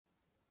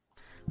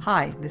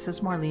Hi, this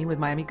is Marlene with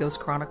Miami Ghost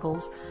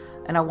Chronicles,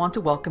 and I want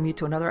to welcome you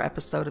to another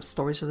episode of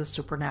Stories of the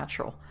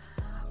Supernatural.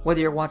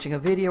 Whether you're watching a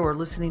video or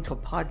listening to a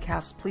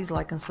podcast, please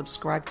like and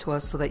subscribe to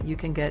us so that you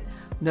can get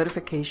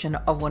notification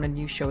of when a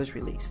new show is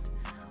released.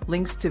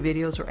 Links to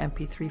videos or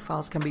MP3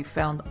 files can be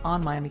found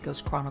on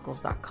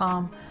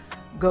MiamiGhostChronicles.com.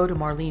 Go to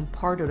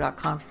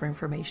MarlenePardo.com for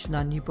information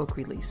on new book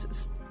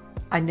releases.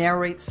 I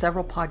narrate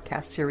several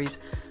podcast series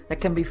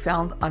that can be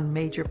found on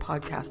major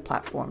podcast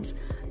platforms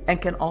and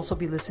can also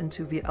be listened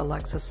to via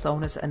Alexa,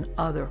 Sonos, and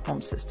other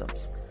home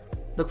systems.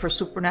 Look for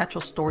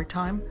Supernatural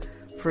Storytime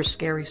for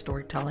scary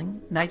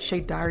storytelling,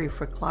 Nightshade Diary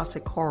for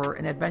classic horror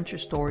and adventure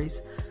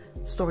stories,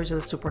 Stories of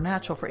the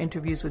Supernatural for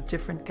interviews with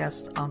different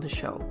guests on the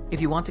show.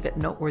 If you want to get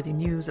noteworthy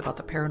news about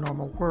the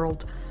paranormal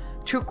world,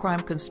 true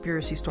crime,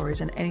 conspiracy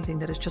stories, and anything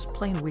that is just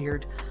plain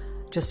weird,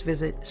 just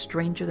visit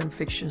Stranger Than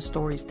Fiction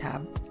Stories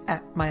tab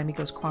at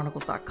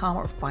MiamiGhostChronicles.com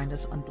or find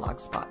us on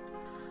Blogspot.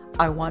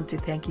 I want to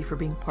thank you for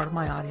being part of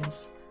my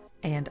audience,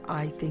 and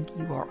I think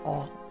you are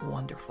all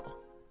wonderful.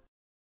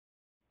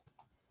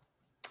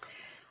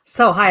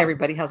 So, hi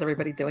everybody. How's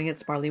everybody doing?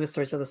 It's Marlene with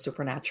Stories of the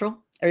Supernatural.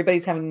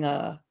 Everybody's having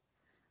a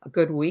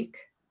good week.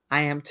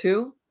 I am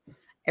too.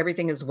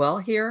 Everything is well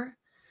here.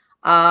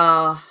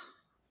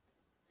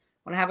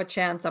 When I have a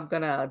chance, I'm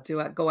gonna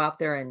go out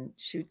there and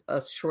shoot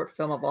a short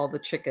film of all the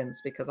chickens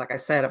because, like I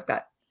said, I've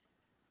got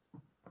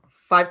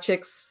 5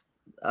 chicks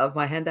of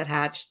my hen that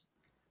hatched.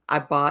 I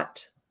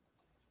bought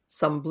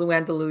some blue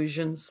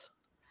Andalusians,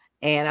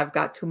 and I've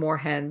got 2 more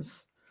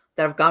hens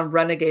that have gone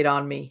renegade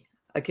on me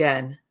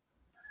again.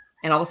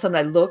 And all of a sudden,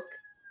 I look,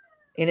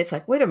 and it's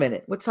like, wait a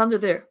minute, what's under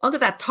there? Under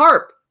that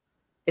tarp,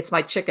 it's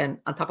my chicken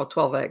on top of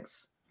 12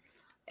 eggs.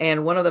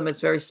 And one of them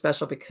is very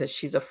special because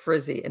she's a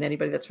frizzy. And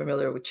anybody that's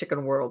familiar with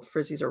chicken world,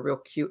 frizzies are real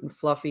cute and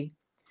fluffy.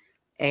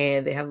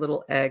 And they have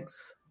little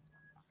eggs.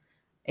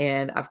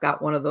 And I've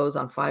got one of those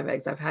on 5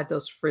 eggs. I've had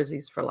those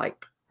frizzies for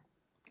like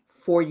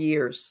 4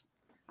 years.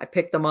 I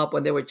picked them up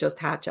when they were just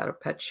hatched out of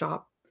pet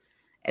shop.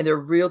 And they're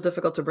real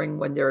difficult to bring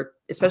when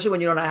especially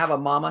when you don't have a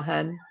mama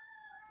hen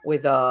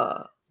with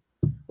one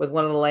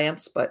of the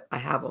lamps, but I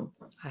have them.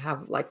 I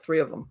have like 3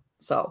 of them.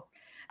 So,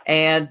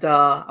 and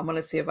I'm going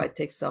to see if I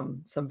take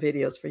some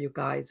videos for you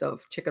guys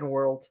of Chicken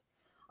World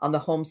on the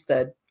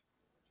homestead.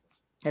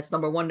 That's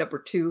number 1. Number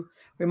 2,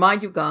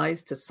 remind you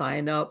guys to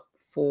sign up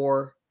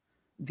for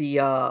the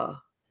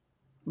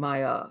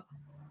my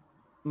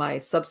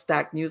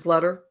Substack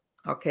newsletter.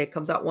 Okay, it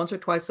comes out once or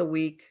twice a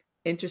week.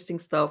 Interesting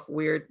stuff,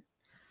 weird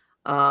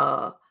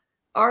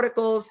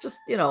articles, just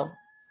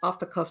off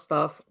the cuff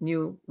stuff,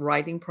 new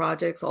writing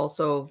projects.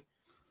 Also,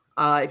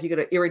 if you go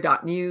to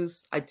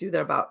Erie.news, I do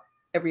that about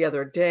every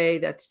other day.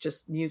 That's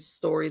just news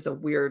stories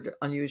of weird,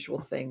 unusual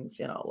things,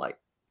 like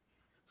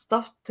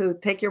stuff to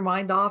take your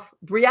mind off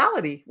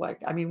reality.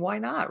 Like, I mean, why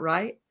not,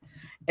 right?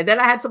 And then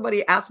I had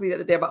somebody ask me the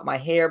other day about my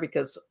hair,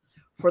 because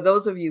for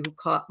those of you who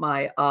caught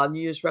my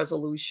New Year's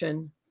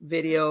resolution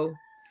video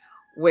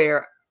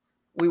where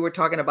we were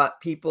talking about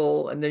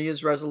people and their New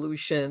Year's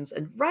resolutions,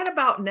 and right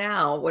about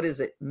now, what is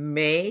it?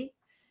 May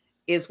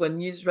is when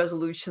New Year's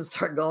resolutions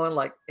start going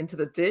like into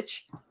the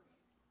ditch.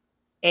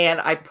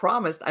 And I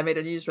promised, I made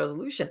a New Year's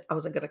resolution, I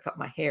wasn't going to cut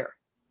my hair.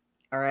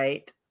 All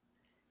right.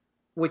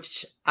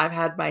 Which I've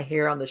had my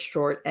hair on the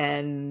short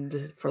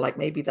end for like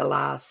maybe the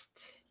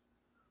last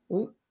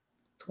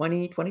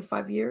 20,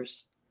 25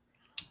 years.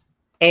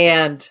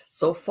 And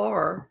so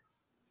far,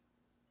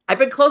 I've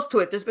been close to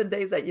it. There's been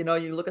days that, you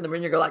look in the mirror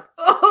and you go like,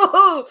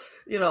 oh,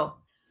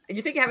 and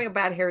you think you're having a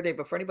bad hair day.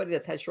 But for anybody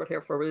that's had short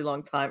hair for a really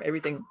long time,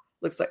 everything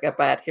looks like a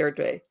bad hair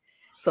day.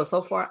 So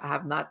far, I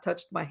have not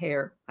touched my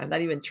hair. I've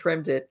not even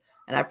trimmed it.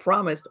 And I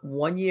promised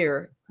 1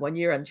 year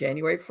on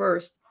January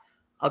 1st,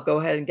 I'll go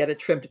ahead and get it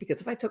trimmed, because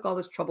if I took all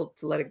this trouble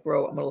to let it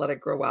grow, I'm going to let it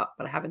grow out.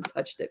 But I haven't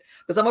touched it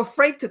because I'm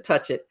afraid to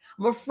touch it.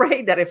 I'm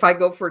afraid that if I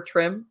go for a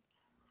trim,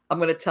 I'm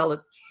going to tell it,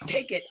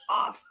 take it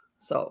off.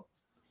 So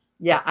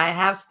yeah, I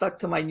have stuck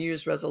to my New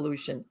Year's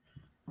resolution.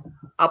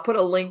 I'll put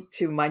a link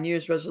to my New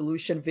Year's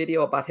resolution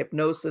video about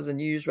hypnosis and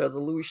New Year's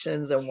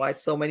resolutions and why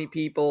so many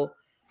people,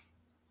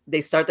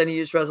 they start the New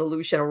Year's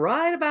resolution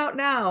right about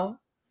now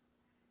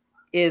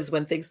is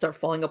when things start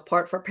falling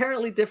apart for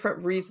apparently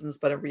different reasons.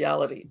 But in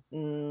reality,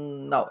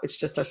 no, it's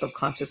just our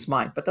subconscious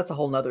mind. But that's a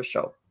whole nother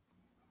show.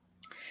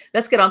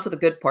 Let's get on to the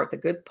good part. The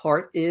good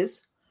part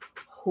is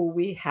who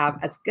we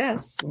have as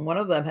guests. One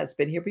of them has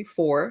been here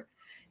before.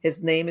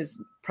 His name is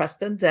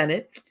Preston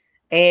Dennett,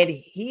 and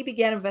he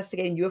began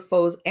investigating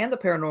UFOs and the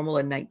paranormal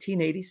in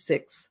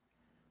 1986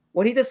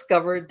 when he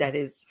discovered that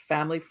his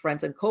family,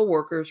 friends, and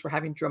co-workers were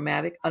having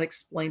dramatic,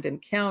 unexplained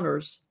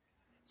encounters.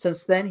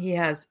 Since then, he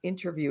has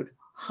interviewed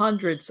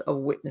hundreds of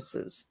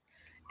witnesses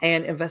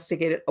and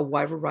investigated a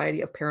wide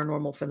variety of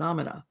paranormal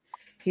phenomena.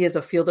 He is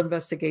a field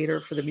investigator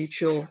for the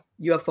Mutual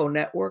UFO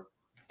Network,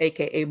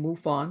 aka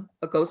MUFON,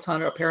 a ghost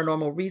hunter, a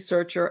paranormal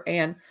researcher,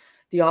 and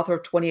the author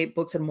of 28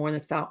 books and more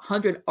than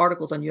 100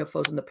 articles on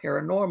UFOs and the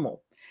paranormal.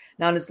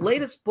 Now, in his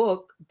latest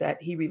book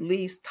that he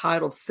released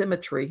titled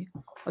Symmetry,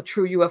 a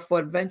True UFO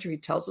Adventure, he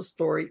tells the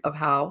story of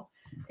how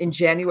in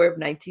January of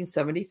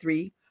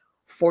 1973,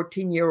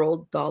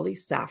 14-year-old Dolly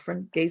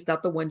Safran gazed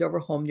out the window of her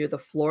home near the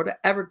Florida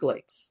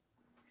Everglades.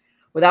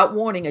 Without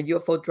warning, a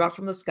UFO dropped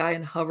from the sky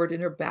and hovered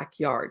in her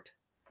backyard.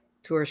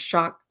 To her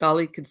shock,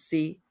 Dolly could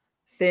see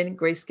thin,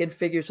 gray-skinned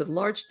figures with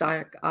large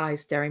dark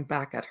eyes staring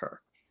back at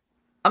her.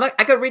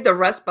 I could read the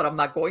rest, but I'm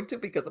not going to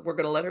because we're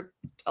going to let her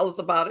tell us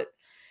about it.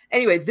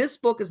 Anyway, this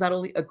book is not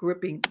only a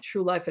gripping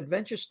true life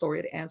adventure story,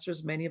 it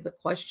answers many of the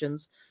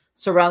questions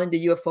surrounding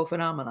the UFO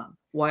phenomenon.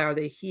 Why are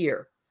they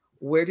here?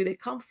 Where do they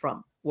come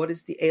from? What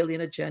is the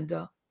alien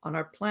agenda on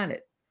our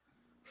planet?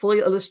 Fully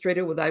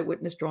illustrated with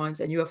eyewitness drawings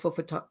and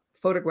UFO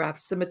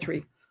photographs,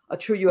 Symmetry, a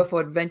true UFO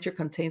adventure,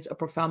 contains a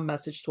profound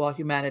message to all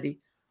humanity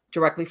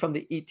directly from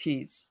the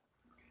ETs.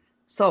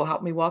 So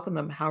help me welcome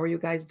them. How are you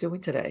guys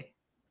doing today?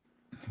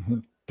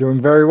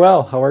 Doing very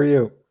well. How are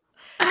you?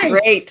 Hi.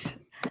 Great.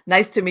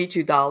 Nice to meet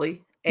you,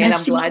 Dolly. And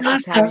I'm glad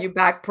to have you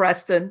back,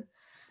 Preston.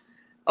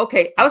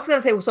 Okay, I was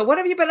going to say, so what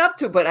have you been up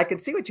to? But I can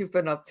see what you've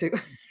been up to.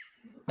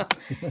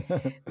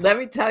 Let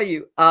me tell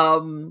you,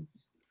 what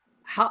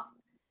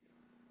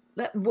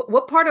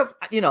part of,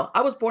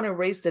 I was born and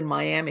raised in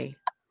Miami.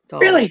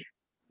 Dolly. Really?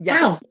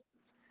 Yes. Wow.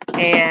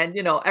 And,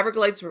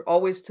 Everglades were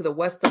always to the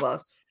west of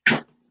us.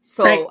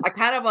 So right. I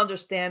kind of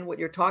understand what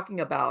you're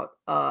talking about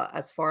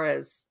as far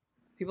as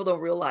people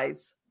don't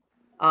realize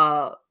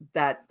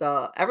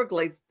that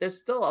Everglades, there's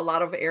still a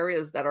lot of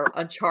areas that are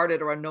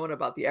uncharted or unknown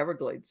about the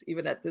Everglades,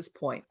 even at this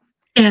point.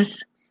 Yes.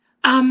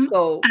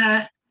 Go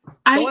ahead.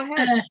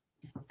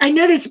 I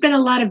know there's been a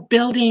lot of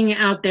building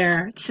out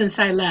there since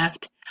I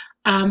left.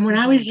 When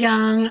I was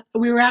young,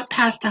 we were out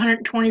past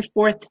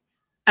 124th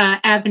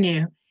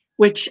Avenue,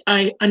 which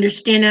I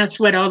understand now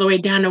it's all the way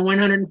down to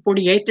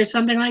 148th or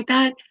something like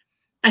that.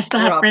 I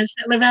still have friends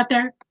that live out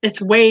there. It's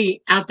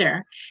way out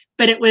there.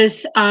 But it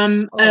was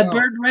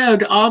Bird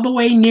Road all the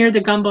way near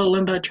the Gumbo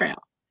Limbo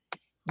Trail.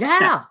 Yeah,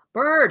 so,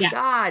 Bird. Yeah.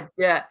 God,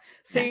 yeah.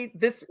 See,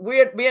 this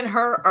me and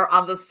her are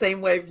on the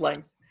same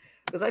wavelength.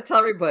 Because I tell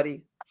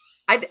everybody,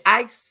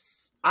 I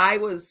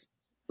was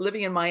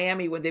living in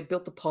Miami when they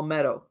built the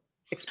Palmetto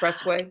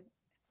Expressway.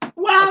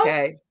 Wow.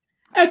 Okay.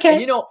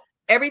 And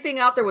everything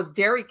out there was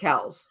dairy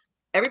cows.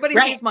 Everybody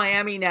sees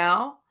Miami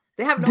now.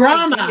 They have no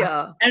Brahma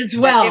idea as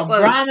well.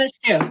 Brahmas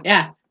too.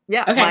 Yeah.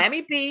 Yeah. Okay.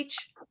 Miami Beach,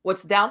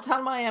 what's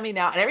downtown Miami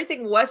now, and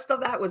everything west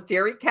of that was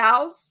dairy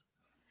cows,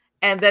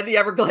 and then the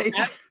Everglades.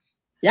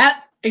 Yeah,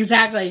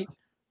 exactly.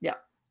 Yeah.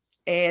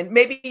 And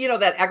maybe,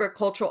 that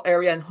agricultural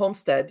area in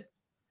Homestead,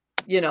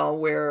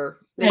 where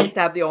they used to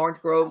have the orange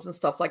groves and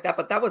stuff like that.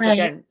 But that was,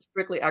 again,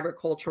 strictly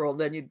agricultural.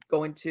 Then you'd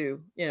go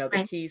into,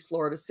 the Keys,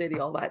 Florida City,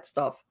 all that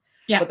stuff.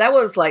 Yeah. But that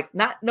was like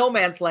not no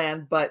man's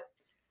land. But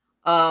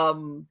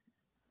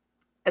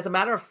as a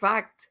matter of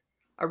fact,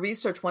 I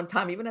researched one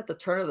time, even at the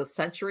turn of the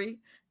century,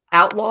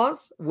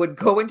 outlaws would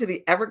go into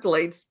the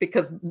Everglades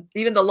because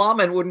even the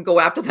lawmen wouldn't go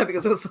after them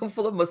because it was so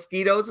full of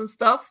mosquitoes and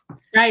stuff.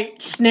 Right.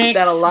 Snakes,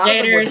 that a lot of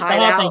them would gators,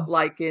 hide out,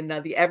 like in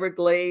the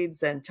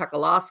Everglades and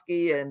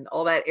Chokoloskee and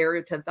all that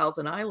area,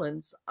 10,000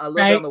 Islands, a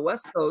little bit on the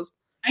West Coast.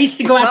 I used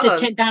to go out to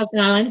 10,000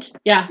 Islands.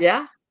 Yeah.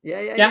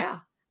 Yeah.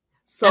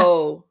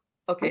 So,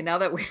 okay, now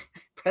that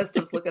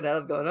Preston's looking at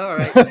us going, all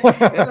right.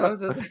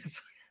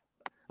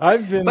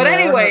 But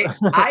anyway,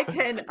 I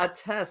can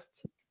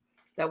attest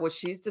that what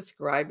she's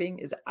describing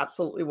is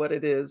absolutely what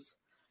it is.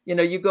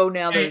 You go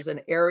now, there's an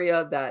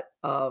area that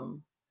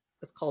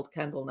it's called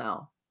Kendall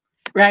now.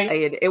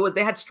 Right.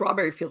 They had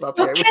strawberry fields out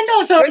there.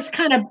 Kendall's always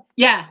kind of,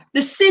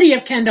 the city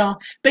of Kendall.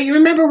 But you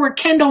remember where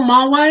Kendall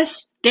Mall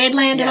was?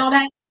 Deadland and all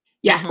that?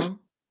 Yeah. Mm-hmm.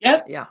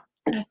 Yep. Yeah.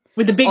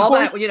 With the big all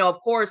horse. That,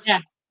 of course. Yeah.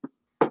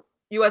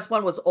 US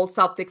 1 was Old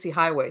South Dixie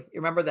Highway.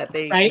 You remember that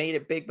they made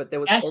it big, but there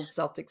was Old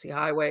South Dixie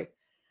Highway.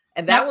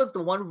 And that was the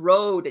one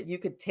road that you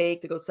could take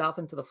to go south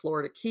into the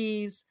Florida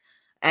Keys.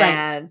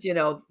 And,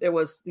 there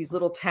was these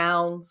little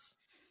towns,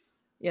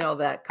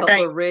 that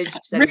Cutler Ridge.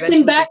 That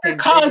Rickenbacker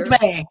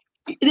Causeway.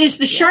 Is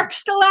the shark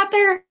still out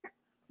there?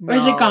 Or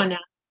is it gone now?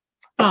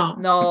 Oh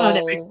no!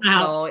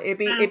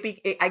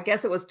 I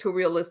guess it was too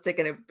realistic,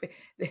 and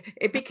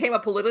it became a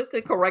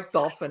politically correct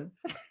dolphin.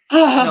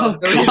 Oh,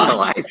 the reason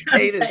why I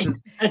say this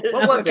is,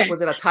 what was it?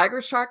 Was it a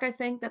tiger shark? I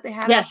think that they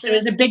had. Yes, it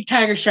was a big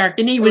tiger shark,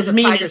 and he was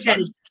mean.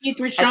 His teeth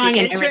were showing,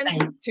 and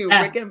everything. To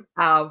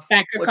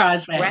Rickenbacker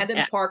Causeway,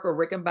 Brandon Park or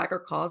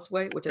Rickenbacker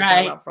Causeway, which is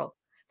where I'm from.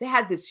 They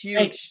had this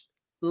huge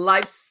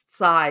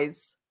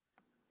life-size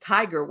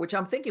tiger, which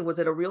I'm thinking, was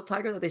it a real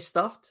tiger that they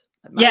stuffed?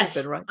 It might have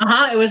been, right?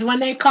 It was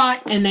one they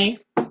caught and they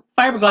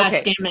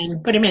fiberglassed him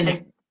and put him in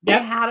there. They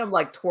had him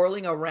like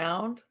twirling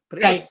around, but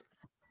it was,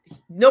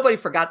 nobody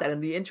forgot that.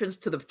 And the entrance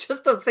to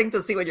just the thing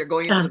to see when you're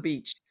going into the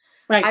beach.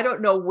 Right. I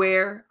don't know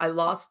where I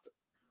lost.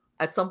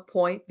 At some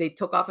point, they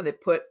took off and they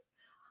put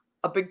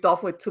a big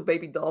dolphin with two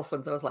baby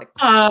dolphins. I was like,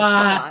 come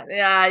on.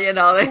 Yeah,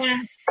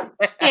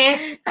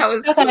 I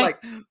was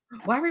like,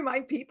 why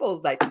remind people,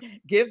 like,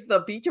 give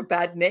the beach a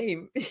bad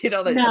name?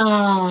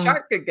 The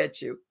shark could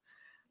get you.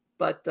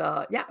 But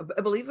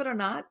believe it or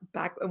not,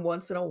 back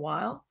once in a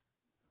while,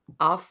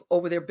 off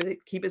over there,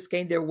 Key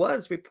Biscayne, there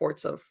was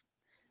reports of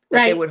that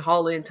they Right. would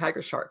haul in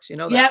tiger sharks. You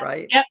know that, Yep.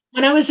 right? Yep.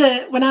 When I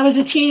was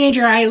a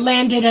teenager, I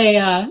landed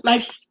a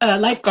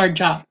lifeguard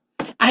job.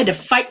 I had to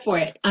fight for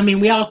it. I mean,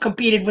 we all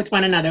competed with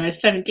one another. I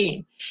was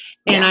 17,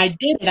 and Yeah. I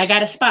did it. I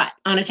got a spot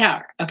on a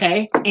tower.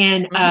 Okay,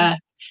 and Mhm.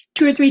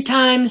 2 or 3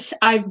 times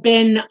I've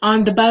been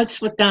on the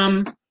boats with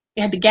them.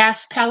 They had the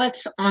gas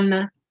pellets on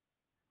the,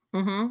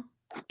 Mhm.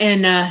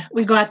 and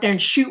we go out there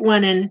and shoot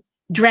one and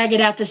drag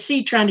it out to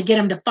sea, trying to get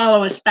them to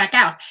follow us back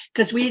out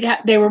because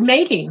they were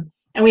mating,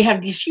 and we have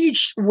these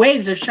huge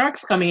waves of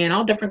sharks coming in,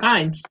 all different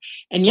kinds.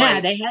 And yeah,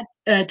 Right. they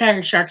had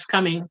tiger sharks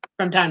coming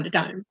from time to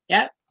time.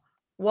 Yep.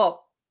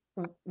 Well,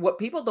 what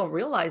people don't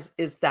realize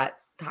is that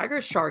tiger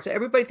sharks,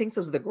 everybody thinks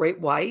of the great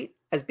white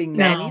as being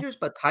man No, eaters,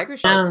 but tiger no,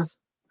 sharks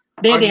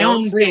they're are their known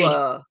own to breed.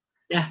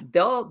 Yeah,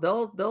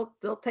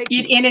 they'll take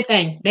eat you.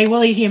 anything. They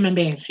will eat human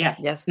beings. Yes,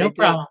 Yes, they no do.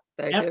 problem.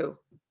 They Yep. do.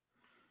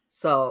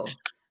 So,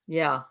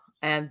 yeah.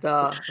 And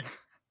Well,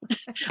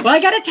 I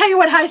got to tell you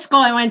what high school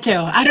I went to.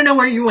 I don't know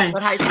where you went.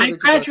 what high school I did you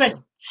go graduated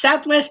to?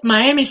 Southwest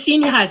Miami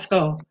Senior High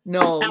School.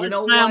 No, That you was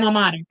know my what? alma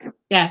mater.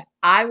 Yeah.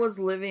 I was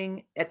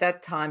living at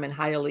that time in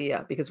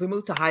Hialeah because we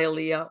moved to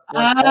Hialeah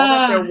when all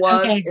that there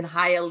was Okay. in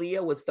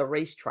Hialeah was the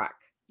racetrack.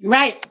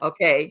 Right.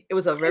 Okay. It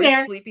was a Been very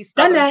there. sleepy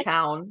Done southern that.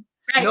 town.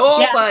 Right.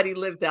 Yeah. Nobody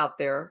lived out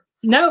there.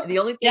 Nope. And the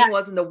only Yeah. thing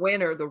was in the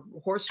winter, the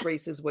horse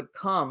races would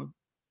come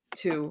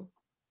to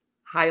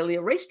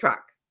Hialeah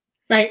racetrack.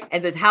 Right.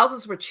 And the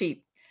houses were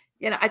cheap.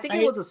 You know, I think it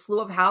Right. was a slew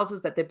of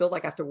houses that they built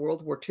like after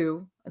World War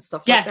II and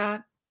stuff like Yes.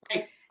 that.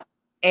 Right.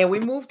 And we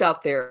moved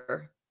out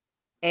there,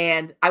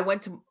 and I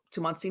went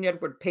to Monsignor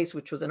Edward Pace,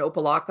 which was in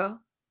Opelika.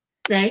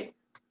 Right.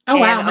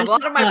 Oh And wow. a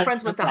lot of my sister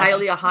friends went to lives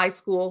in Hialeah High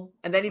School,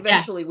 and then Yeah.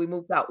 eventually we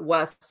moved out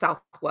west,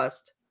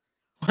 southwest.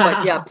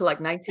 But yeah, Wow. up to like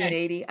Okay.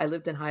 1980, I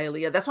lived in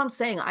Hialeah. That's what I'm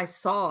saying. I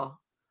saw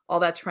all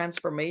that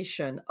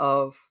transformation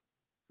of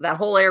that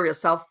whole area,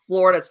 South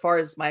Florida, as far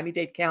as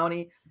Miami-Dade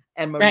County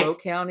and Monroe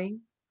Right.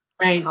 County,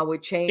 Right. how it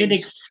It changed.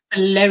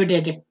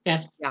 exploded.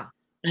 Yes. Yeah,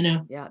 I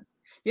know. yeah.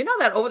 You know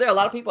that over there, a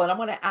lot of people, and I'm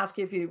going to ask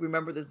you if you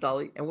remember this,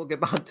 Dolly, and we'll get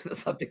back to the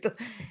subject. Do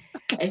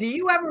Okay.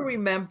 you ever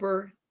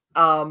remember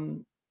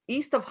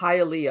east of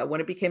Hialeah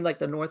when it became like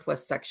the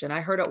northwest section?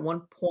 I heard at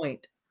one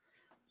point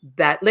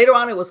that later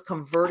on it was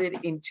converted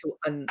into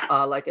an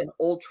like an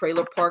old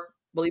trailer park.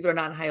 Believe it or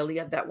not, in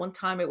Hialeah, that one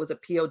time it was a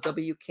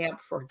POW camp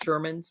for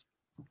Germans.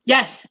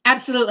 Yes,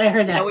 absolutely. I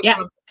heard You know that. which Yeah.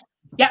 one?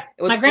 Yep.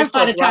 It was My close to a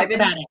grandfather talked drive-in.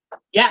 about it.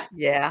 Yeah.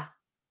 Yeah,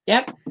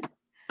 Yep.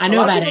 I a know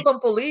lot of about people it.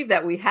 don't believe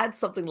that we had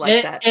something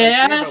like that right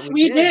there, but Yes, we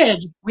we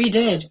did. did. We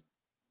did. Yes,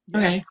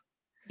 Okay. yes.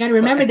 Got to So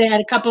remember they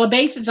had a couple of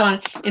bases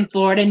in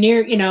Florida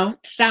near,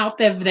 south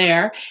of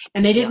there,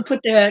 and they yeah, didn't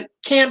put the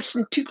camps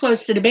too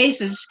close to the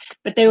bases,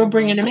 but they were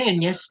bringing hmm them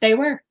in. Yes, they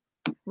were.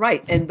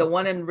 right. And the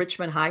one in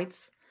Richmond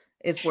Heights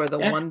is where the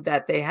Yeah. one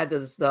that they had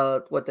is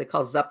the what they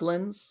call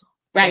Zeppelins.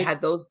 They Right.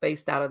 had those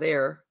based out of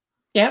there,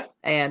 Yep.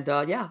 and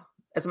yeah.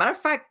 As a matter of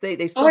fact, they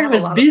Oh, still it have a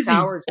was lot of busy.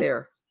 towers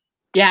there.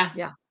 Yeah.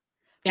 Yeah.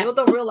 Yeah. People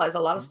don't realize a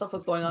lot of stuff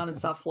was going on in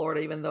South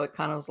Florida, even though it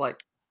kind of was like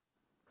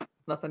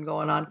nothing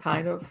going on,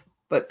 kind of.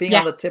 But being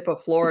on Yeah. the tip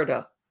of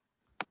Florida,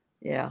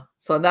 yeah.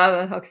 So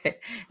now that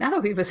now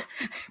that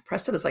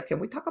Preston is like, can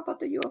we talk about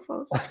the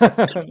UFOs?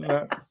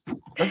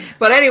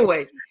 But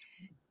anyway,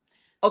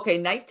 okay,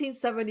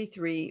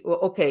 1973. Well,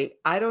 okay,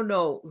 I don't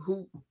know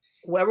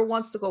whoever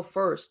wants to go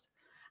first.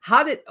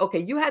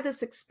 You had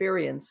this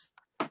experience,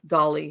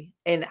 Dolly,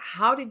 and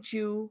how did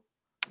you?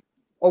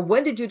 Or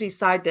when did you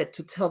decide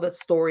to tell that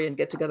story and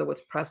get together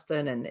with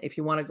Preston? And if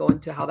you want to go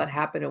into how that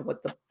happened and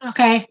what the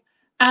Okay.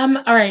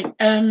 All right.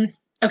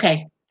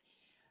 Okay.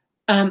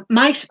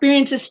 My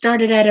experiences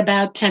started at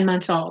about 10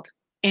 months old.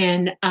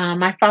 And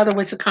my father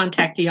was a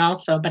contactee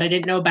also, but I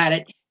didn't know about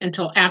it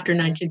until after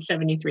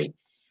 1973.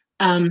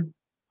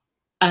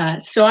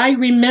 So I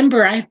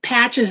remember I have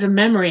patches of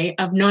memory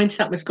of knowing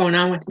something was going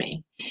on with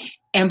me.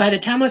 And by the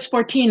time I was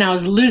 14, I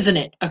was losing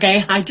it.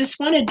 Okay. I just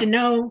wanted to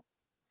know,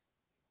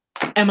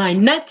 am I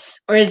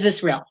nuts or is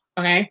this real?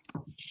 Okay.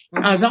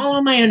 I was all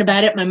on my own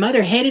about it. My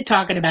mother hated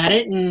talking about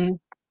it, and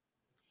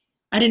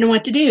I didn't know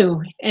what to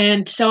do.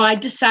 And so I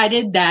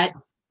decided that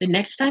the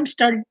next time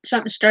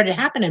something started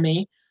happening to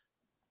me,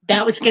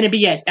 that was going to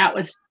be it. That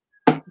was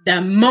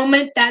the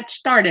moment that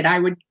started. I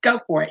would go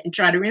for it and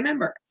try to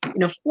remember,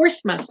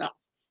 force myself,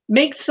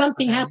 make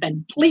something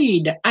happen,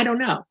 plead. I don't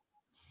know.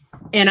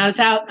 And I was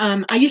out.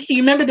 I used to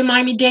remember the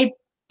Miami-Dade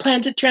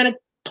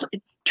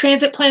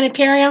Transit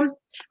Planetarium.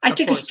 I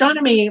took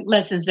astronomy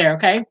lessons there.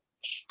 Okay.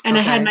 And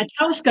I had my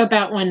telescope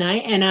out one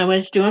night, and I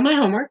was doing my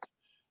homework.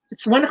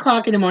 It's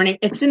 1:00 in the morning.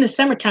 It's in the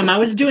summertime. I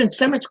was doing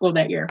summer school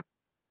that year.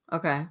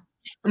 Okay. And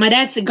my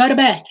dad said, go to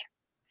bed.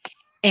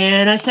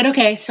 And I said,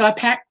 okay. So I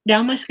packed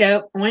down my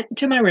scope, went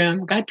into my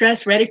room, got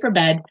dressed, ready for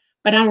bed,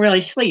 but I don't really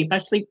sleep. I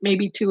sleep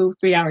maybe 2 or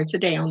 3 hours a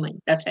day only.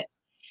 That's it.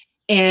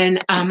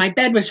 And my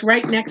bed was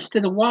right next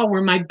to the wall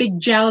where my big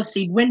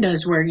jalousied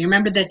windows were. You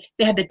remember that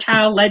they had the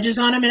tile ledges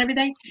on them and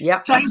everything?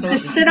 Yep. So I used to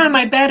sit on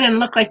my bed and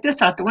look like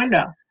this out the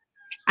window.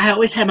 I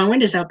always had my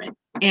windows open.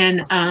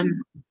 And I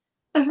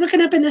was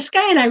looking up in the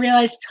sky, and I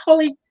realized,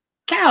 holy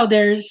cow,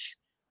 there's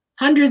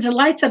hundreds of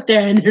lights up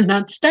there and they're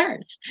not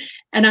stars.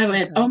 And I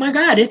went, oh my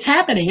God, it's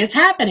happening. It's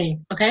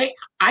happening. Okay.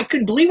 I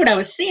couldn't believe what I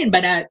was seeing,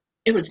 but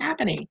it was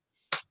happening.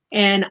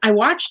 And I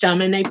watched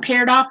them and they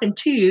paired off in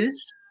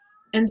twos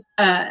and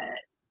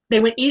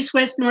they went east,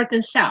 west, north,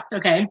 and south.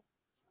 Okay.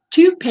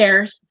 Two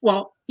pairs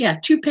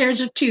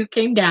of two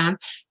came down.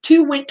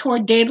 Two went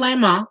toward Dade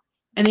Lama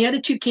and the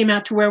other two came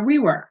out to where we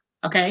were.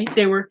 Okay.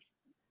 They were,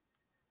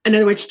 in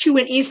other words, two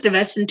went east of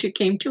us and two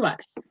came to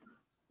us.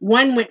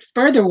 One went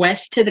further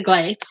west to the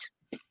Glades,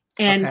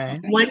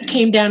 and one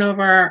came down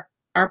over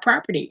our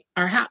property,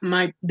 our house,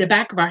 the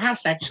back of our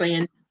house actually,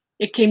 and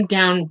it came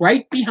down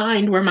right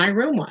behind where my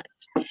room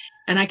was,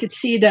 and I could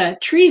see the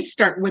trees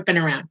start whipping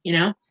around, you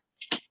know.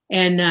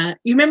 And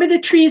you remember the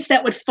trees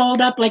that would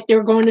fold up like they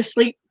were going to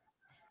sleep?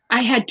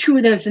 I had two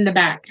of those in the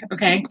back.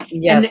 Okay.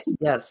 Yes. And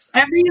yes.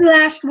 Every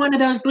last one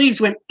of those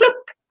leaves went bloop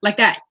like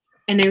that,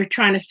 and they were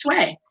trying to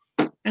sway,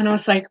 and I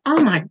was like, oh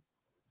my.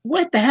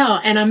 What the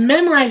hell? And I'm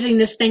memorizing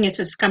this thing as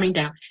it's coming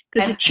down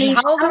because it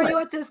changed. How old were you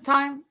at this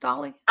time,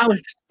 Dolly? I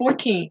was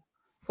 14.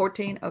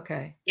 14?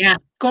 Okay. Yeah,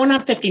 going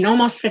on 15,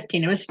 almost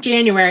 15. It was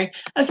January.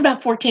 I was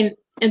about 14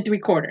 and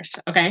 3/4.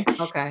 Okay.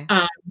 Okay.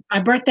 My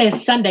birthday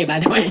is Sunday, by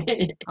the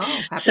way. Oh,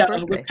 happy so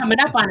birthday. we're coming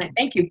up on it.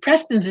 Thank you.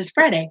 Preston's is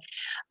Friday.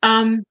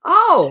 Happy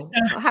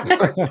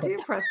birthday to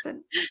you,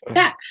 Preston.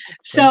 Yeah.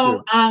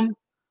 So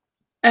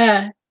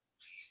as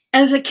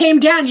it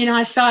came down, you know,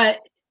 I saw it.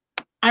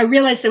 I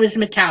realized it was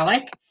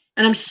metallic.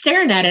 And I'm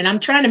staring at it.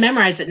 I'm trying to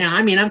memorize it now.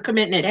 I mean, I'm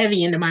committing it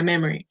heavy into my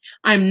memory.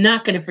 I'm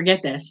not going to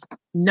forget this.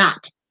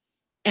 Not.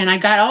 And I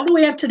got all the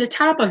way up to the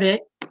top of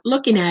it,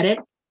 looking at it.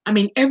 I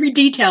mean, every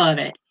detail of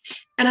it.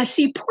 And I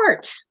see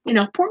ports, you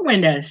know, port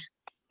windows.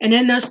 And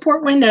in those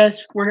port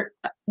windows were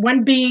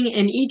one being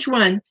in each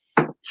one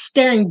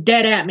staring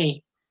dead at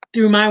me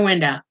through my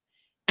window.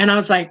 And I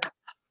was like,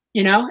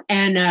 you know,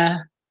 and I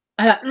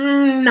thought,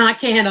 no, I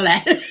can't handle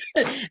that.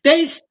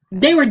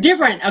 They were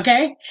different,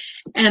 okay?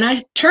 And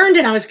I turned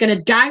and I was going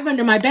to dive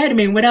under my bed. I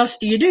mean, what else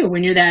do you do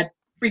when you're that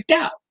freaked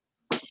out?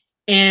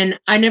 And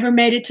I never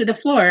made it to the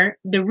floor.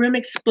 The room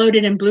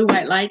exploded in blue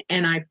white light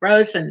and I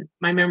froze and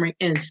my memory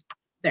ends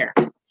there.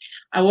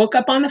 I woke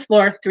up on the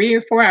floor 3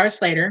 or 4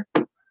 hours later.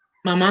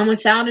 My mom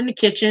was out in the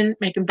kitchen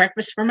making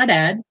breakfast for my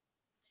dad.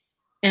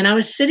 And I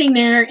was sitting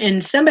there in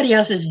somebody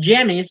else's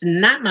jammies,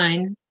 not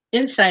mine,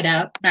 inside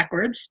out,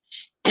 backwards,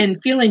 and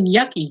feeling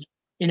yucky,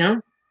 you know?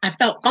 I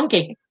felt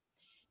funky.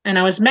 And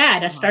I was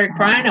mad. I started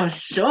crying. I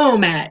was so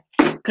mad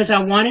because I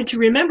wanted to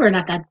remember. And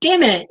I thought,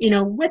 damn it, you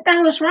know, what the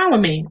hell is wrong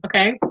with me?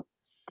 Okay.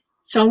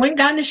 So I went and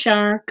got in the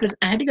shower because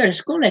I had to go to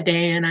school that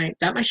day. And I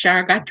got my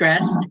shower, got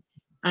dressed.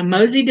 I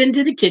moseyed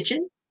into the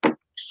kitchen,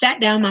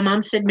 sat down. My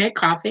mom said, make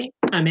coffee.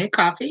 I made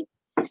coffee.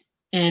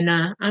 And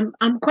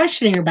I'm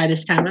questioning her by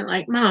this time. I'm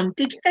like, Mom,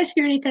 did you guys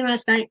hear anything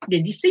last night?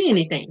 Did you see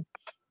anything?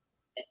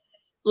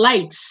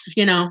 Lights,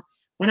 you know.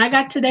 When I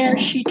got to there,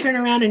 she turned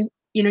around and,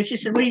 you know, she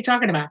said, what are you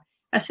talking about?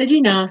 I said,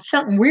 you know,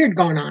 something weird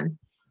going on.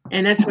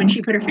 And that's when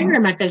she put her finger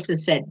in my face and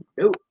said,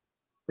 no,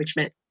 which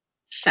meant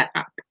shut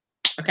up.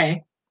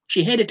 Okay.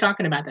 She hated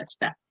talking about that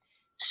stuff.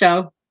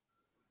 So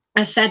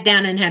I sat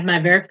down and had my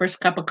very first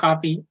cup of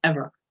coffee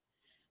ever.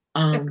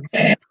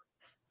 It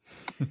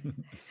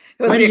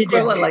was the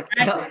equivalent, like,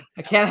 no,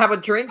 I can't have a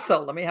drink,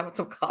 so let me have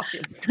some coffee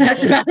instead.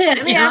 That's about it.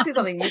 Let me ask you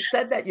something. You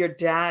said that your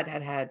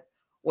dad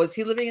was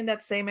he living in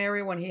that same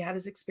area when he had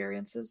his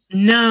experiences?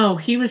 No,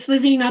 he was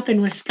living up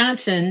in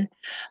Wisconsin.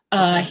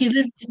 He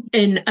lived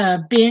in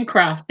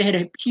Bancroft. They had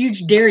a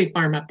huge dairy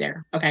farm up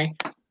there. Okay.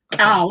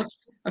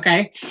 Cows.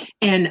 Okay.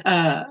 And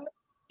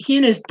he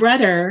and his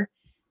brother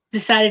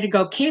decided to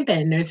go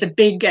camping. There's a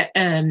big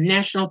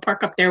national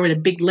park up there with a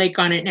big lake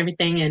on it and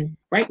everything, and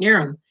right near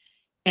them.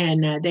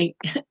 And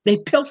they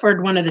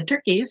pilfered one of the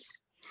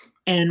turkeys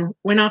and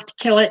went off to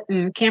kill it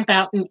and camp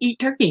out and eat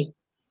turkey.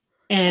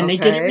 And they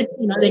did it,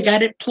 you know, they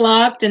got it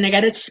plucked and they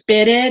got it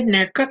spitted and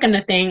they're cooking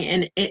the thing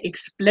and it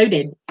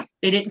exploded.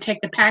 They didn't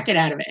take the packet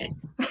out of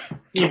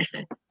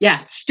it.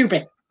 Yeah,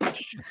 stupid.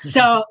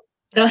 So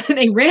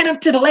they ran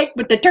up to the lake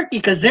with the turkey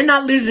because they're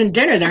not losing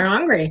dinner. They're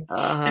hungry.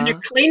 And they're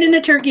cleaning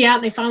the turkey out.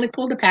 And they finally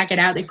pulled the packet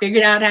out. They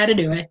figured out how to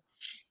do it.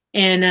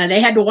 And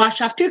they had to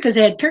wash off too because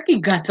they had turkey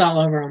guts all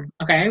over them.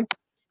 Okay.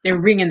 They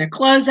were bringing their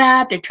clothes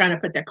out. They're trying to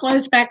put their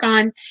clothes back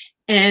on.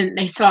 And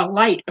they saw a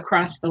light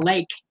across the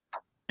lake.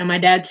 And my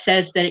dad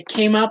says that it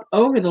came up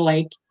over the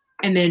lake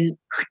and then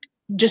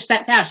just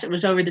that fast, it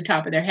was over the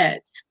top of their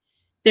heads.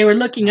 They were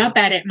looking up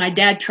at it. My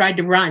dad tried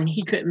to run.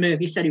 He couldn't move.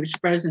 He said he was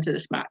frozen to the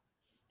spot.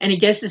 And he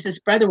guesses his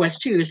brother was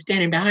too, was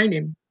standing behind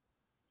him.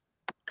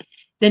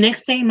 The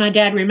next thing my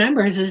dad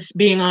remembers is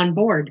being on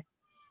board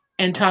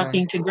and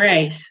talking to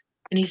Grace.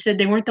 And he said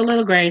they weren't the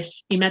little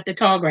Grace. He met the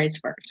tall Grace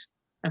first.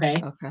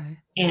 Okay.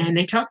 And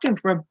they talked to him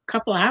for a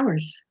couple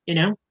hours, you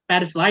know,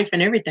 about his life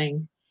and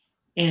everything.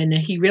 And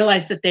he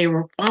realized that they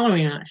were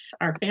following us,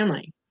 our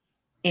family.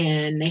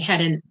 And they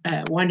hadn't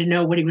wanted to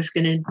know what he was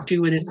going to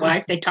do with his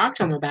life. They talked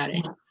to him about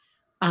it.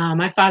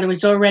 My father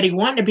was already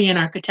wanting to be an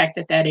architect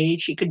at that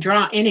age. He could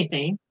draw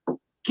anything.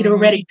 He could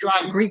already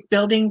draw Greek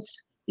buildings.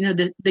 You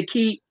know, the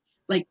key,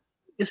 like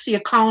you'll see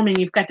a column, and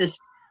you've got this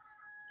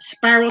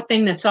spiral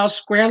thing that's all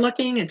square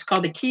looking. It's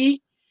called a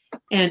key.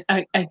 And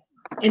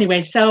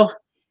anyway, so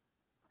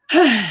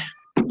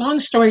long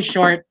story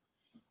short,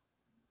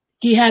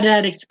 he had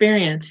that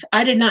experience.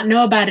 I did not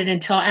know about it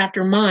until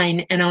after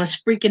mine, and I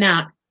was freaking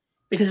out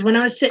because when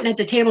I was sitting at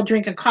the table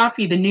drinking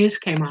coffee, the news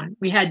came on.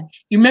 We had,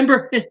 you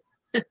remember,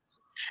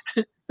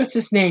 what's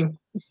his name?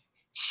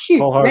 Shoot,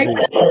 Paul Harvey.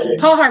 right?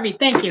 Paul Harvey,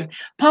 thank you.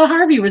 Paul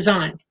Harvey was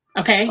on,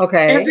 okay?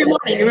 Every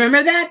morning, you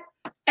remember that?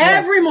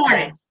 Every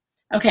morning.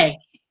 Okay,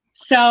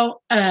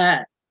 so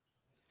the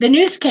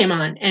news came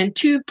on, and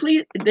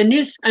the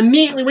news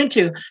immediately went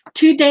to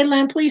 2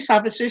 Dayland police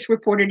officers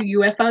reported a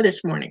UFO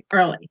this morning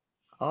early.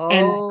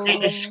 And they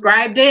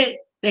described it.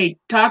 They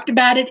talked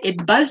about it.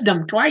 It buzzed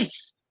them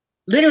twice.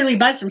 Literally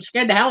buzzed them,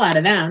 scared the hell out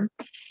of them.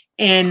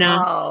 And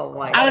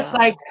I was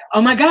like,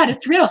 oh my God,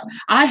 it's real.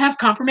 I have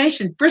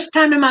confirmation. First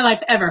time in my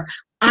life ever.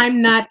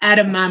 I'm not out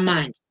of my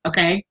mind.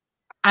 Okay.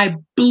 I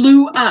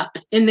blew up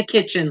in the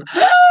kitchen.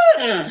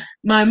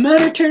 My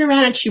mother turned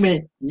around and she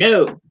went,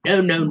 no.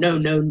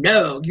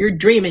 You're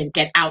dreaming.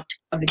 Get out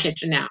of the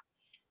kitchen now.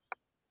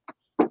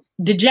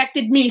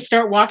 Dejected me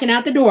start walking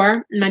out the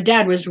door. My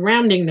dad was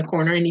rounding the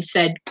corner and he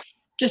said,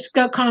 just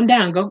go calm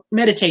down, go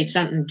meditate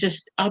something.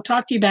 I'll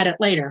talk to you about it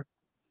later.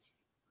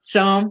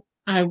 So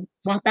I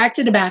walked back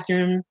to the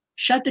bathroom,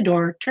 shut the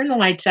door, turned the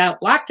lights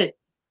out, locked it,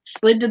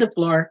 slid to the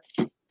floor.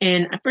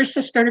 And at first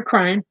I started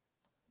crying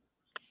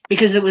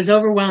because it was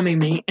overwhelming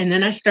me. And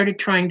then I started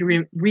trying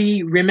to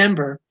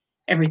remember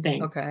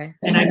everything. Okay.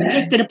 And I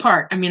picked it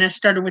apart. I mean, I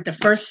started with the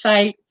first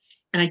sight.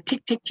 And I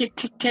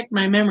tick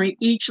my memory,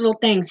 each little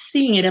thing,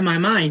 seeing it in my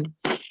mind.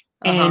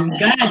 And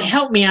God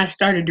helped me, I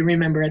started to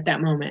remember at that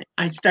moment.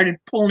 I started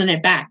pulling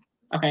it back,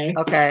 okay?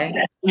 Okay.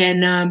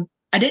 And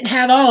I didn't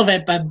have all of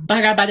it, but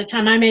by God, by the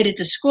time I made it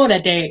to school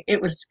that day,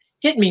 it was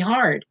hitting me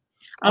hard.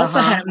 I also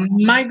had a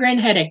migraine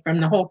headache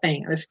from the whole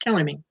thing. It was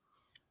killing me.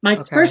 My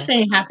first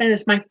thing that happened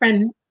is my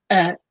friend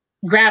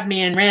grabbed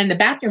me and ran the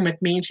bathroom with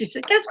me, and she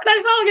said, guess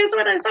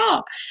what I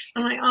saw?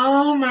 I'm like,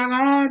 oh my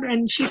God.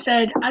 And she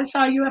said, I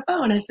saw a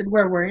UFO. And I said,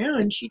 where were you?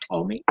 And she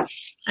told me,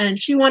 and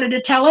she wanted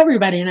to tell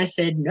everybody. And I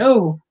said,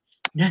 no,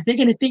 they're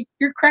going to think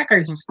you're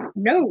crackers.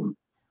 No,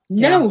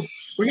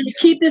 we're going to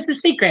keep this a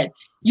secret.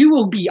 You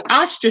will be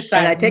ostracized.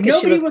 And I take it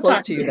she lived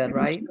close to you then,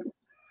 right?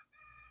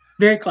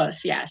 Very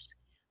close, yes.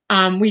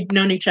 We'd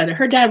known each other.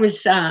 Her dad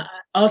was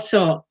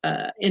also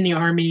in the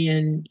Army,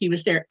 and he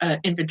was there,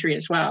 infantry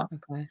as well.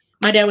 Okay.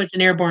 My dad was an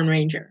airborne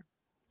ranger.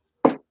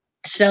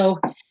 So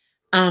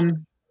I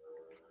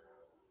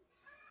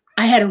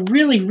had a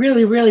really,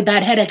 really, really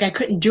bad headache. I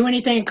couldn't do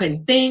anything. I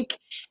couldn't think.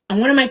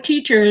 And one of my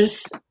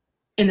teachers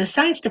in the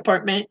science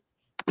department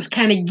was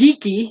kind of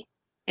geeky,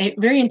 a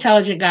very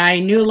intelligent guy,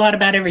 knew a lot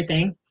about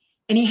everything.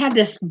 And he had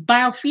this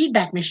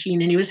biofeedback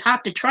machine, and he was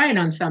hot to try it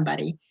on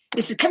somebody.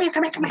 He said, come here.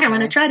 I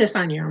want to try this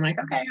on you. I'm like,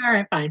 okay, all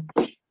right, fine.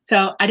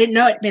 So I didn't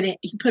know it, but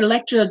he put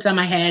electrodes on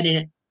my head, and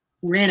it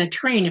ran a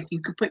train if you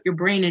could put your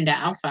brain into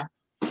alpha.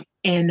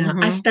 And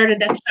I started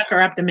that sucker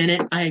up the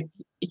minute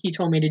he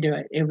told me to do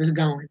it. It was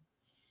going.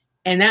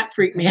 And that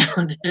freaked me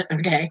out.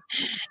 Okay.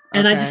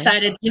 And I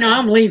decided,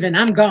 I'm leaving.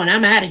 I'm going.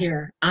 I'm out of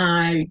here.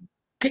 I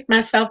picked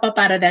myself up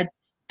out of that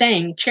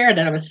chair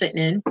that I was sitting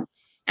in.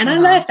 And I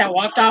left. I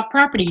walked off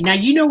property. Now,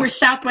 we're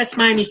Southwest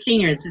Miami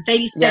Seniors. It's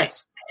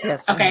 86.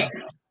 Yes. Okay.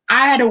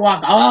 I had to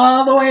walk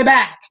all the way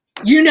back.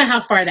 You know how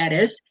far that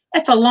is.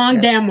 That's a long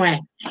damn way.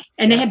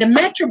 And they had the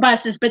Metro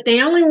buses, but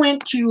they only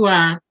went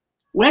to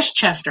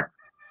Westchester.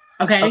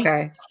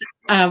 Okay.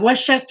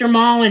 Westchester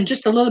Mall and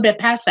just a little bit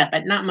past that,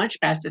 but not much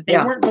past it. They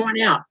weren't going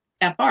out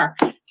that far.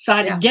 So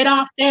I had to get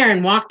off there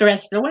and walk the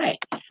rest of the way.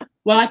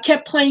 Well, I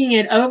kept playing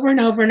it over and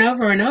over and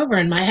over and over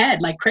in my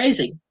head like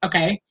crazy.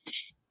 Okay.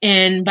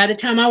 And by the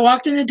time I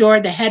walked in the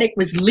door, the headache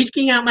was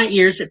leaking out my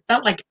ears.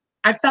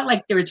 I felt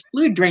like there was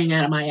fluid draining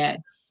out of my head.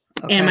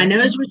 Okay. And my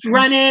nose was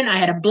running. I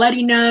had a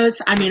bloody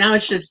nose. I mean, I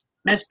was just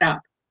messed up.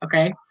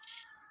 Okay.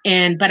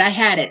 But I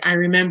had it. I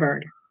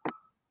remembered.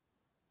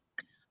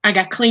 I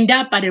got cleaned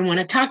up. I didn't want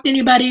to talk to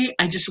anybody.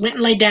 I just went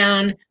and laid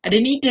down. I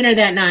didn't eat dinner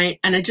that night,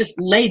 and I just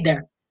laid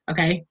there.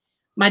 Okay.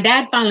 My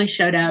dad finally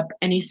showed up,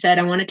 and he said,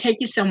 I want to take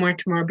you somewhere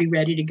tomorrow. Be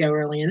ready to go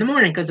early in the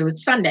morning because it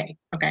was Sunday.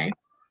 Okay.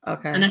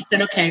 And I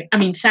said, okay.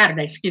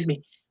 Saturday, excuse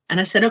me. And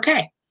I said,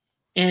 okay.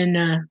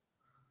 And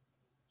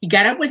he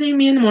got up with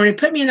me in the morning,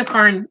 put me in the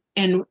car,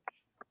 and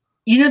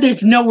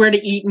there's nowhere to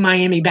eat in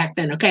Miami back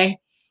then. Okay.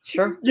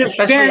 Sure.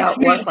 Especially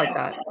out west like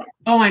that.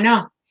 Oh, I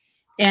know.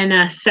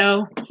 And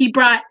so he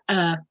brought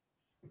a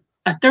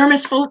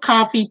thermos full of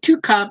coffee, 2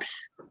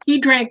 cups. He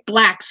drank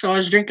black, so I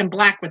was drinking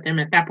black with him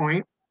at that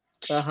point.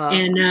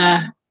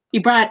 And he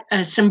brought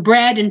some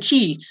bread and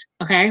cheese,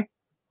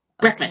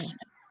 breakfast.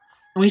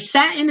 And we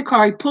sat in the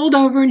car. He pulled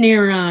over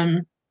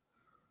near,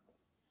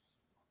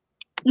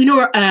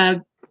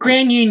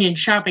 Grand Union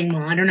shopping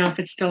mall. I don't know if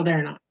it's still there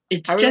or not.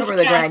 I remember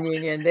the Grand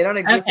Union. They don't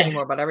exist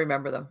anymore, but I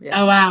remember them.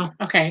 Yeah. Oh, wow.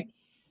 Okay.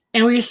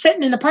 And we were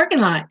sitting in the parking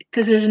lot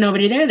because there was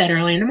nobody there that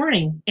early in the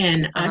morning.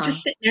 And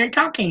just sitting there and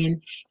talking.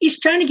 And he's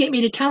trying to get me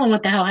to tell him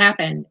what the hell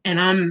happened.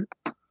 And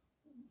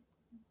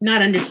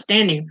not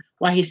understanding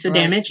why he's so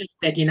Right. damn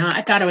interested. You know,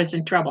 I thought I was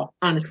in trouble,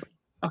 honestly.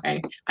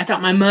 Okay. I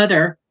thought my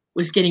mother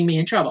was getting me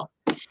in trouble.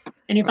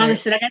 And he finally Right.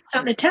 said, I got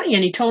something to tell you.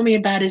 And he told me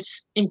about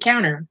his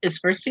encounter, his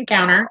first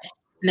encounter,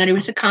 and that he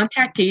was a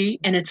contactee,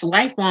 and it's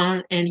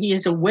lifelong, and he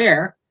is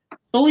aware,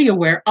 fully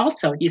aware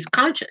also. He's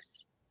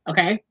conscious.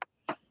 Okay.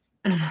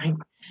 And I'm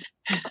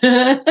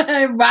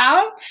like,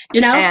 wow,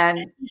 you know,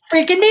 And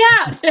freaking me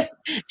out.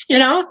 You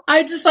know,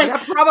 I just like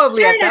that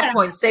probably at stared at that him.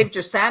 point saved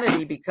your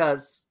sanity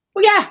because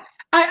Well, yeah,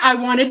 I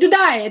wanted to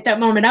die at that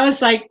moment. I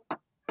was like,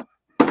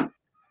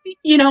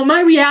 you know,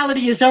 my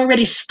reality is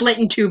already split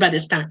in two by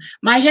this time.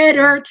 My head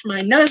hurts,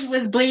 my nose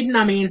was bleeding.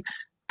 I mean,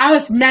 I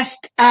was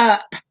messed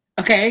up.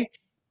 Okay.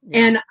 yeah.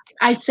 And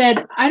I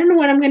said, I don't know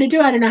what I'm going to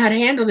do. I don't know how to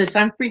handle this.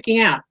 I'm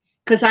freaking out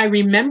because I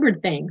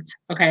remembered things.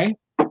 Okay.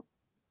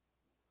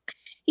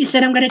 He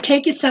said, I'm going to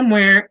take you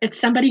somewhere. It's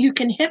somebody who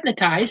can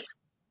hypnotize.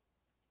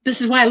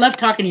 This is why I love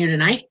talking to you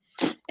tonight.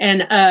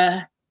 And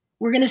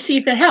we're going to see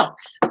if it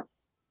helps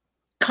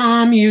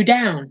calm you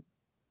down.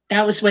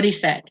 That was what he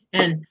said.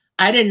 And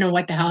I didn't know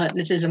what the hell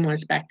hypnotism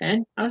was back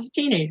then. I was a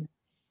teenager.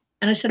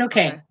 And I said,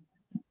 okay.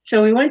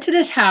 So we went to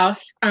this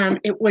house.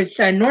 It was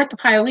north of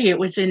Hialeah. It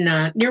was in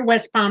near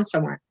West Palm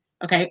somewhere.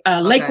 Okay.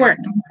 Lake Worth.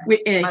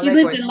 He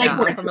lived in Lake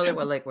Worth. I'm familiar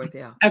with Lake Worth,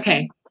 yeah.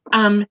 Okay.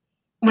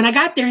 When I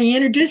got there, he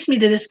introduced me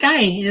to this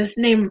guy. His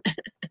name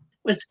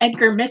was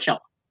Edgar Mitchell.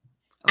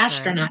 Okay.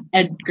 Astronaut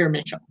Edgar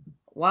Mitchell.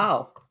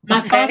 Wow.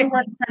 My father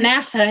worked for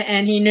NASA,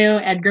 and he knew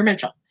Edgar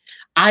Mitchell.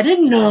 I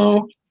didn't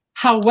know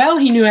how well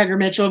he knew Edgar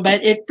Mitchell,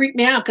 but it freaked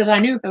me out because I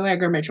knew who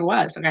Edgar Mitchell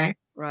was. Okay.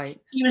 Right.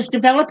 He was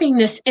developing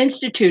this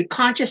institute,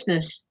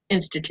 Consciousness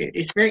Institute.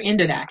 He's very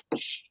into that.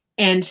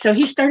 And so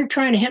he started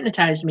trying to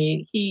hypnotize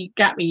me. He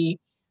got me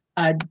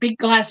a big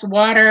glass of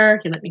water.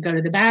 He let me go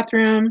to the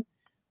bathroom.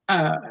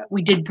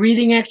 We did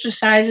breathing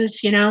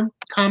exercises, you know,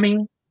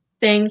 calming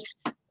things.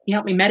 He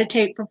helped me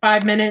meditate for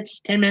 5 minutes,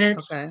 10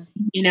 minutes,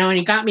 you know, and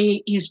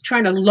he was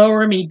trying to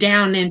lower me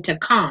down into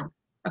calm.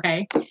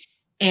 Okay.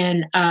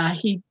 And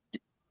he,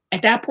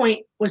 at that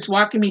point, was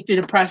walking me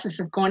through the process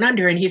of going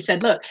under. And he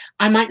said, look,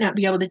 I might not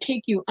be able to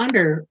take you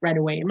under right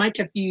away. It might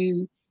take a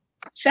few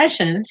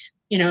sessions,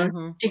 you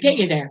know, to get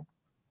you there.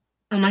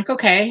 I'm like,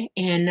 okay.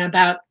 And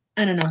about,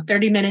 I don't know,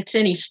 30 minutes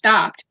in, he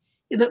stopped.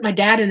 He looked my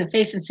dad in the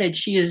face and said,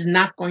 she is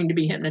not going to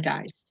be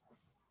hypnotized.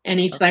 And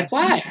he's like,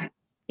 why?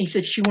 He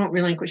said, she won't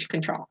relinquish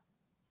control.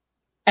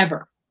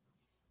 Ever.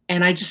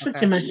 And I just looked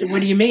at him. I said,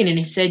 what do you mean? And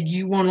he said,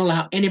 you won't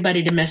allow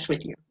anybody to mess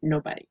with you.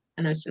 Nobody.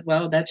 And I said,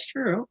 well, that's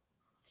true.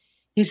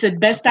 He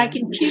said, best I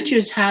can teach you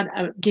is how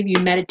to give you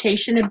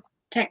meditation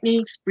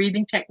techniques,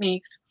 breathing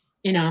techniques.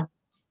 You know,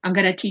 I'm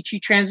going to teach you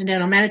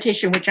transcendental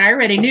meditation, which I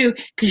already knew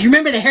because you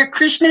remember the Hare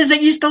Krishnas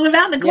that used to live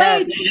out in the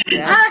glades?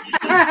 Yes.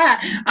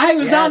 I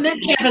was on their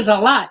campus a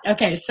lot.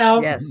 Okay,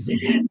 so I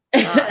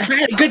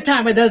had a good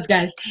time with those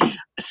guys.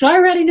 So I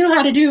already knew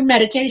how to do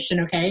meditation,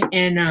 okay?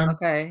 And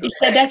he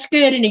said, that's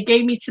good. And he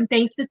gave me some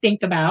things to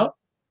think about.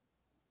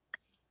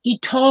 He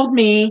told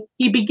me,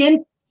 he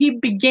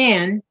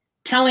began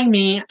telling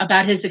me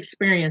about his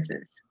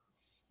experiences.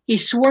 He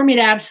swore me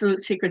to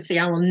absolute secrecy.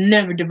 I will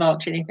never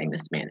divulge anything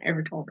this man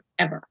ever told me,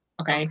 ever.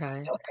 Okay.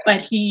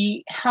 But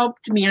he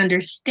helped me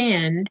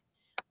understand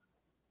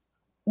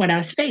what I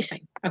was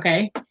facing.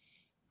 Okay.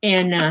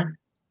 And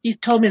he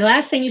told me the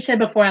last thing he said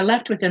before I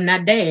left with him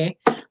that day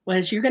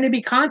was, you're going to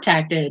be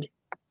contacted.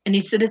 And he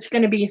said, it's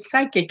going to be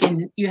psychic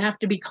and you have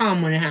to be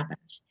calm when it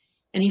happens.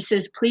 And he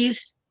says,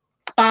 please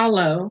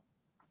follow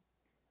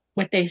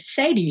what they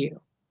say to you.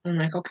 I'm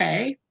like,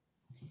 okay.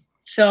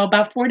 So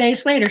about 4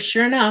 days later,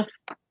 sure enough,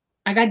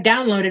 I got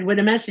downloaded with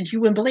a message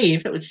you wouldn't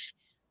believe. It was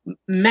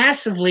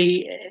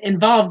massively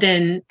involved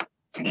in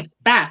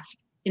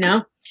fast, you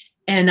know?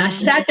 And I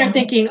sat there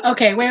thinking,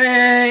 okay,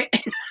 wait.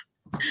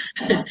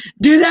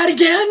 Do that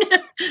again?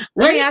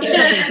 Let me ask you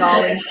something,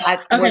 Dolly.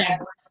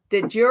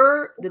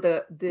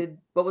 Did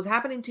what was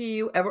happening to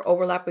you ever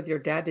overlap with your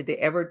dad? Did they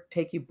ever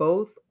take you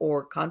both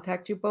or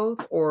contact you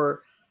both?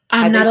 Or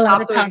I'm not allowed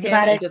to talk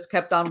about it. Just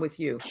kept on with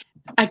you?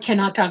 I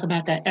cannot talk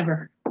about that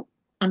ever.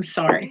 I'm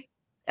sorry. Okay.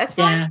 That's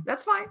fine. Yeah.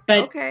 That's fine.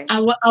 But I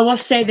will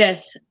say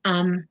this.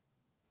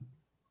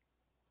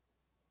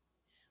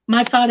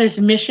 My father's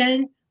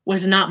mission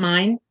was not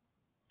mine,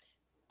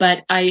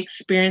 but I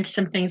experienced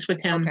some things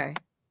with him. Okay.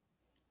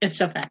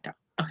 Ipso facto.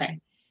 Okay.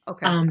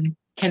 Okay.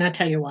 Can I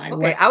tell you why?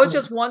 Okay. I was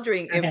just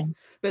wondering if,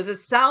 because it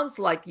sounds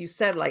like you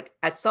said, like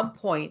at some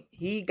point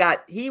he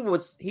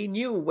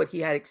knew what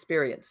he had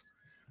experienced.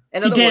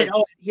 In other words,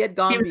 he had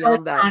gone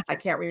beyond that. I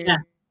can't remember. Yeah.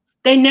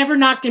 They never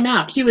knocked him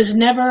out. He was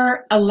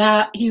never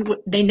allowed. He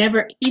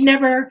never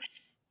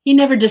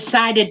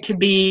decided to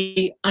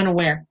be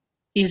unaware.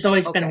 He's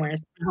always been aware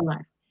his whole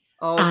life.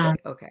 Oh,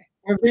 okay.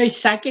 We're very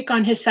psychic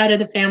on his side of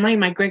the family.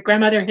 My great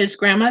grandmother, his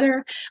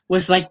grandmother,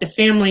 was like the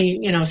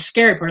family,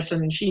 scary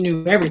person. She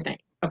knew everything.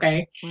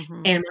 Okay.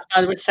 Mm-hmm. And my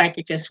father was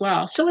psychic as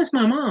well. So was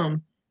my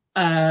mom.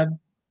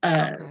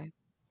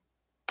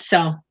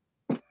 So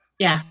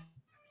yeah.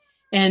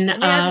 And let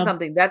me ask you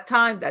something. That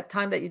time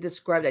that you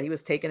described that he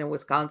was taken in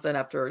Wisconsin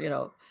after,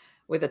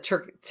 with a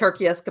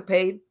turkey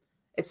escapade.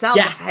 It sounds,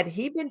 Yeah. had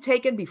he been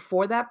taken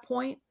before that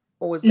point,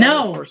 or was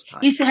that the first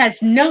time? He said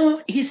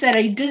he said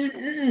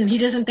he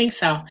doesn't think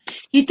so.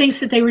 He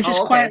thinks that they were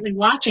just quietly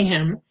watching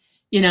him,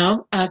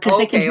 because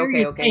they can hear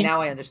you. Okay,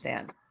 now I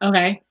understand.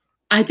 Okay.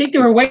 I think they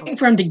were waiting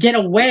for him to get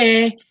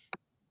away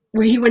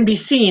where he wouldn't be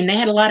seen. They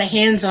had a lot of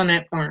hands on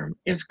that farm.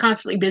 It was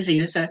constantly busy.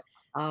 It was a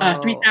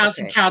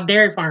 3,000 cow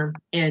dairy farm,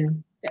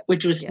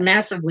 which was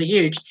massively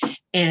huge,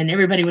 and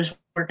everybody was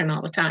working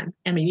all the time.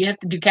 I mean, you have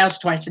to do cows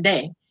twice a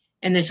day,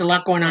 and there's a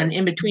lot going on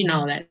in between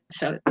all that.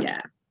 So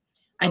yeah,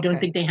 I don't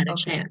think they had a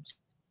chance.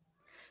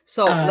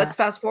 So let's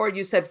fast forward.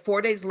 You said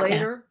 4 days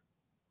later.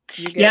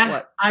 You get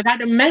what? I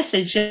got a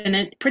message, and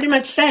it pretty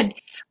much said,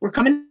 "We're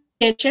coming to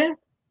get you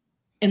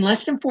in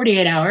less than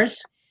 48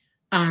 hours."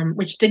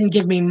 Which didn't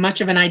give me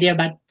much of an idea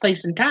about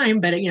place and time,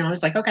 but I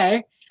was like,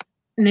 okay.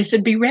 And they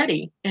said, be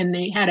ready. And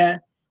they had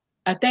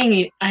a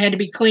thing. I had to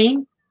be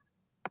clean.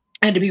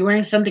 I had to be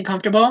wearing something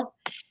comfortable,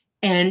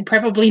 and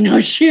preferably no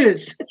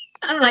shoes.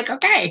 I'm like,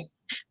 okay.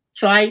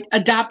 So I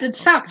adopted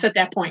socks at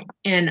that point.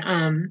 And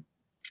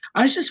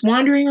I was just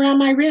wandering around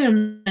my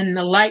room, and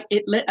the light,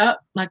 it lit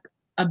up like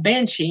a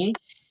banshee.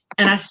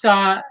 And I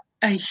saw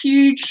a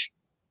huge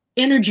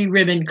energy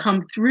ribbon come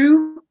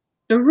through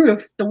the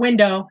roof, the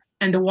window,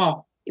 and the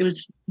wall. It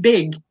was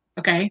big,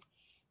 okay?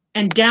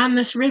 And down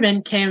this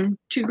ribbon came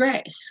two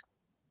grays,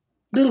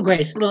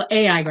 little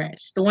AI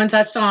grays, the ones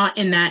I saw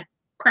in that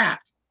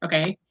craft,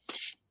 okay?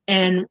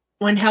 And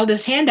one held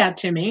his hand out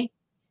to me.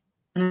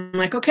 And I'm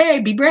like, okay,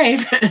 be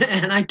brave.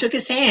 And I took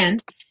his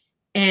hand,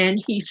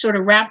 and he sort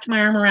of wrapped my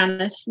arm around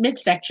this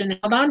midsection,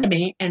 held on to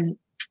me, and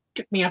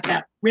took me up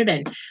that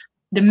ribbon.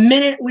 The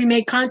minute we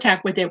made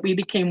contact with it, we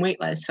became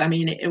weightless. I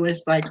mean, it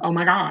was like, oh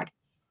my God.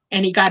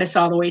 And he got us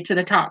all the way to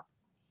the top.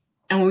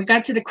 And when we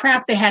got to the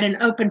craft, they had an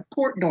open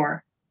port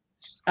door,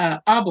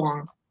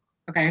 oblong,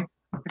 okay,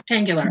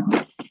 rectangular.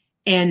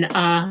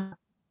 And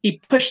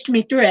he pushed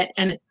me through it,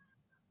 and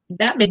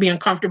that made me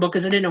uncomfortable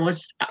because I didn't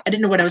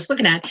know what I was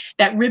looking at.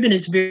 That ribbon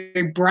is very,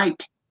 very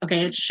bright.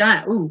 Okay, it's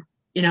shine. Ooh,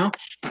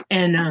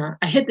 And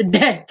I hit the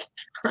deck,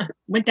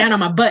 went down on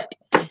my butt,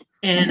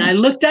 and I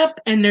looked up,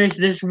 and there's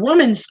this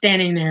woman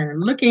standing there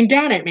looking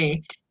down at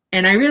me.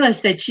 And I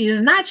realized that she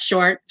is not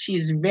short.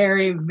 She's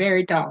very,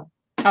 very tall,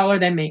 taller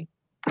than me.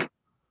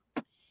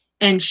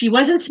 And she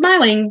wasn't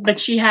smiling, but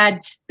she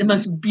had the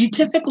most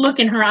beatific look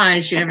in her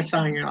eyes you ever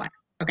saw in your life.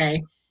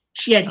 Okay.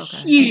 She had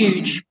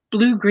huge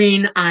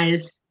blue-green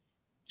eyes.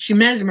 She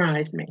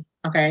mesmerized me.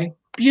 Okay.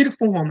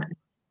 Beautiful woman.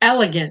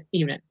 Elegant,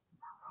 even.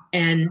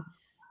 And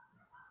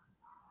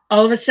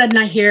all of a sudden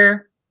I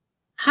hear,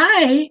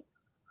 hi.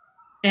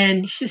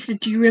 And she said,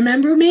 do you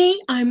remember me?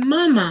 I'm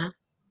Mama.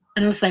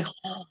 And I was like,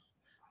 oh,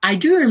 I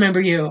do remember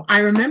you. I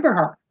remember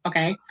her.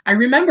 Okay. I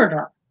remembered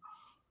her.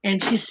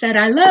 And she said,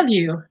 I love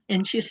you.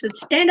 And she said,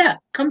 stand up.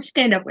 Come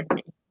stand up with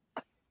me.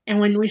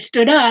 And when we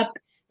stood up,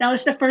 that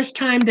was the first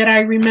time that I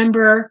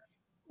remember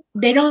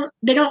they don't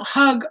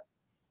hug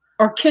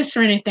or kiss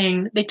or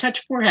anything. They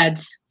touch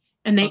foreheads,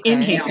 and they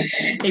inhale.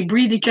 They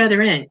breathe each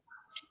other in.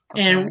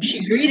 And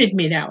she greeted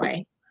me that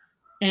way.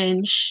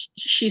 And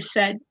she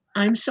said,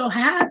 I'm so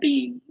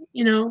happy.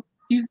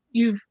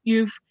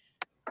 You've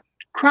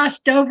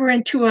crossed over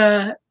into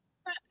an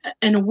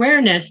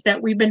awareness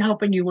that we've been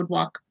hoping you would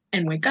walk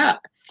and wake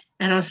up.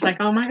 And I was like,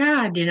 oh my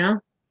God,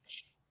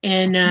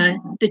 And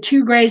the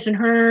two grays and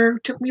her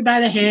took me by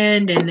the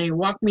hand, and they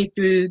walked me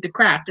through the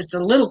craft. It's a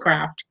little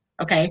craft,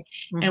 okay?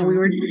 Mm-hmm. And we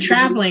were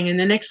traveling, and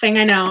the next thing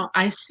I know,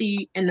 I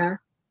see in the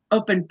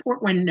open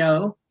port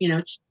window,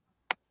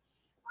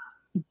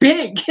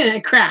 big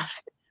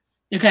craft,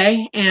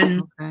 okay?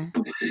 And I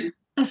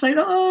was like,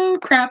 oh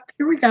crap,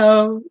 here we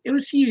go. It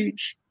was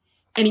huge.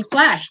 And he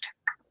flashed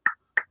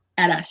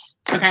at us,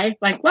 okay?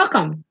 Like,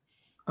 welcome.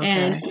 Okay.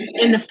 And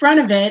in the front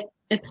of it,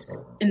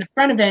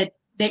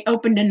 they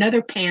opened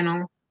another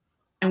panel,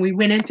 and we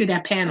went in through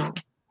that panel,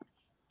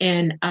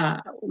 and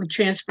we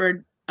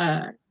transferred.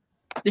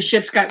 The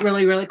ships got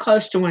really, really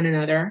close to one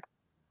another.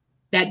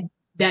 That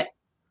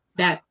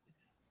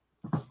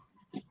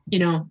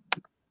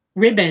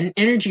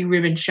energy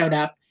ribbon showed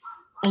up.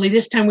 Only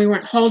this time we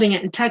weren't holding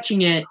it and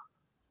touching it.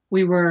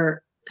 We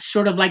were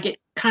sort of like, it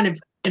kind of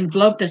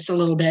enveloped us a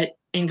little bit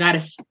and got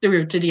us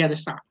through to the other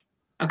side.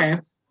 Okay.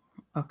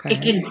 Okay.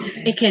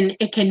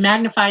 It can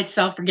magnify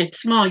itself or get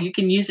small. You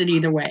can use it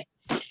either way.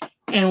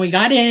 And we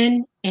got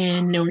in,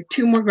 and there were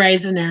two more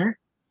grays in there,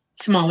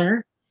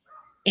 smaller.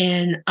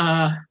 And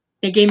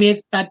they gave me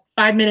about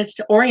 5 minutes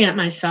to orient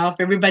myself.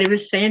 Everybody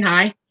was saying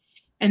hi.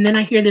 And then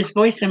I hear this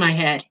voice in my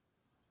head,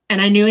 and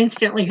I knew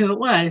instantly who it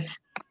was.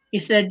 He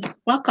said,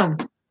 welcome.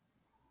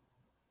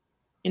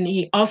 And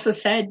he also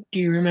said, do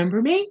you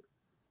remember me?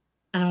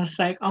 And I was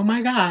like, oh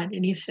my God.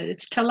 And he said,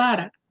 it's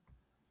Talata.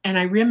 And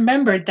I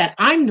remembered that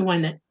I'm the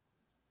one that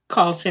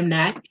calls him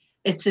that.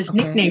 It's his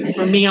nickname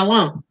for me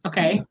alone.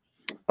 Okay.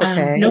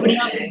 Nobody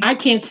else. I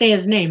can't say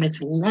his name.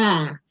 It's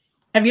long.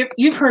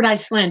 You've heard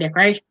Icelandic,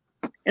 right?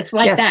 It's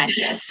like that.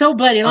 It's so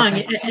bloody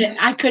long.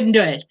 I couldn't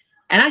do it.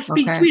 And I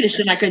speak Swedish,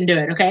 and I couldn't do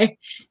it. Okay.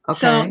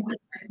 So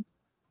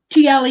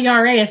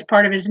Tlera as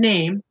part of his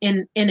name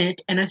in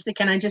it. And I said,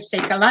 can I just say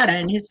Talata?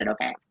 And he said,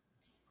 okay.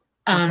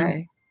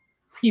 Okay.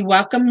 He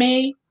welcomed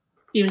me.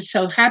 He was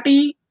so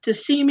happy to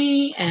see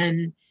me,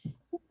 and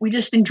we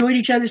just enjoyed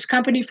each other's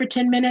company for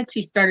 10 minutes.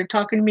 He started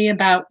talking to me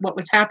about what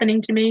was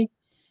happening to me.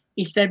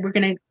 He said, we're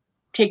going to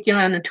take you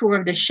on a tour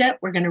of the ship.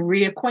 We're going to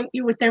reacquaint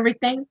you with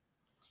everything.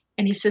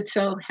 And he said,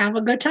 so have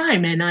a good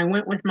time. And I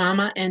went with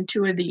Mama and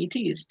two of the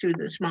ETs, two of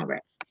the small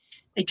grays.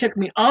 They took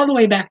me all the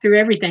way back through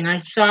everything. I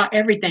saw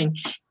everything.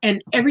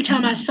 And every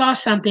time I saw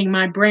something,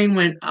 my brain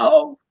went,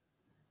 oh,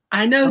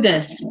 I know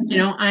this. You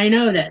know, I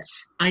know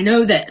this. I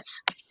know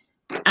this.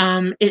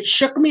 It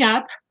shook me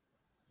up.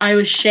 I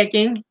was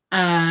shaking.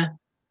 I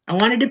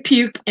wanted to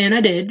puke, and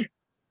I did.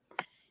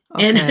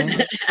 And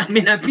I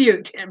mean, I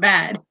puked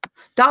bad.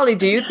 Dolly,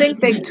 do you think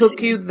they took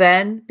you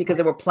then because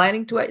they were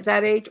planning to at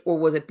that age, or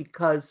was it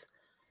because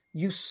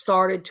you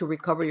started to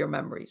recover your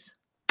memories?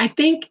 I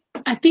think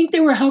they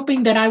were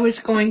hoping that I was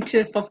going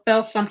to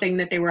fulfill something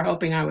that they were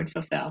hoping I would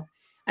fulfill.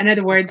 In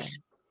other words,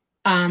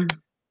 a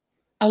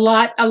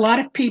lot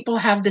of people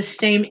have the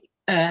same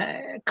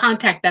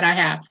contact that I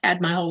have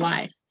had my whole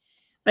life,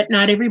 but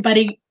not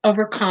everybody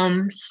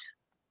overcomes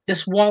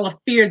this wall of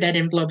fear that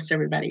envelopes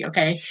everybody.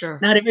 Okay, sure.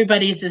 Not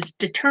everybody is as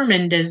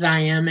determined as I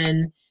am,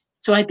 and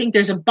so I think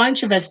there's a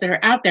bunch of us that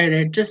are out there that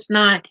are just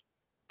not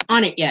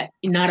on it yet,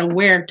 not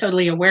aware,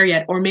 totally aware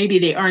yet, or maybe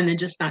they are and they're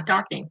just not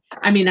talking.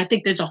 I mean, I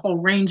think there's a whole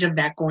range of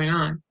that going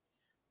on.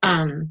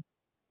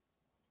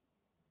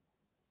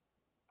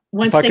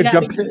 Once if I could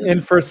jump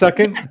in for a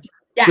second,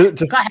 yeah,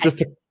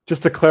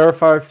 just to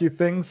clarify a few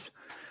things,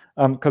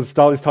 because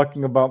Dolly's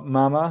talking about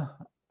Mama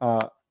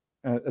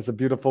as a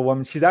beautiful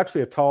woman. She's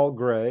actually a tall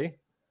gray,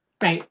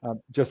 right?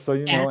 Just so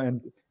you know,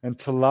 and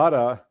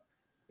Talata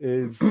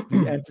is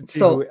the entity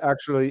who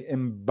actually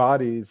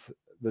embodies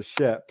the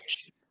ship.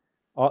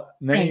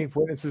 Many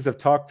witnesses have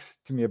talked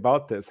to me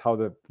about this, how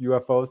the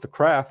UFOs, the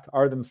craft,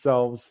 are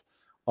themselves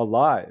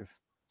alive.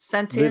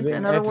 Sentient,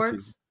 in other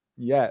words?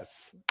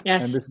 Yes.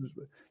 And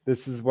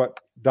this is what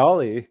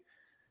Dolly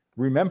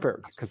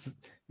remembered,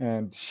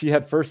 and she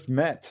had first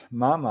met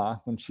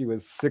Mama when she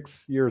was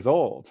 6 years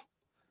old.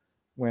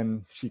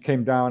 When she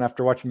came down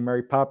after watching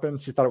Mary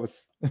Poppins, she thought it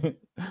was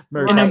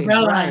Mary Poppins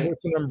with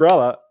an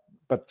umbrella,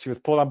 but she was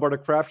pulled on board a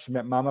craft. She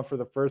met Mama for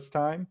the first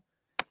time,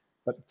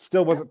 but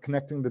still wasn't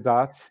connecting the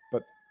dots.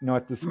 But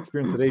at this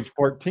experience at age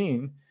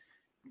 14,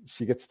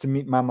 she gets to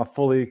meet Mama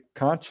fully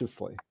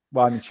consciously.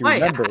 Well, I mean, she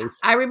remembers.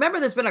 I remember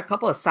there's been a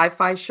couple of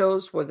sci-fi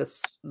shows where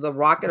the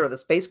rocket or the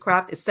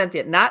spacecraft is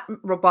sentient, not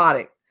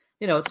robotic,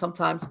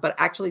 sometimes, but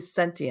actually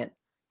sentient.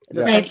 It's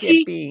a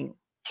sentient being.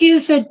 He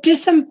is a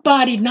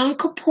disembodied,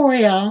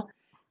 non-corporeal,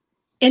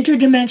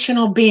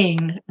 interdimensional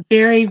being,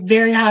 very,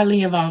 very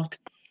highly evolved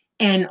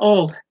and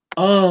old,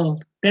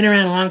 been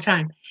around a long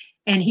time.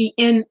 And he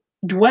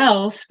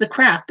indwells the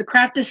craft. The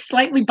craft is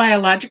slightly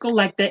biological,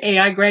 like the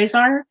AI grays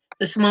are,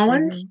 the small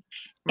ones.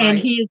 Right. And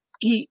he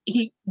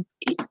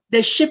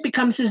the ship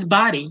becomes his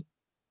body,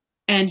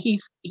 and he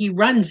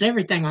runs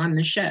everything on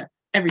the ship,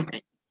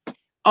 everything.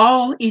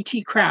 All ET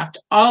craft,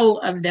 all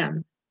of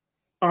them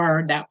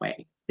are that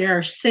way. There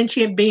are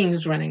sentient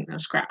beings running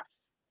those crafts.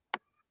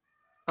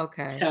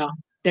 Okay. So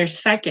they're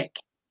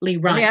psychically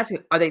run. Let me ask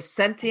you, are they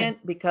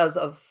sentient because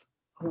of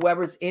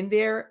whoever's in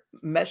there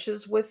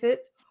meshes with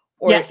it?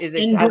 Or is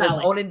it has its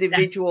own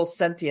individual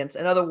sentience?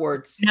 In other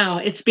words, no,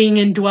 it's being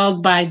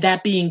indwelled by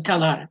that being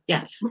Talata.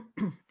 Yes.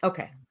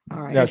 Okay.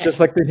 All right. Yeah, just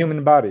like the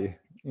human body.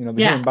 The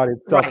human body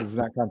itself is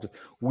not conscious.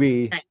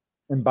 We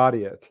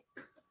embody it.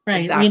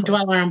 Right. Exactly. We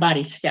indwell our own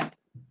bodies. Yeah.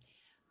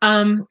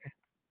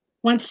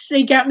 Once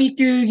they got me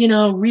through,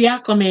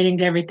 reacclimating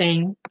to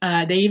everything,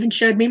 they even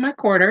showed me my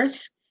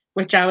quarters,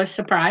 which I was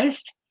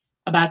surprised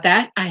about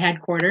that. I had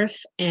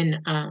quarters, and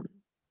I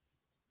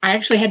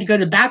actually had to go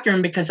to the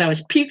bathroom because I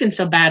was puking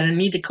so bad and I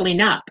need to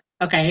clean up.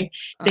 Okay.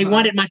 They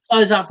wanted my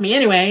clothes off me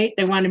anyway.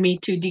 They wanted me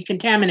to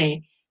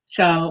decontaminate.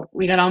 So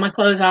we got all my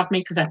clothes off me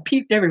because I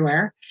puked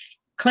everywhere,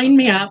 cleaned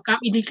me up, got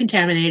me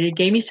decontaminated,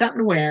 gave me something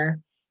to wear,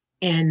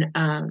 and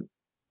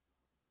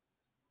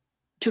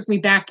took me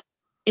back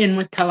in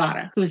with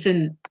Talata, who's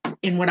in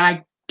what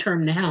I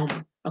term the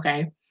helm.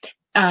 Okay.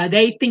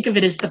 They think of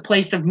it as the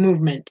place of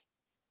movement.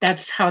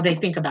 That's how they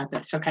think about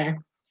this. Okay.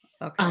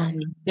 Okay.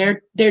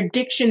 Their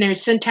diction, their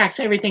syntax,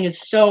 everything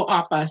is so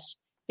off us.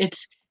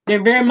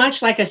 They're very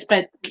much like us,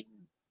 but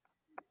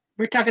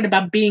we're talking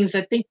about beings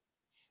that think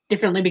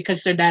differently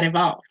because they're that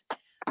evolved.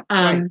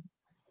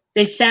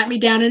 They sat me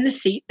down in the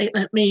seat. They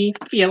let me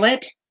feel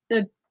it,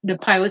 the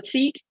pilot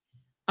seat.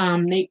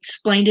 They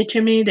explained it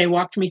to me. They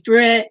walked me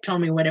through it,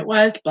 told me what it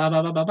was, blah,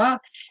 blah, blah, blah, blah,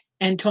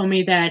 and told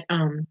me that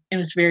it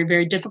was very,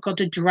 very difficult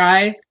to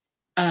drive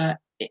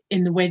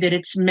in the way that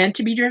it's meant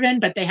to be driven,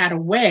 but they had a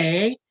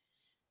way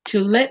to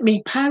let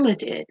me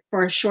pilot it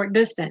for a short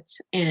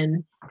distance.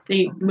 And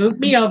they moved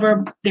me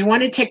over. They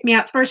wanted to take me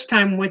out first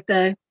time with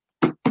the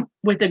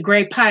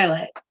gray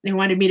pilot. They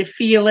wanted me to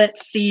feel it,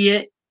 see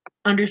it,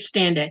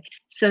 understand it.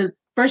 So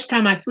first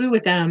time I flew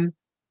with them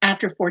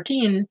after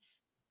 14,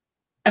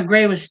 a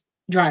gray was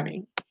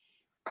driving.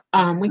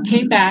 We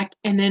came back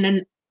and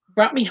then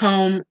brought me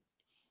home,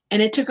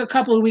 and it took a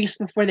couple of weeks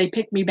before they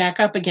picked me back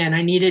up again.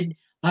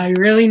 I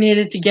really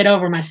needed to get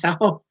over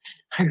myself.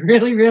 I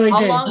really, really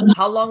did.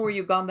 How long were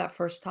you gone that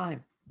first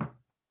time?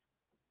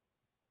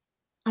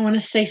 I want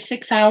to say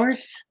 6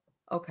 hours.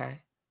 Okay.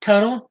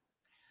 Total.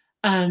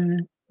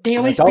 They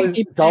always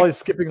Dolly's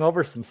skipping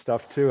over some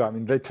stuff too. I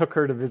mean, they took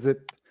her to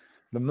visit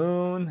the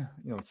moon,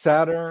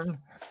 Saturn.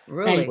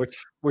 Really?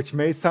 Which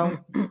may sound,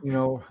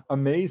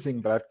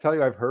 amazing, but I tell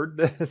you, I've heard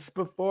this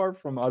before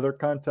from other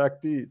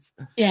contactees.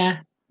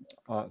 Yeah.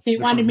 They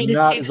wanted me to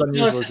see the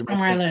solar system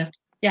where I lived.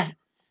 Yeah.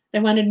 They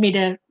wanted me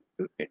to,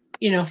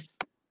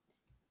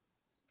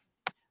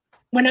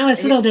 when I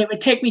was little, they would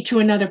take me to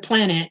another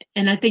planet,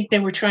 and I think they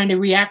were trying to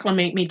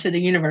reacclimate me to the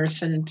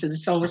universe and to the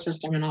solar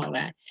system and all of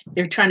that.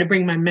 They were trying to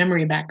bring my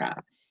memory back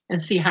up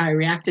and see how I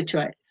reacted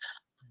to it.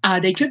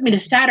 They took me to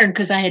Saturn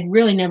because I had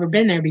really never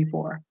been there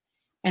before.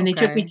 And they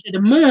took me to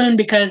the moon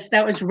because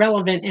that was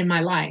relevant in my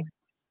life.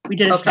 We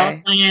did a salt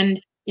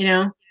land,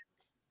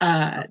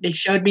 they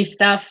showed me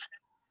stuff.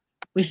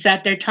 We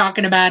sat there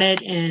talking about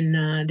it,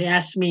 and they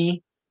asked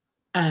me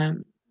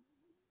to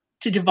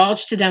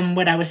divulge to them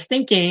what I was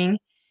thinking.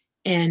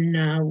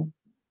 And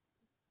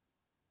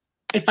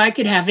if I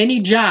could have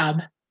any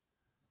job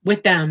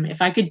with them,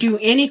 if I could do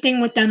anything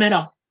with them at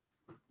all,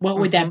 what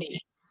would that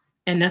be?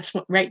 And that's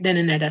what, right then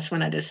and there, that's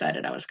when I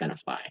decided I was going to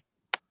fly.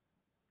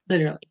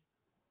 Literally.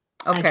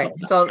 Okay.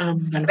 So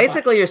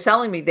basically you're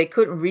telling me they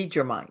couldn't read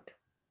your mind.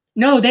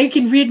 No, they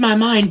can read my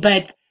mind,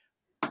 but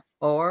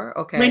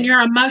when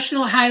you're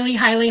emotional, highly,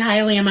 highly,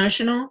 highly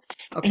emotional,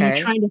 and you're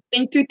trying to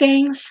think through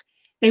things,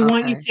 they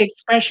want you to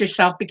express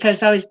yourself,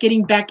 because I was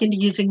getting back into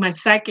using my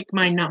psychic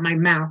mind, not my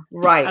mouth.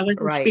 Right. I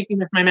wasn't speaking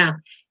with my mouth.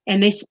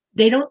 And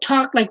they don't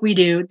talk like we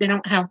do. They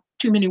don't have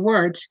too many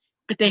words,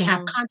 but they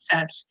have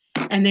concepts.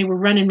 And they were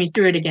running me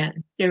through it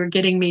again. They were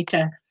getting me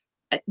to,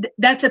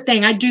 that's the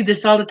thing. I do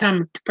this all the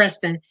time to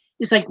Preston.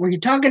 It's like, were you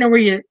talking or were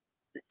you,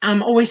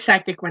 I'm always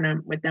psychic when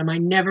I'm with them. I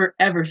never,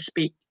 ever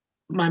speak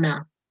my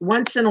mouth.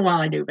 Once in a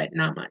while I do, but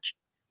not much.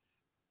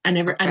 I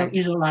don't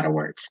use a lot of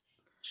words.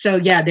 So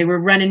yeah, they were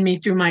running me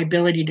through my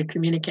ability to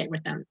communicate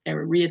with them. They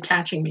were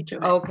reattaching me to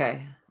it.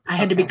 Okay. I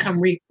had to become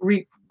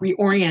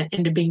reorient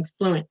into being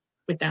fluent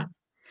with them.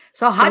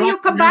 So how do you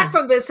come back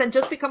from this and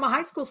just become a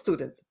high school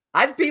student?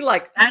 I'd be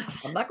like, I'm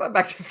not going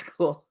back to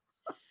school.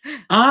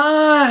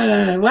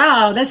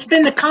 Wow. That's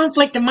been the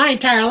conflict of my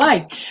entire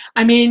life.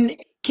 I mean,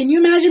 can you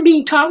imagine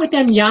being taught with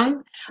them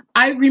young?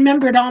 I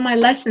remembered all my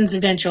lessons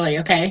eventually,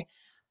 okay?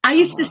 I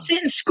used to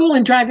sit in school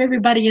and drive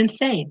everybody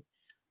insane.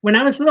 When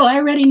I was little, I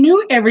already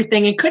knew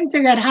everything and couldn't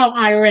figure out how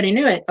I already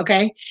knew it,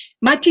 okay?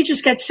 My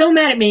teachers got so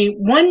mad at me,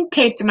 one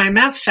taped my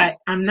mouth shut.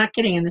 I'm not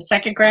kidding. In the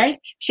second grade,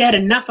 she had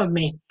enough of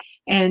me.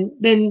 And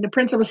then the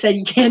principal said,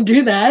 you can't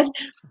do that.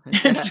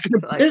 It's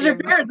going to piss your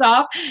parents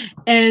off.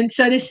 And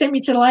so they sent me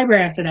to the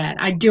library after that.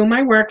 I do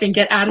my work and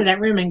get out of that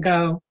room and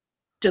go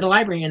to the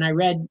library. And I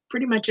read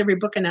pretty much every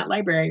book in that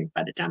library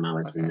by the time I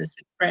was in the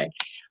sixth grade.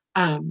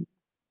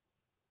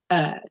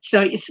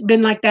 So it's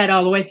been like that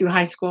all the way through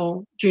high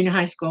school, junior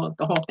high school,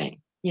 the whole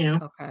thing,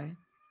 Okay.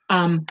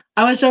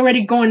 I was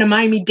already going to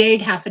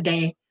Miami-Dade half a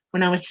day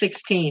when I was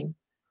 16.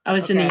 I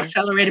was in the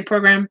accelerated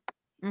program.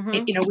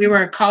 We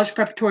were a college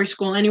preparatory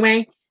school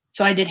anyway,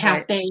 so I did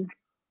half day,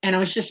 and I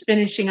was just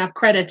finishing up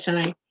credits, and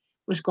I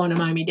was going to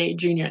Miami-Dade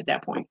Junior at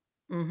that point.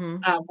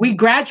 We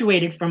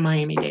graduated from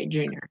Miami-Dade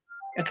Junior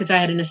because I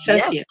had an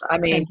associate. Yes, I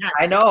mean,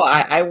 I know.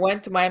 I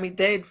went to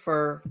Miami-Dade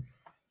for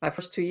my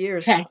first 2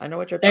 years. Okay. I know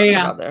what you're talking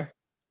about there.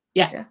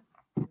 Yeah.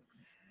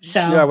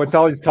 So what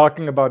Dolly's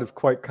talking about is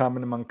quite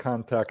common among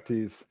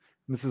contactees.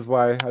 This is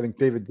why I think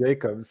David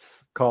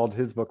Jacobs called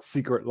his book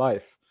Secret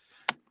Life.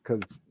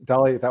 Because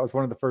Dolly, that was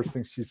one of the first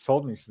things she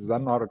told me. She says, I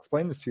don't know how to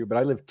explain this to you, but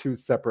I live 2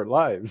 separate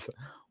lives.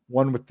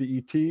 One with the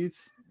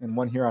ETs and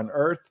one here on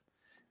Earth.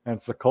 And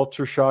it's a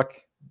culture shock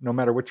no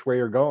matter which way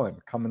you're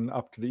going. Coming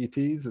up to the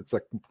ETs, it's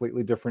a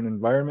completely different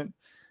environment.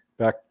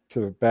 Back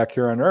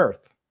here on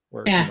Earth,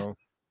 where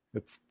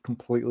it's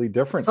completely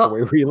different the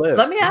way we live.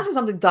 Let me ask you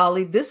something,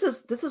 Dolly. This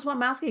is what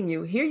I'm asking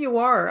you. Here you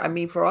are. I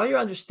mean, for all your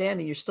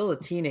understanding, you're still a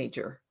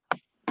teenager.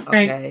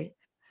 Okay. Right.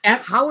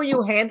 Yep. How are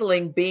you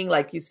handling being,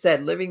 like you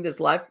said, living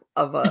this life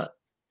of a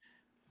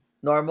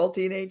normal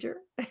teenager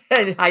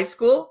in high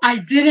school? I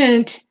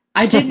didn't.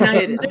 I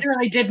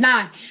literally did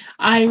not.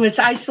 I was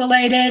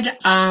isolated.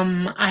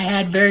 I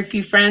had very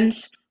few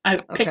friends. I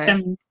picked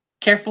them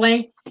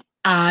carefully.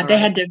 They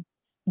had to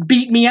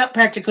beat me up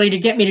practically to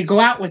get me to go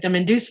out with them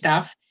and do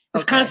stuff. I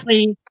was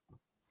constantly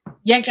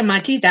yanking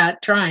my teeth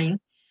out trying.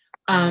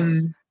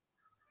 I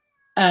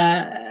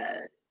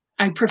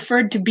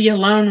preferred to be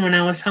alone when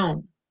I was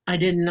home. I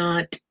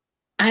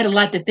had a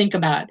lot to think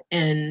about,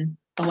 and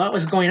a lot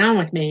was going on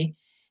with me.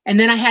 And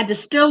then I had to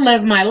still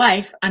live my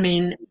life. I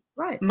mean,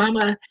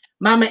 Mama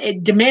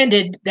it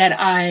demanded that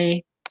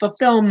I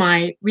fulfill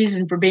my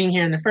reason for being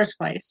here in the first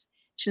place.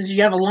 She says,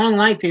 you have a long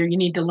life here. You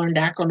need to learn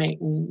to acclimate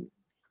and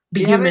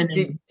be human.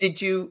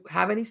 Did you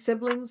have any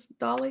siblings,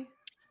 Dolly?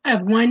 I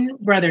have one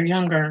brother,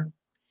 younger.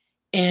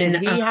 And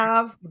did he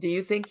have? Do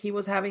you think he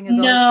was having his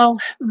own? No,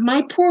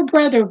 my poor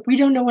brother. We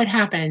don't know what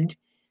happened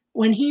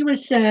when he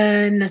was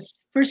in the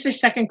first or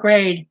second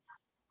grade.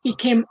 He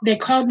came. They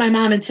called my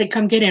mom and said,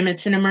 "Come get him.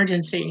 It's an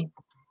emergency."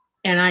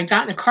 And I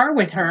got in the car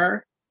with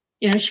her.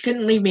 You know, she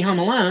couldn't leave me home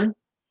alone.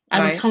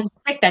 I was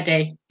homesick that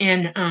day,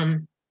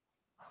 and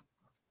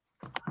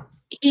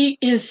he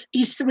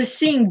was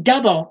seeing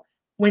double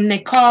when they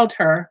called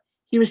her.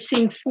 He was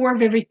seeing 4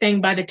 of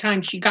everything by the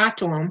time she got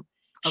to him.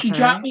 She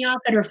dropped me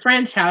off at her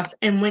friend's house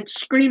and went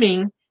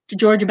screaming to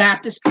Georgia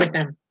Baptist with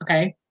them.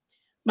 Okay.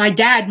 My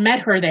dad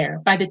met her there.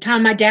 By the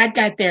time my dad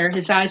got there,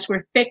 his eyes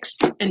were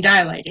fixed and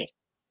dilated.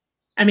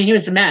 I mean, he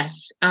was a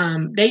mess.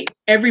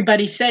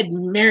 Everybody said,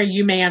 Mary,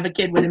 you may have a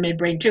kid with a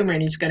midbrain tumor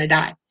and he's going to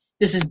die.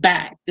 This is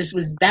bad. This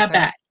was that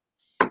bad.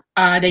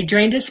 They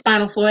drained his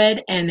spinal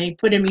fluid and they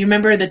put him, you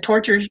remember the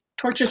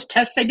torturous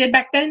tests they did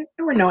back then?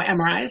 There were no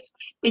MRIs.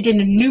 They did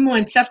a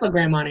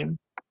pneumoencephalogram on him.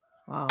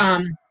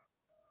 Wow.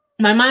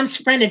 My mom's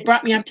friend had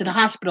brought me up to the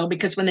hospital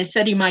because when they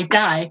said he might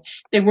die,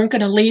 they weren't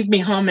going to leave me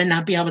home and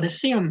not be able to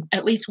see him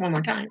at least one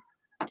more time.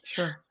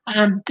 Sure.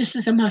 This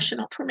is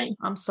emotional for me.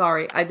 I'm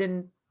sorry. I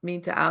didn't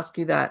mean to ask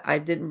you that. I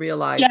didn't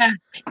realize. Yeah,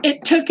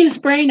 it took his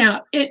brain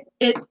out.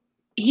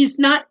 His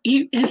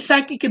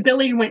psychic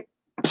ability went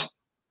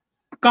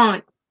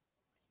gone.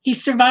 He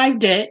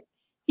survived it.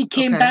 He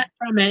came back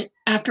from it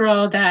after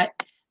all of that,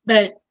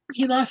 but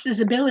he lost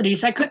his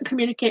abilities. I couldn't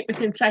communicate with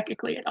him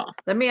psychically at all.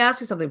 Let me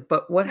ask you something.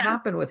 But what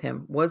happened with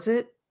him? Was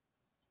it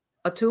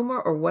a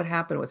tumor or what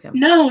happened with him?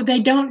 No, they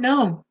don't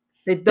know.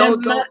 They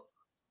don't know.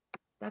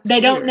 They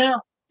don't know.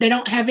 They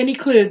don't have any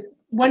clue.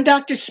 One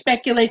doctor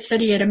speculates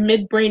that he had a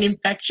midbrain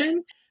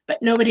infection,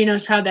 but nobody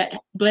knows how that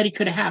bloody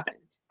could have happened.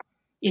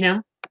 You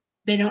know,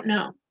 they don't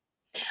know.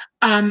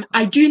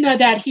 I do know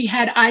that he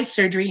had eye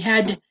surgery.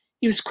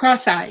 He was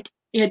cross-eyed.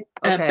 He had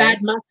a bad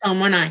muscle on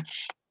one eye.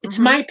 It's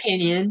my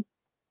opinion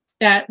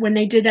that when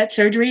they did that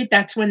surgery,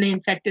 that's when they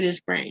infected his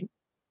brain,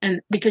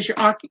 and because your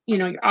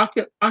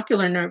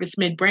ocular nerve is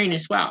midbrain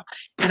as well,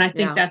 and I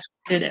think that's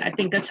what did it. I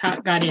think that's how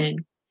it got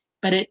in,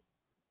 but it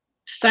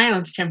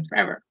silenced him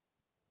forever.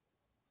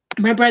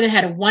 My brother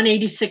had a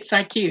 186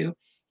 IQ.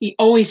 He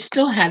always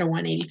still had a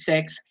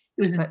 186.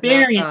 He was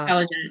very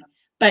intelligent,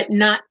 but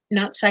not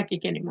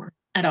psychic anymore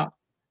at all.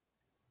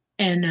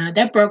 And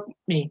that broke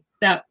me.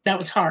 That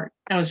was hard.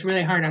 That was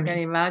really hard on me. I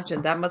can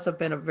imagine. That must have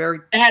been a very...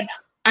 That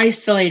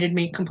isolated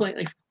me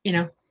completely, you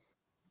know.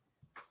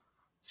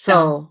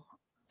 So,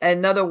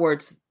 in other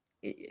words,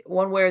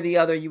 one way or the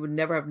other, you would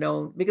never have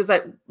known, because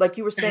like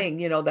you were saying,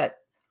 you know, that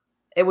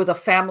it was a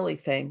family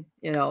thing,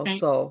 you know,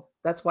 so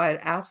that's why I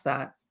asked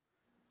that.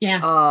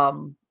 Yeah.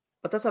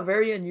 But that's a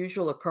very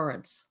unusual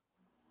occurrence.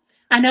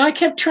 I know. I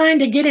kept trying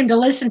to get him to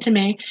listen to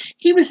me.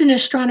 He was in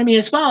astronomy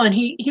as well, and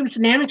he was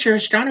an amateur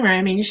astronomer.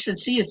 I mean, you should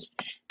see his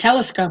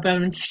telescope. I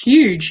mean, it's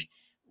huge.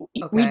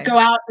 We'd go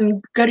out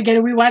and go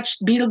together. We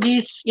watched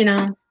Betelgeuse, you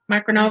know,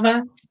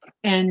 Micronova,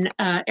 and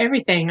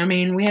everything. I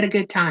mean, we had a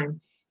good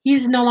time.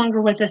 He's no longer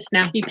with us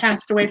now. He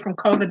passed away from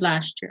COVID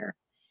last year.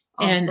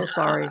 I'm so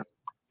sorry.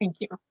 Thank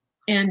you.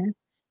 And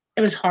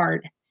it was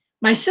hard.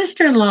 My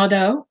sister-in-law,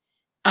 though,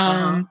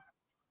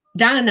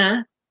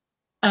 Donna,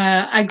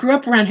 I grew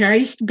up around here. I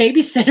used to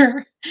babysit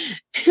her.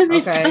 And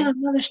they found her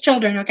mother's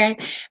children, okay?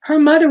 Her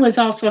mother was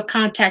also a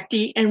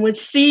contactee and would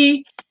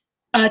see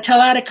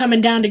Talata coming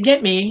down to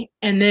get me,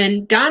 and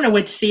then Donna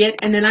would see it,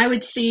 and then I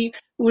would see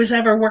who was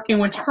ever working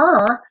with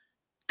her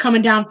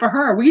coming down for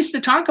her. We used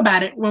to talk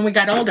about it when we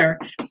got older.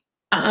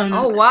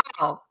 Oh,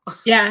 wow.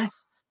 Yeah.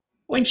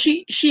 When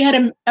she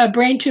had a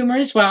brain tumor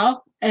as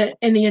well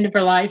in the end of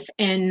her life,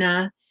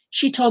 and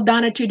she told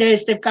Donna 2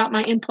 days, they've got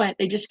my implant.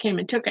 They just came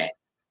and took it.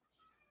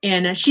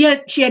 And she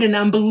had an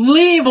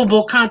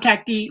unbelievable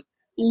contactee,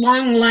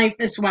 long life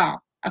as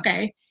well.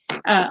 Okay,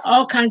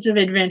 all kinds of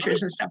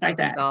adventures and stuff like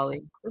that.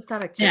 Dolly, just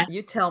out of curiosity,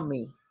 you tell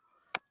me,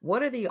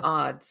 what are the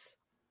odds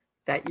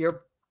that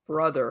your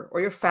brother or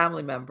your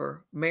family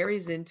member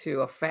marries into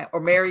a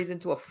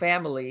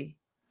family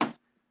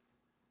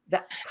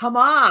that? Come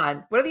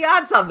on, what are the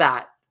odds on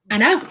that? I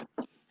know.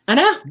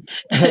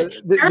 the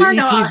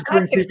ETs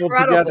bring people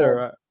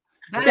together.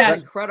 That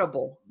is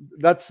incredible.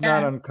 That's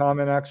not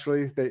uncommon,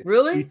 actually.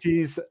 Really?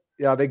 ETs,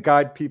 they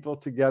guide people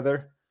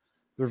together.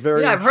 They're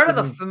very. I've heard of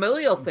the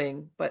familial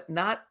thing, but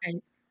not.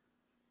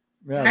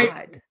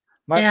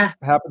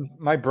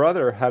 My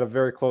brother had a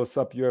very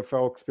close-up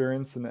UFO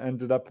experience and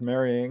ended up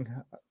marrying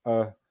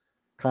a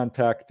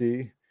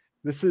contactee.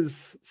 This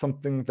is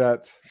something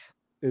that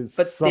is.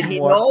 But did he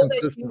know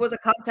that he was a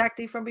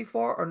contactee from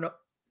before, or no?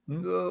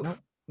 No.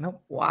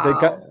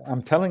 Wow.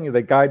 I'm telling you,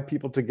 they guide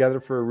people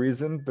together for a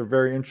reason. They're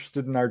very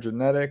interested in our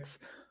genetics,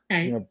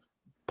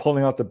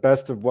 pulling out the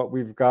best of what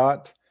we've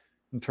got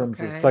in terms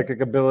of psychic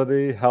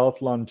ability,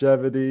 health,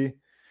 longevity,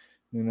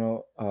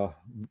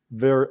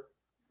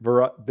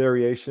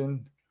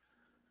 variation.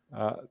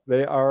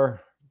 They are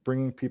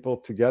bringing people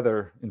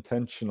together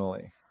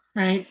intentionally.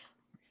 Right.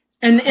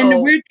 And the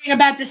weird thing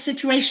about this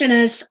situation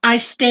is I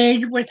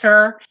stayed with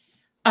her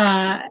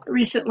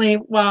recently,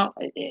 well,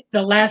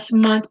 the last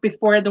month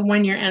before the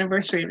 1 year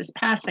anniversary of his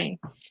passing,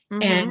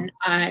 and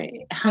I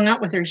hung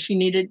out with her. She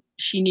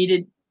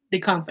needed the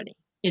company,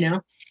 you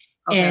know,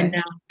 and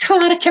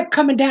Talana kept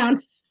coming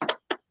down.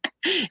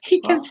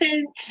 He kept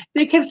saying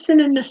they kept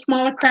sending the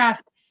smaller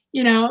craft,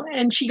 you know,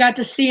 and she got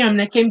to see him.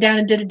 They came down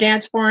and did a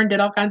dance for her and did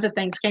all kinds of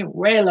things. Came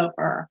way low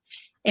for her,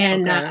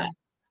 and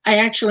I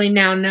actually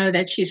now know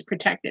that she's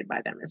protected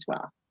by them as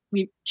well.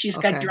 She's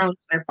got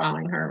drones that are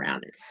following her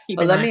around.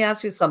 But let me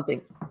ask you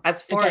something.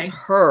 As far as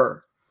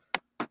her,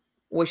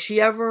 was she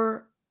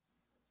ever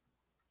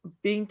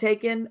being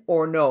taken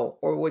or no?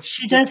 Or was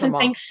she doesn't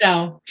think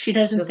so? She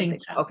doesn't think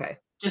so. Okay.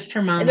 Just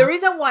her mom. And the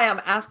reason why I'm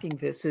asking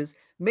this is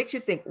makes you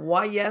think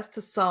why yes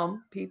to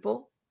some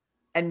people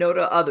and no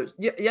to others.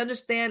 You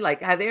understand?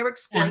 Like, have they ever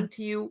explained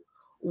to you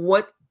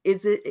what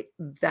is it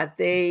that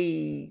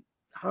they,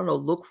 I don't know,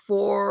 look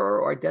for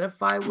or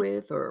identify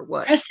with or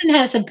what? Preston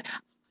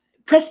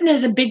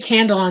has a big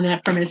handle on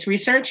that from his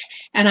research,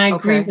 and I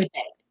agree with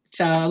it.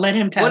 So I'll let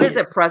him tell you. What is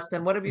it,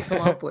 Preston? What have you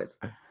come up with?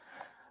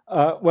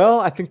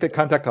 Well, I think they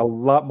contact a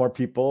lot more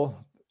people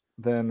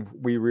than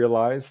we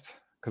realized,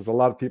 because a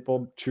lot of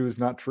people choose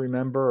not to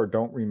remember or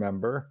don't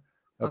remember.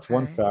 That's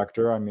one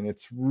factor. I mean,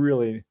 it's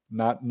really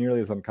not nearly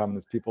as uncommon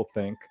as people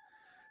think.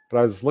 But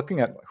I was looking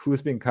at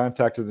who's being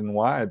contacted and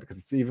why, because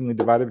it's evenly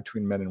divided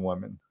between men and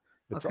women.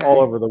 It's all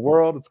over the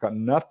world. It's got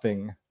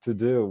nothing to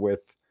do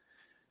with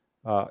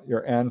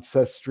your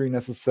ancestry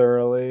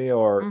necessarily,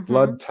 or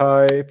blood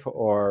type,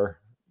 or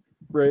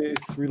race,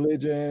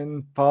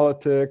 religion,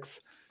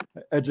 politics,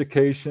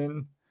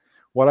 education.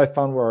 What I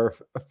found were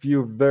a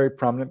few very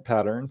prominent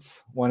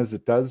patterns. One is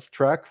it does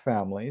track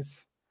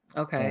families.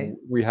 And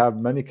we have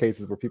many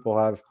cases where people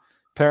have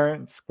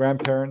parents,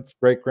 grandparents,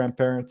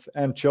 great-grandparents,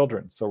 and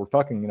children. So we're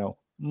talking, you know,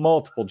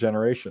 multiple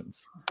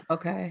generations.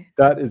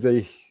 That is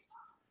a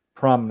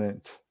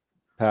prominent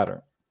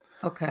pattern.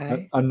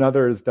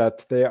 Another is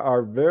that they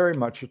are very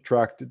much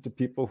attracted to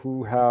people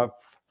who have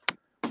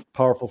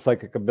powerful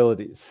psychic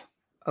abilities.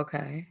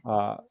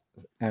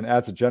 And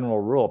as a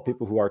general rule,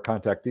 people who are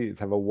contactees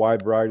have a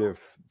wide variety of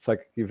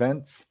psychic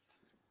events,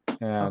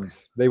 and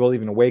they will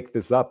even wake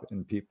this up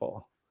in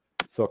people.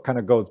 So it kind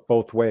of goes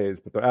both ways,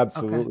 but they're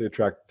absolutely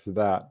attracted to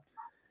that.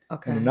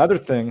 And another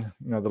thing,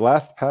 you know, the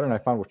last pattern I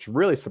found, which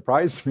really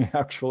surprised me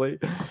actually,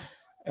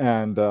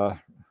 and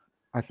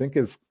I think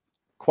is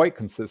quite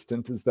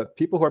consistent, is that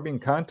people who are being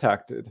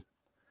contacted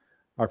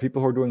are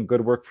people who are doing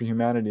good work for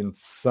humanity in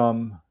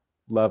some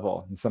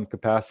level, in some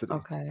capacity.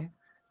 Because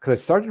I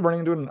started running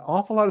into an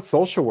awful lot of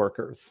social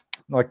workers,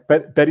 like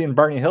Betty and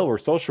Barney Hill were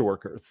social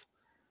workers.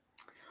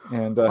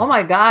 And oh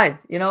my God,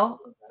 you know,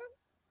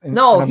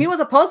 he was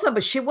a postman,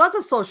 but she was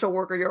a social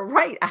worker. You're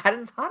right. I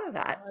hadn't thought of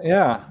that.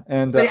 Yeah,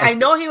 and but I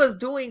know he was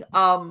doing.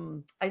 I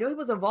know he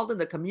was involved in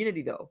the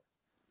community, though.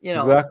 You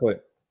know exactly.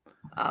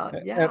 And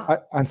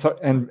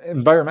and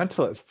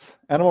environmentalists,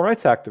 animal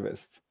rights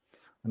activists,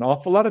 an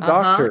awful lot of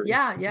doctors.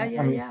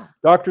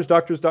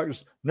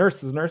 Doctors,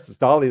 nurses.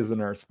 Dolly is a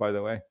nurse, by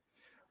the way.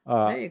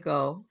 There you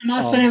go. I'm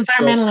also an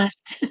environmentalist.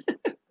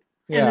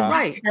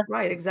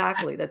 Right,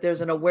 exactly. That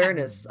there's an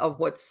awareness of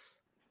what's.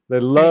 They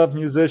love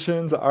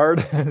musicians,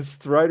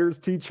 artists, writers,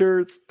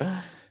 teachers,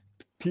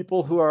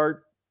 people who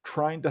are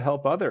trying to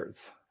help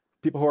others,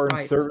 people who are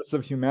in service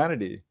of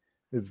humanity.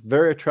 Is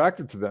very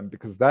attractive to them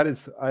because that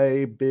is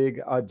a big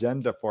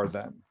agenda for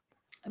them.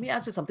 Let me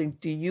ask you something.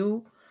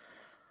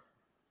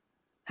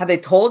 Have they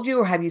told you,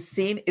 or have you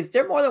seen, is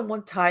there more than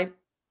one type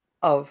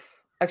of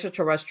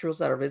extraterrestrials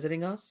that are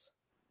visiting us?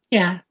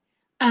 Yeah.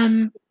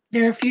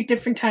 There are a few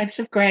different types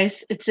of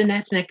grays. It's an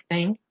ethnic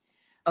thing.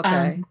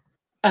 I'm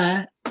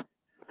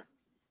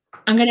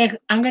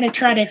gonna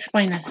try to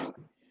explain this.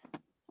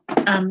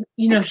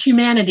 You know,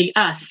 humanity,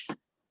 us,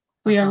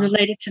 we are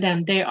related to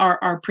them. They are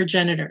our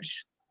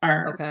progenitors.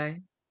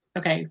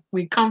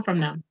 We come from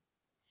them.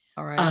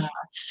 All right.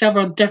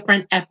 Several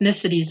different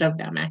ethnicities of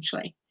them,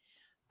 actually.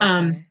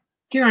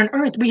 Here on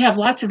Earth, we have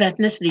lots of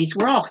ethnicities.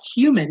 We're all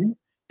human.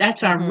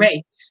 That's our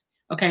race.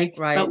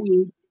 But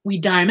we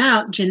dime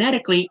out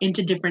genetically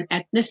into different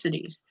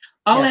ethnicities.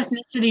 All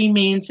ethnicity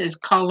means is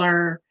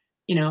color,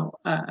 you know,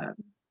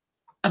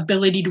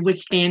 ability to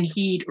withstand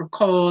heat or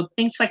cold,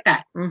 things like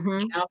that.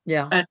 You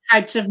know?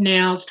 Types of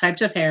nails,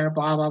 types of hair,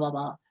 blah, blah, blah,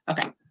 blah.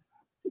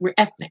 We're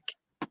ethnic.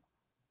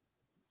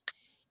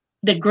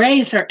 The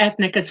grays are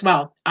ethnic as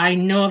well. I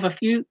know of a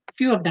few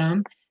of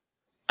them.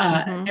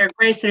 They're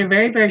grays that are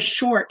very, very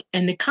short,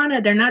 and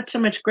they're not so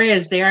much gray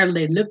as they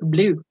look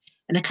blue,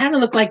 and they kind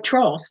of look like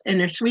trolls, and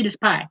they're sweet as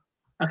pie.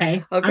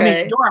 I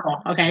mean,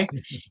 adorable.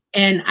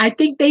 And I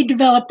think they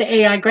developed the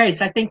AI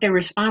grays. I think they're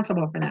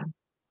responsible for them.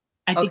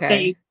 I think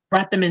they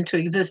brought them into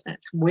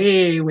existence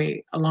way,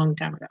 way a long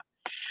time ago.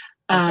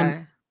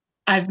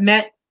 I've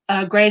met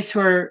grays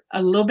who are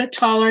a little bit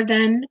taller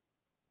than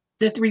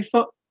the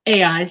 3-foot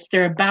AIs.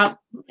 They're about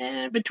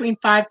between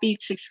 5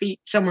 feet, 6 feet,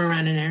 somewhere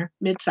around in there,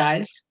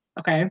 mid-size.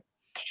 The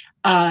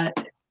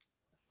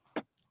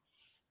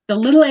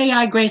little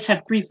AI grays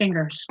have 3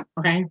 fingers.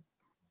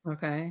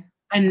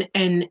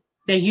 And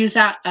they use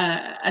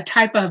a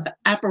type of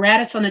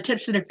apparatus on the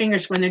tips of their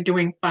fingers when they're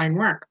doing fine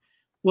work.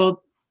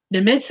 Well,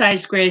 the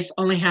mid-sized grays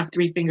only have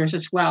 3 fingers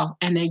as well,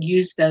 and they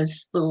use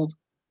those little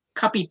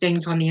cuppy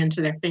things on the ends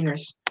of their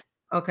fingers.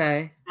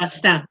 Okay.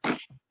 That's them.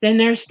 Then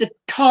there's the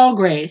tall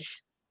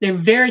grays. They're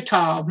very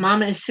tall.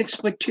 Mama is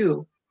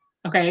 6'2".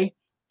 Okay.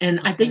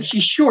 And I think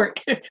she's short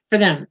for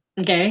them.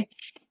 Okay.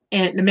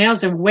 And the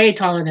males are way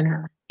taller than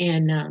her.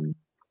 And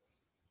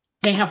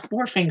they have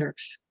 4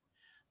 fingers.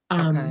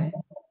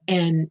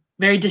 And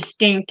very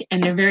distinct,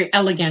 and they're very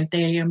elegant.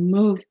 They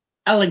move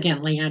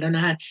elegantly. I don't know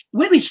how.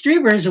 Whitley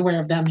Strieber is aware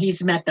of them.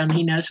 He's met them.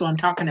 He knows who I'm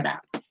talking about.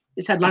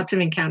 He's had lots of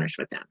encounters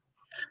with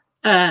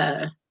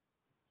them.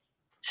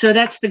 So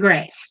that's the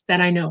grays that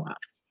I know of.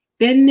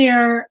 Then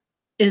there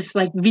is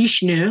like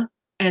Vishnu,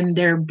 and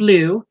they're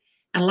blue.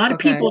 And a lot of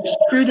people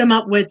screw them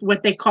up with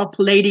what they call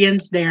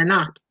Palladians. They are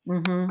not.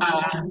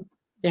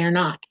 They are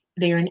not.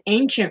 They are an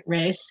ancient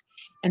race,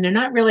 and they're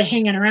not really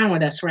hanging around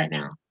with us right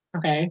now.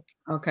 Okay.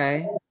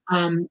 Okay.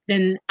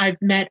 Then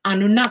I've met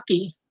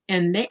Anunnaki,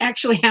 and they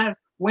actually have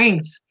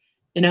wings.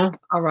 You know.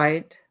 All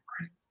right.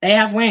 They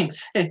have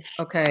wings.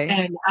 Okay.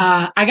 And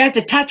I got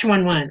to touch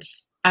one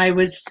once. I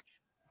was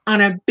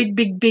on a big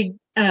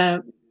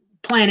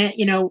planet.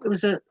 You know,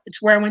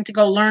 it's where I went to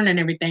go learn and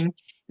everything. And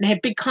they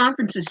had big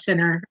conferences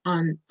center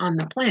on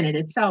the planet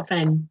itself.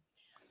 And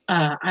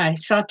I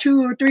saw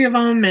 2 or 3 of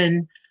them,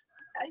 and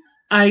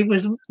I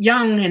was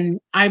young,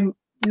 and I'm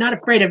not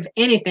afraid of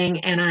anything.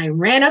 And I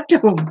ran up to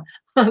them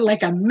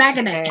like a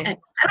magnet.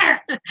 Okay.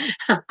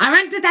 I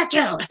went to touch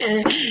you.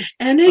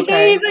 And he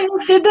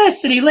did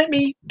this, and he let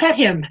me pet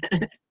him,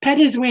 pet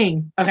his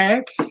wing.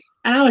 Okay.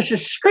 And I was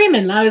just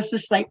screaming. I was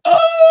just like,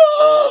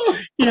 oh,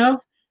 you know.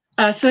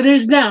 So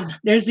there's them.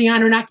 There's the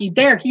Anunnaki.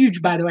 They're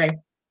huge, by the way.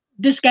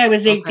 This guy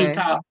was 8 feet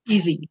tall.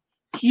 Easy.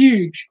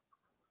 Huge.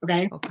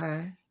 Okay.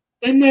 Okay.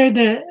 Then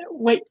they're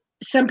what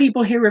some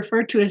people here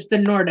refer to as the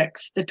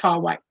Nordics, the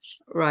tall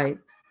whites. Right.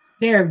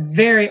 They're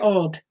very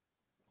old.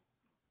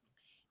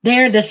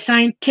 They're the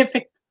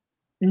scientific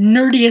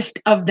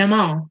nerdiest of them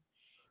all.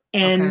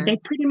 And they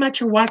pretty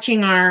much are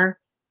watching our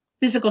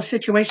physical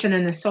situation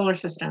in the solar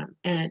system.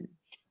 And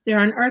they're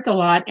on Earth a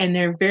lot, and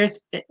they're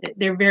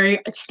very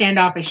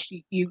standoffish.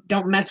 You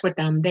don't mess with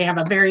them. They have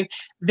a very,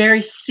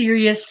 very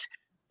serious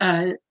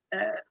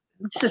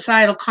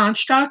societal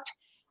construct,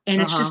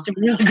 and it's just a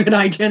really good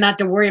idea not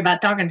to worry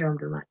about talking to them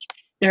too much.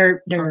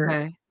 They're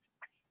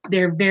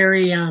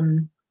very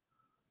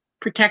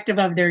protective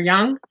of their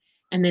young,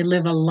 and they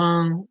live a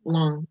long,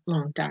 long,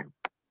 long time.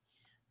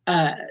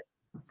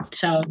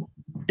 So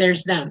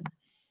there's them.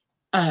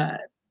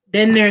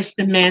 Then there's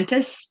the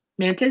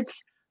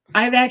mantids.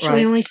 I've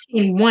actually only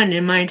seen one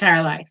in my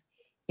entire life,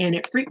 and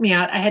it freaked me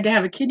out. I had to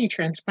have a kidney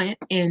transplant,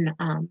 and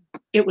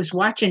it was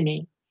watching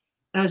me.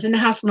 I was in the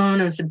house alone.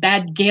 It was a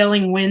bad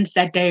galing winds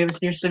that day. It was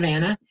near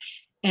Savannah,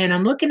 and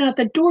I'm looking out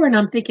the door, and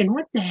I'm thinking,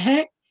 what the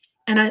heck?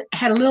 And I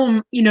had a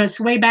little, you know, it's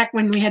way back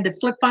when we had the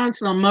flip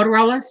phones, little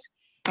Motorola's.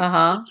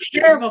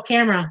 Terrible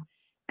camera.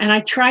 And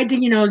I tried to,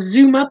 you know,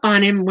 zoom up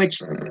on him,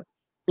 which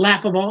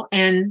laughable,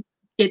 and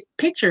get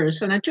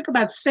pictures. And I took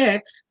about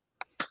 6.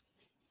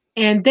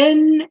 And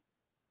then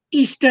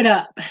he stood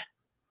up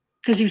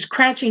because he was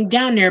crouching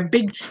down there,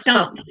 big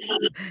stump.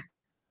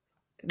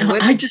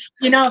 I just,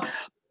 you know,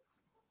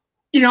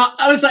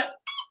 I was like,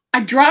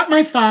 I dropped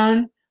my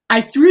phone. I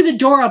threw the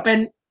door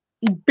open,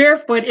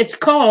 barefoot. It's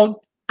cold.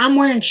 I'm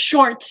wearing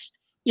shorts,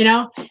 you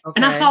know,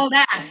 and I hauled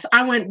ass.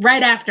 I went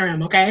right after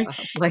him. Okay.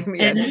 Blame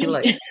me. I'd be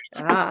like,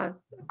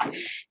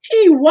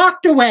 He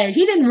walked away.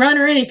 He didn't run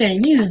or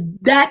anything. He was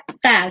that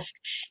fast.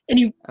 And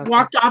he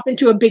walked off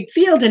into a big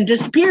field and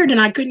disappeared, and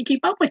I couldn't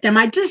keep up with him.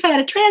 I just had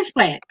a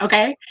transplant.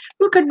 Okay.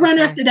 Who could run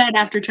after that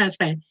after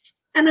transplant?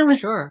 And I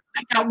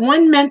got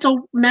one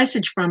mental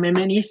message from him,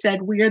 and he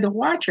said, "We are the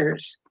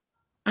watchers.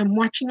 I'm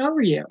watching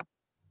over you."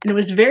 And it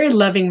was a very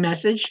loving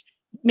message.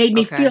 Made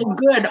me feel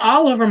good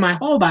all over my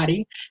whole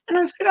body. And I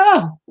was like,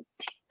 oh.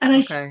 And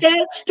I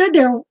stood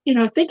there, you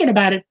know, thinking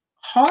about it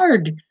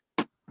hard.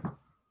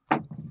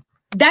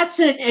 That's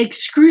an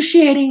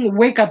excruciating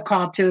wake-up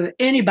call to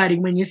anybody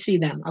when you see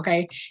them,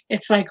 okay?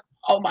 It's like,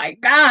 oh, my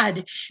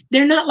God.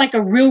 They're not like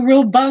a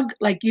real bug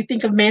like you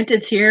think of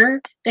mantids here.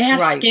 They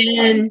have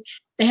skin.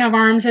 They have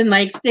arms and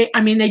legs. They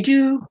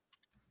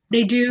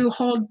do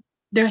hold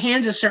their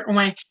hands a certain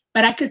way.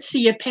 But I could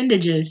see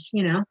appendages,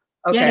 you know.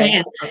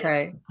 Hands.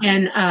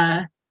 And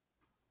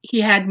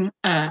he had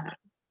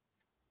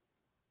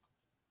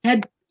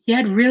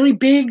really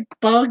big,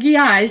 bulgy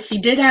eyes. He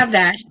did have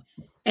that.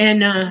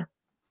 And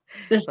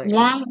this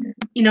long,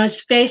 you know, his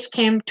face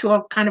came to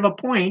a kind of a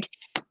point,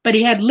 but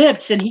he had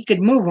lips and he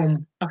could move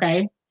them.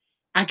 Okay.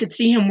 I could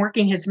see him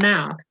working his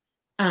mouth.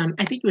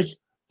 I think it was,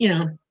 you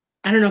know,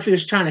 I don't know if he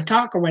was trying to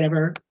talk or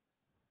whatever,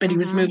 but he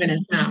was moving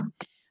his mouth.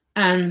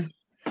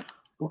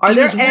 Are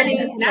there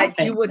any that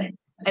you would,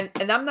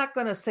 and I'm not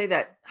going to say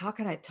that, how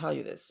can I tell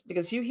you this?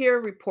 Because you hear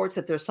reports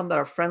that there's some that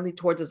are friendly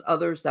towards us,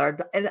 others that are,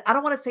 and I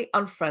don't want to say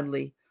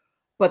unfriendly,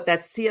 but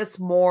that see us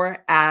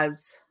more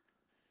as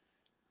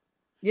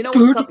You know,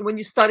 Food. when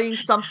you're studying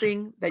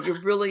something that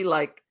you're really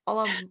like,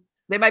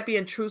 they might be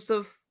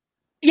intrusive.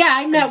 Yeah,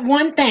 I met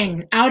one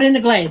thing out in the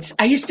Glades.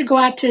 I used to go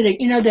out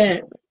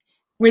to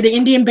where the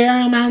Indian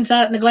burial mounds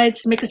out in the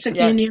Glades, Miccosukee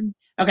Yes. Indian.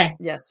 Okay.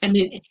 Yes. And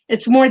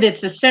it's more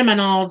that's the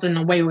Seminoles and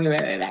the way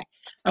back.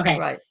 Okay.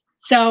 Right.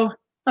 So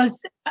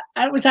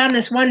I was on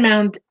this one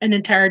mound an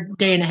entire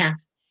day and a half,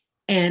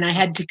 and I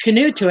had to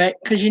canoe to it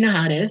because you know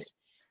how it is.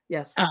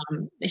 Yes.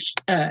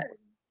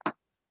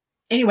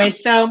 Anyway,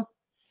 so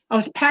I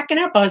was packing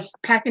up. I was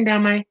packing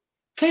down my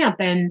camp,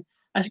 and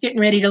I was getting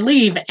ready to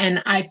leave,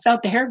 and I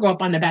felt the hair go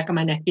up on the back of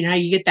my neck. You know,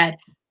 you get that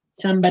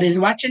somebody's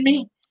watching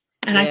me.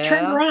 And I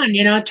turned around,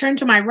 I turned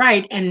to my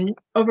right, and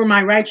over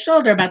my right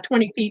shoulder, about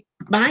 20 feet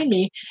behind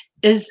me,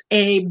 is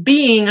a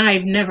being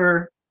I've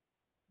never,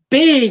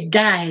 big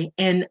guy.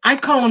 And I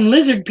call them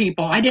lizard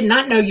people. I did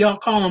not know y'all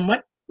call them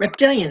what?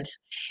 Reptilians.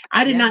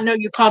 I did not know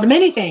you called them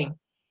anything.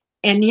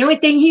 And the only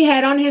thing he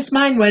had on his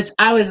mind was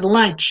I was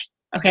lunch.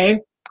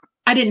 Okay.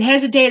 I didn't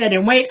hesitate. I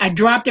didn't wait. I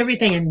dropped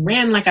everything and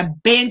ran like a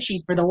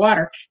banshee for the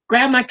water,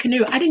 grabbed my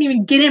canoe. I didn't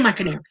even get in my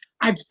canoe.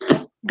 I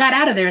got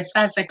out of there as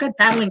fast as I could,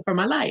 paddling for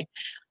my life.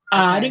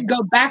 I didn't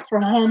go back for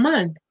a whole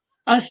month.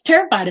 I was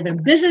terrified of him.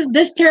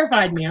 This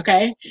terrified me,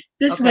 okay?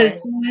 This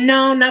was,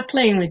 no, not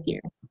playing with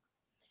you.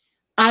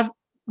 I've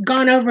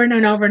gone over and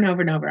over and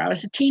over and over. I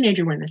was a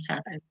teenager when this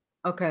happened.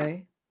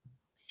 Okay.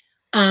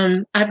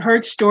 I've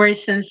heard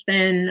stories since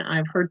then.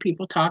 I've heard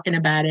people talking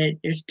about it.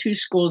 There's two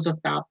schools of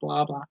thought,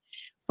 blah, blah.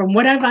 From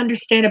what I've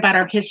understand about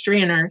our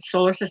history and our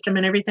solar system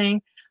and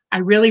everything, I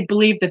really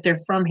believe that they're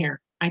from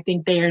here. I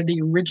think they are the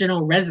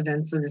original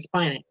residents of this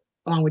planet,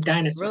 along with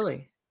dinosaurs.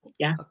 Really?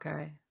 Yeah.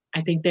 Okay.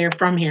 I think they're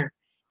from here.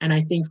 And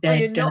I think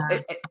that...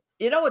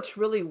 Well, what's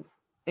really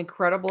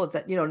incredible is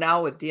that,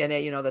 now with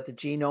DNA, that the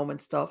genome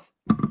and stuff,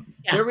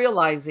 they're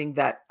realizing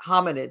that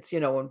hominids,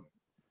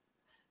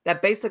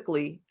 that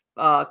basically,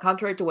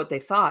 contrary to what they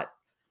thought,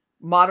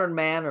 modern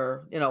man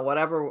or,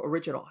 whatever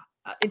original,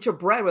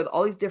 interbred with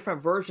all these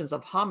different versions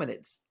of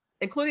hominids,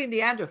 including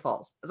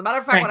Neanderthals. As a matter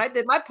of fact, when I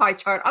did my pie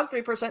chart, I'm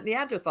 3%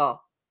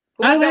 Neanderthal.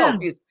 Wow.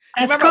 Remember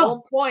at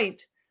one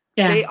point,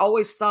 they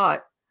always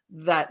thought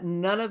that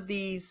none of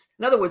these,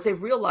 in other words,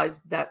 they've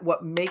realized that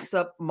what makes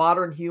up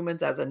modern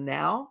humans as of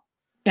now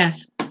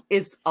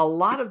is a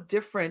lot of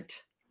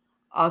different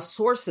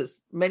sources.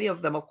 Many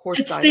of them, of course,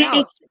 died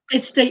out.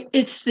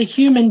 It's the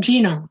human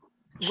genome.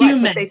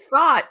 Right, but they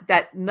thought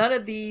that none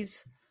of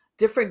these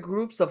different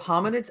groups of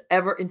hominids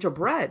ever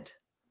interbred.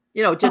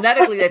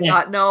 Genetically, they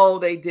thought, no,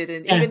 they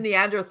didn't. Yeah. Even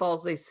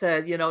Neanderthals, they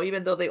said,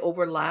 even though they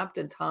overlapped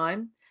in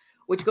time,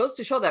 which goes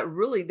to show that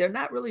really, they're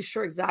not really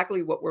sure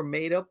exactly what we're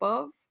made up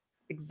of.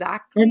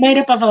 Exactly. We're made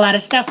up of a lot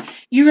of stuff.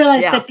 You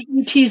realize that the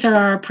ETs are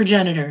our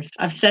progenitors.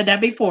 I've said that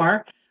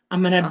before.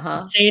 I'm going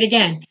to say it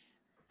again.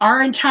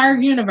 Our entire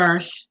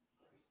universe,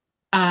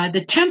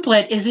 the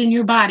template is in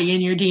your body,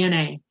 in your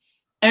DNA.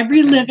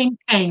 Every living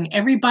thing,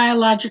 every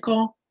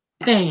biological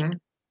thing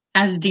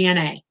has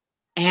DNA.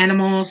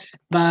 Animals,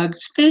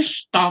 bugs,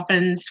 fish,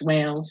 dolphins,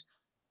 whales,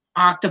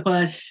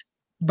 octopus,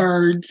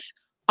 birds,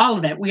 all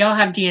of it. We all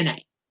have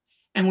DNA.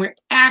 And we're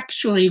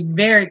actually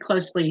very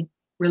closely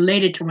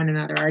related to one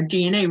another. Our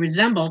DNA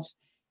resembles,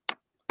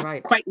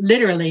 quite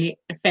literally,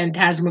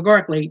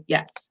 phantasmagorically,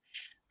 yes.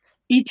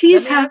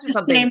 ETs have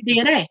the same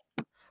DNA.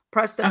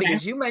 Preston,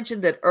 because you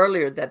mentioned that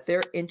earlier, that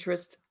their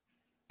interest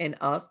in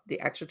us,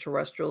 the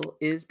extraterrestrial,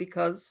 is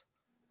because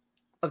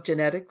of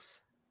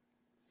genetics.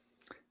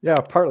 Yeah,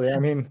 partly. I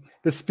mean,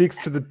 this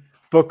speaks to the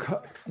book,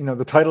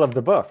 the title of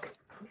the book,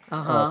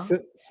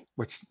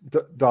 which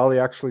Dolly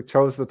actually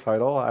chose the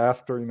title. I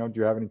asked her, do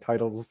you have any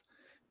titles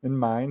in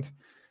mind?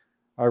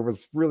 I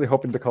was really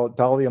hoping to call it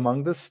Dolly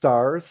Among the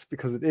Stars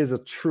because it is a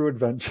true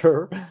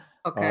adventure,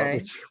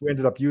 which we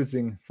ended up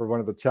using for one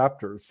of the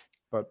chapters.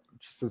 But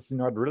she says,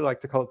 I'd really like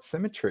to call it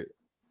Symmetry.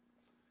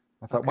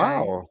 I thought,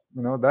 wow,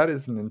 that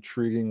is an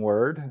intriguing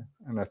word.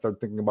 And I started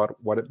thinking about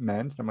what it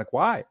meant. And I'm like,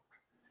 why?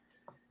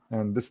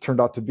 And this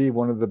turned out to be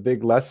one of the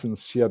big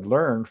lessons she had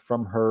learned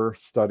from her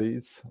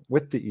studies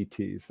with the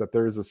ETs, that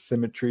there is a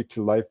symmetry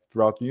to life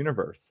throughout the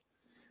universe.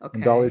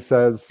 And Dolly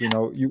says,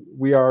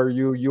 we are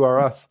you, you are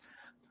us.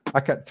 I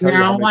can't tell you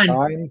how many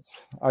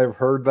times I've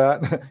heard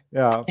that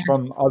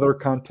from other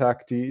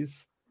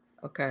contactees.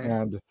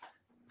 And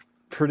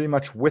pretty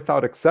much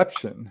without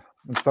exception,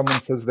 when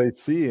someone says they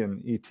see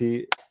an ET,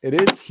 it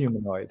is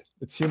humanoid.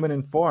 It's human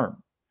in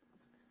form.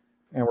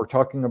 And we're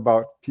talking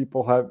about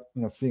people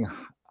seeing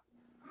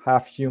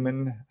half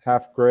human,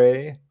 half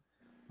gray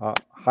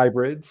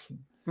hybrids,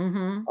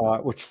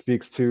 which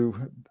speaks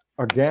to,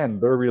 again,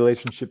 their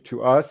relationship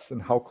to us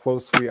and how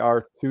close we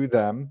are to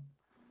them.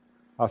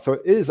 So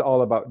it is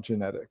all about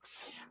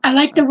genetics. I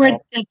like the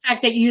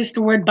fact that you used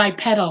the word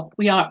bipedal.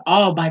 We are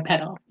all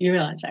bipedal. You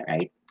realize that,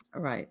 right?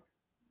 Right.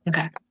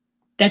 Okay.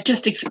 That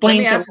just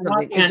explains. Let me ask you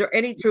something. Is there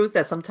any truth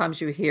that sometimes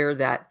you hear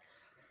that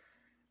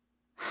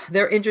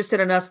they're interested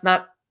in us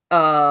not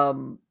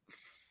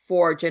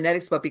for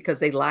genetics, but because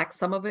they lack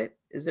some of it?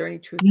 Is there any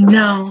truth to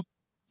that?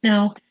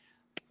 No.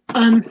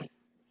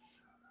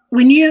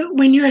 when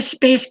you're a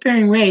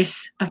spacefaring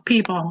race of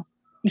people,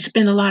 you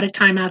spend a lot of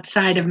time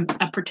outside of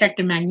a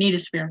protected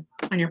magnetosphere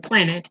on your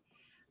planet.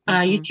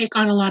 You take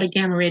on a lot of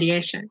gamma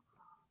radiation.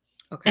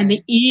 Okay. And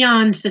the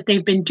eons that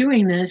they've been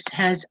doing this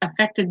has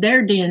affected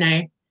their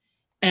DNA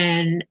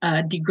and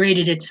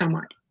degraded it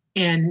somewhat.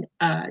 And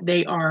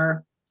they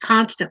are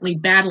constantly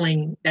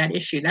battling that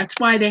issue. That's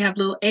why they have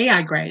little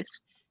AI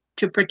grays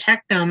to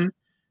protect them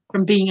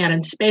from being out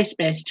in space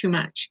base too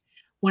much.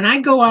 When I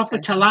go off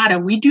with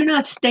Talata, we do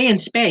not stay in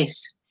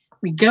space.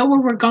 We go where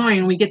we're going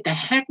and we get the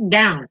heck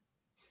down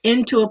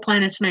into a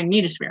planet's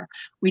magnetosphere.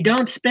 We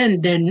don't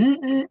spend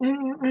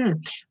the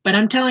But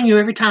I'm telling you,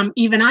 every time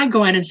even I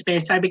go out in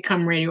space, I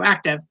become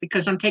radioactive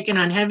because I'm taking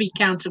on heavy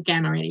counts of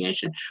gamma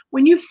radiation.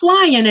 When you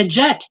fly in a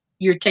jet,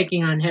 you're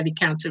taking on heavy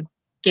counts of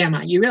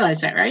gamma. You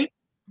realize that, right?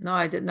 No,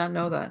 I did not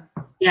know that.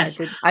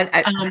 Yes.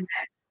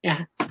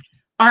 Yeah.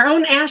 Our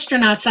own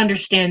astronauts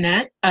understand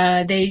that.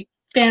 They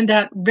found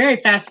out very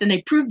fast, and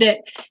they proved that,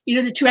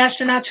 the two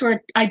astronauts who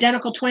are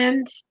identical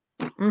twins,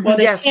 well,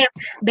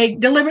 they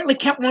deliberately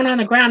kept one on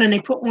the ground and they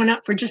put one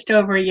up for just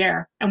over a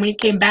year. And when he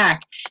came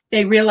back,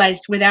 they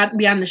realized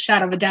beyond the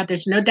shadow of a doubt,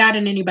 there's no doubt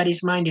in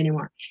anybody's mind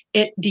anymore.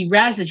 It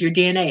derazzes your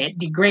DNA. It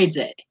degrades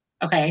it.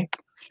 Okay.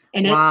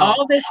 And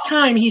all this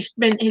time, his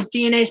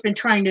DNA has been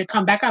trying to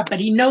come back up, but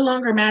he no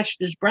longer matched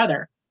his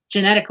brother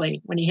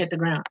genetically when he hit the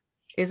ground.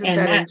 Isn't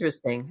that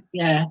interesting?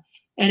 Yeah.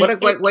 And what a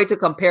great way to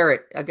compare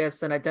it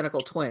against an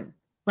identical twin.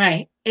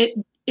 Right.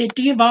 It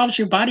de-evolves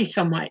your body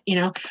somewhat.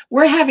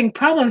 We're having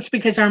problems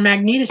because our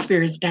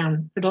magnetosphere is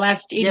down for the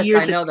last 80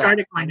 years.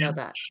 I know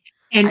that.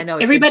 And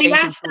everybody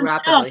asks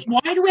themselves,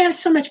 why do we have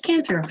so much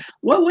cancer?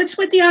 What's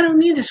with the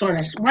autoimmune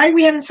disorders? Why are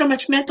we having so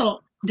much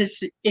mental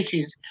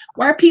issues?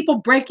 Why are people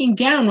breaking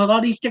down with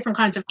all these different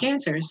kinds of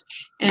cancers?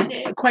 And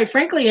quite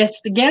frankly,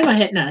 it's the gamma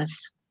hitting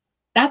us.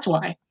 That's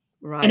why.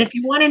 Right. And if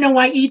you want to know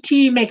why ET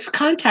makes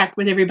contact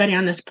with everybody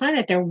on this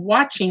planet, they're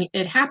watching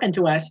it happen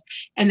to us,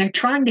 and they're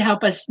trying to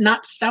help us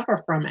not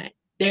suffer from it.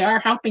 They are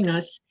helping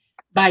us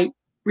by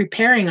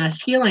repairing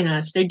us, healing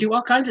us. They do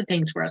all kinds of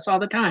things for us all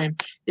the time.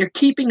 They're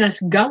keeping us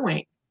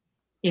going.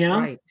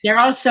 Right. They're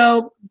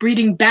also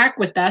breeding back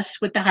with us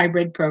with the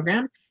hybrid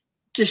program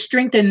to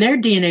strengthen their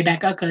DNA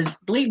back up, because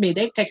believe me,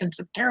 they've taken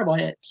some terrible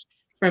hits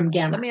from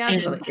gamma. Let me ask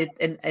you something,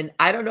 and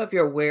I don't know if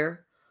you're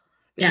aware.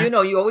 Because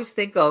you always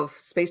think of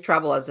space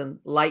travel as in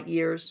light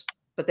years,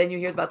 but then you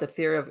hear about the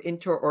theory of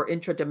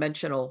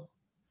intradimensional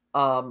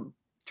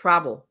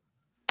travel.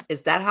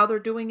 Is that how they're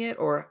doing it,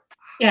 or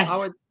yes?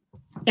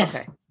 Yes.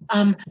 Okay.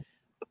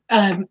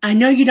 I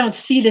know you don't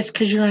see this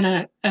because you're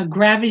in a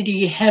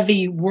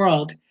gravity-heavy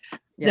world.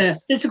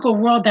 Yes. The physical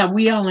world that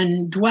we all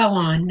dwell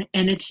on,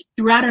 and it's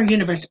throughout our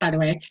universe, by the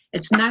way.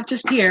 It's not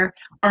just here.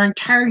 Our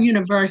entire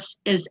universe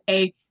is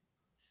a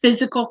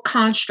physical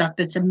construct.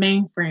 It's a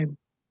mainframe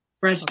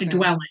for us to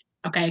dwell in,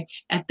 okay?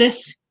 At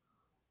this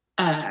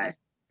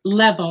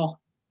level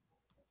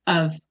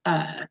of,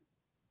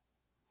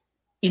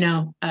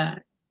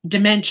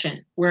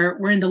 dimension,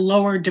 we're in the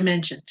lower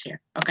dimensions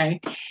here,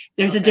 okay?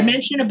 There's a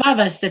dimension above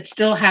us that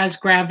still has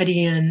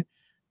gravity and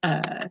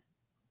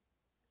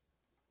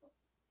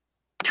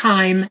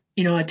time,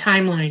 a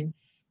timeline.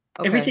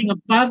 Okay. Everything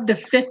above the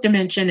fifth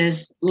dimension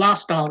is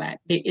lost all that.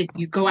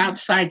 You go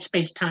outside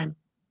space-time,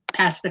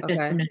 past the fifth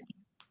dimension.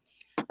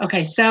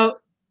 Okay, so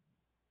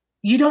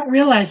you don't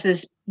realize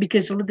this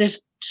because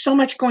there's so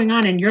much going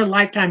on in your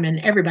lifetime and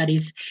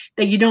everybody's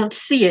that you don't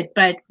see it,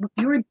 but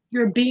you're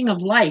a being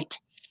of light.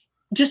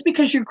 Just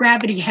because you're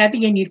gravity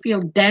heavy and you feel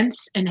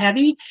dense and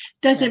heavy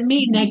doesn't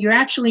mean that you're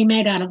actually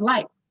made out of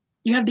light.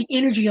 You have the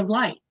energy of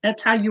light.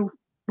 That's how you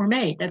were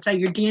made. That's how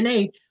your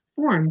DNA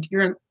formed.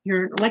 You're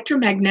an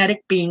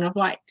electromagnetic being of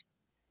light.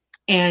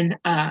 And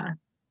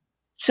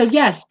so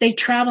yes, they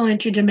travel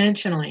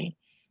interdimensionally.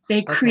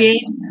 They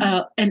create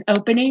an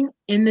opening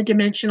in a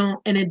dimensional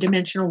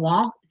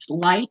wall. It's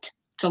light.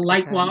 It's a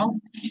light wall.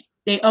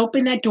 They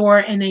open that door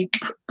and they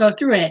go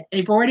through it.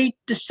 They've already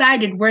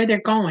decided where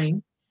they're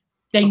going.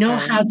 They know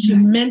how to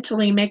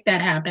mentally make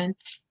that happen.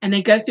 And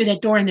they go through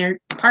that door, and they're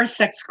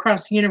parsecs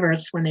across the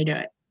universe when they do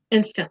it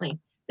instantly.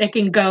 They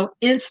can go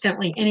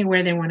instantly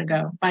anywhere they want to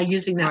go by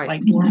using that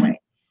light doorway.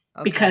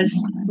 Because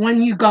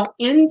when you go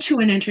into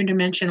an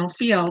interdimensional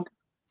field,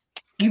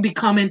 you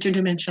become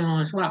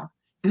interdimensional as well.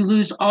 You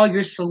lose all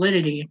your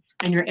solidity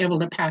and you're able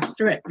to pass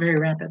through it very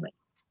rapidly.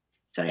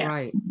 So, yeah.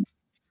 Right.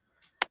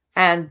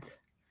 And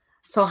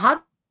so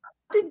how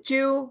did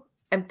you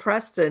and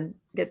Preston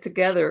get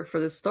together for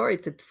this story?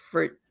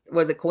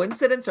 Was it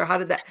coincidence, or how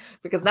did that?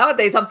 Because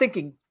nowadays I'm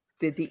thinking,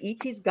 did the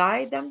ETs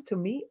guide them to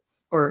meet,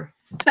 or?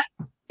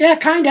 Yeah,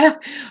 kind of.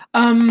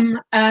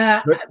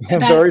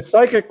 Very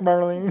psychic,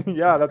 Marlene.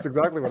 Yeah, that's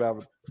exactly what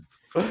happened.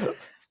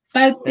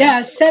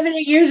 But 7,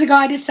 8 years ago,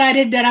 I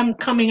decided that I'm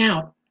coming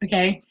out.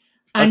 Okay.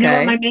 I know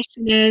what my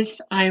mission is.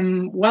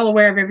 I'm well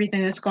aware of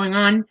everything that's going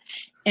on,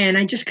 and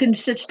I just couldn't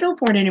sit still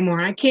for it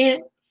anymore. I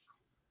can't.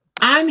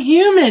 I'm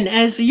human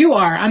as you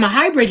are. I'm a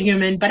hybrid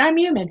human, but I'm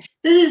human.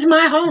 This is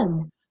my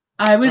home.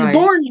 I was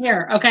born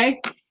here,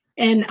 okay?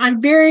 And I'm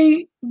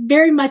very,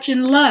 very much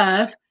in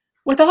love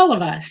with all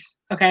of us.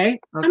 Okay.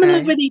 I'm in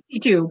love with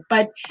ET too,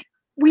 but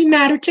we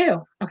matter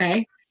too.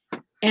 Okay.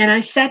 And I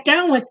sat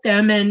down with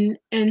them and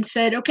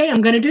said, okay,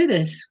 I'm going to do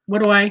this. What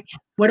do I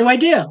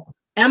do?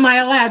 Am I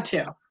allowed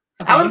to?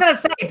 Okay. I was going to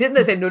say, didn't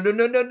they say, no,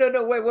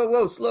 wait,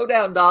 whoa, slow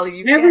down, Dolly.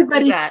 You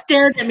Everybody can't do that.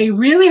 stared at me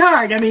really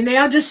hard. I mean, they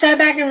all just sat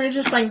back and were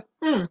just like,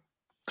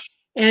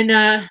 And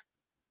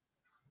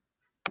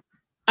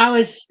I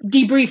was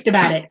debriefed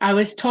about it. I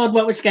was told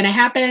what was going to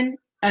happen.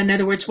 In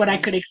other words, what I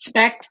could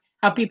expect,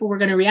 how people were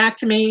going to react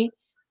to me,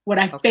 what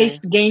I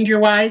faced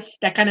danger-wise,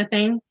 that kind of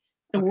thing.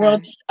 The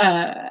world's,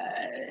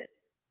 the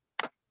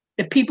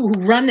people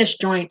who run this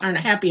joint aren't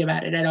happy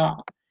about it at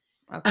all.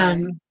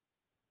 And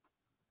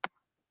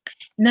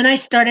then I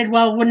started,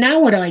 well, now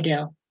what do I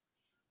do?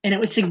 And it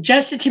was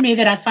suggested to me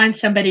that I find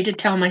somebody to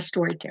tell my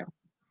story to.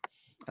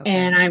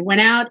 And I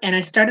went out and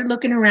I started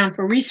looking around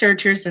for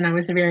researchers, and I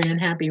was very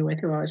unhappy with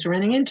who I was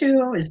running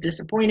into. I was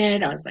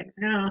disappointed. I was like,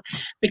 no,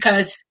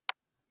 because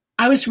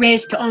I was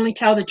raised to only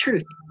tell the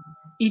truth.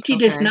 ET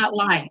does not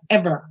lie,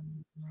 ever.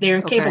 They're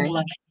incapable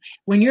of it.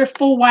 When you're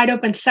full, wide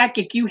open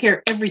psychic, you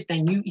hear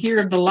everything. You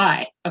hear the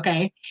lie,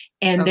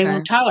 and they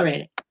won't tolerate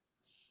it.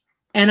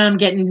 And I'm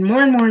getting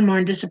more and more and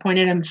more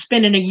disappointed. I'm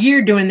spending a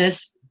year doing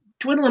this,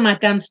 twiddling my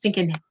thumbs,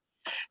 thinking,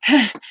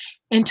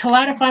 until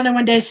Lada finally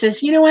one day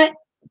says, you know what?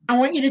 I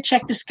want you to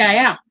check this guy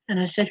out. And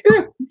I said,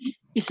 who?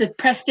 He said,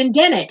 Preston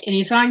Dennett, and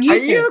he's on YouTube. Are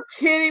you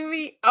kidding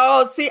me?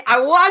 Oh, see, I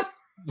was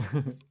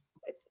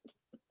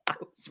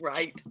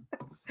right.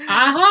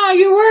 Aha,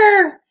 you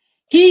were.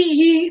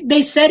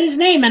 They said his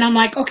name, and I'm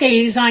like,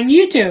 okay, he's on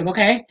YouTube,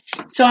 okay?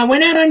 So I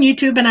went out on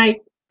YouTube, and I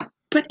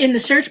put in the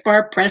search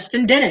bar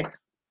Preston Dennett.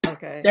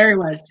 Okay. There he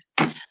was.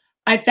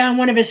 I found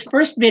one of his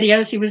first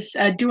videos. He was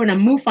doing a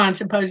MUFON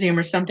symposium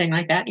or something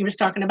like that. He was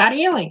talking about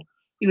healing.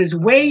 He was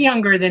way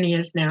younger than he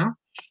is now.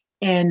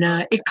 And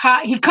he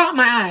caught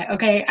my eye,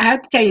 okay? I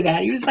have to tell you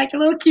that. He was like a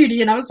little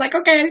cutie, and I was like,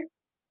 okay,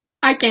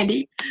 eye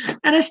candy.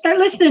 And I start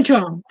listening to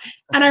him.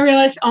 And I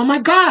realized, oh, my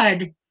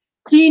God,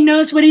 he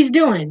knows what he's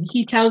doing.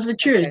 He tells the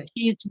truth.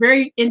 He's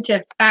very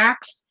into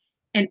facts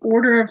and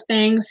order of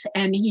things,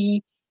 and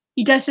he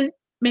doesn't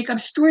make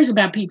up stories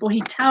about people.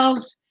 He's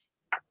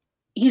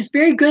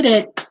very good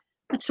at,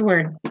 what's the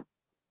word?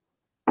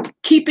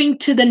 Keeping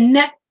to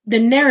the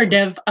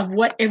narrative of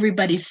what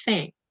everybody's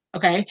saying.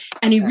 Okay.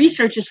 And he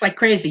researches like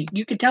crazy.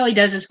 You could tell he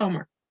does his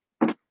homework.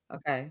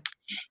 Okay.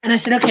 And I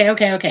said,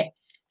 okay.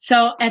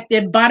 So at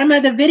the bottom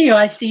of the video,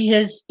 I see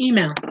his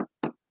email,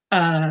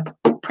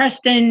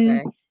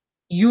 Preston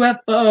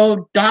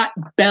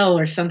UFO.bell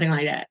or something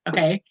like that.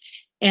 Okay.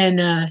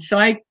 And so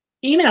I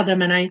emailed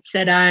him and I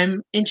said,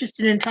 I'm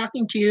interested in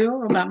talking to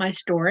you about my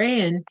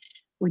story. And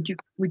would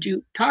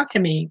you talk to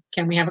me?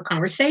 Can we have a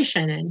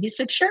conversation? And he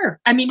said, sure.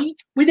 I mean,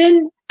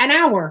 within an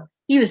hour,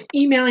 he was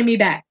emailing me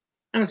back.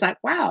 I was like,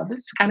 wow, this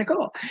is kind of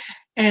cool.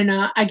 And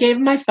I gave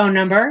him my phone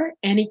number,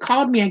 and he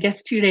called me, I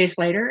guess, 2 days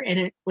later, and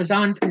it was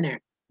on from there.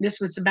 This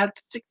was about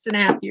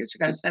 6.5 years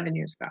ago, 7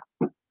 years ago.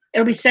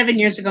 It'll be 7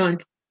 years ago in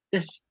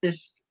this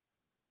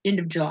end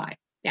of July.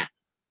 Yeah.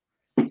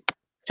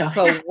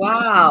 So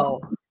wow.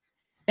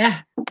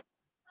 Yeah.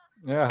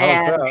 Yeah.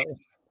 How's that?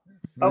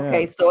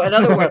 Okay, so in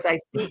other words, I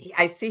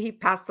see he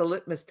passed the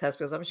litmus test,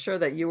 because I'm sure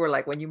that you were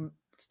like, when you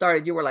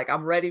started, you were like,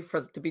 I'm ready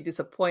to be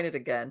disappointed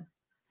again.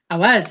 I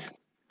was.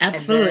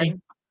 Absolutely.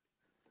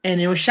 And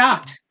it was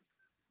shocked.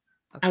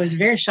 I was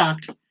very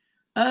shocked.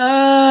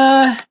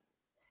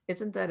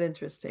 Isn't that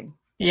interesting?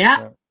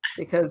 Yeah.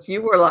 Because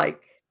you were like,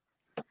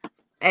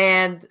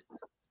 and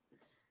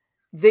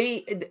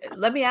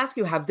let me ask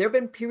you, have there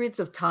been periods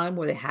of time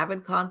where they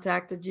haven't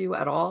contacted you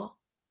at all,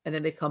 and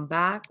then they come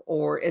back,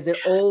 or has it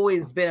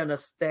always been on a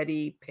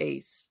steady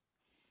pace?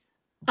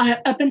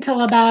 Up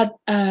until about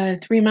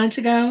 3 months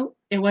ago,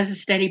 it was a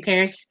steady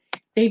pace.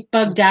 They've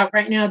bugged out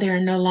right now. They are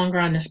no longer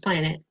on this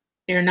planet.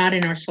 They're not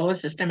in our solar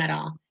system at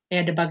all. They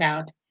had to bug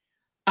out.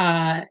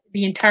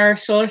 The entire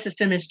solar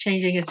system is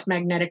changing its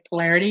magnetic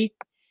polarity,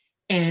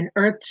 and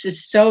Earth's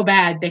is so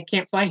bad they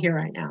can't fly here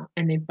right now,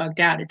 and they've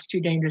bugged out. It's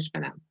too dangerous for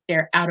them.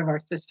 They're out of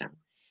our system.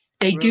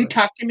 They do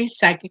talk to me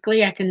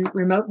psychically. I can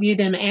remote view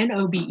them and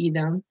OBE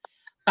them.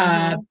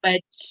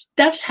 But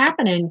stuff's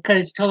happening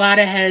because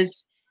Talata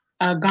has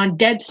gone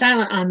dead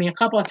silent on me a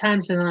couple of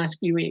times in the last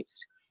few weeks.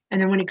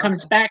 And then when he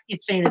comes back,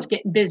 it's saying it's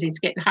getting busy, it's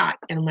getting hot.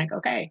 And I'm like,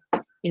 okay,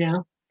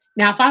 Now,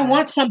 if I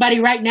want somebody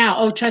right now,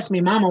 oh, trust me,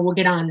 Mama will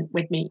get on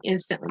with me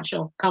instantly.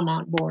 She'll come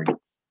on board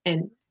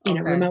and,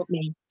 remote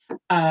me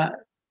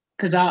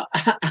because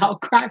I'll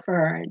cry for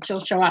her and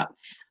she'll show up.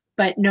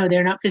 But no,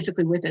 they're not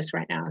physically with us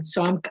right now.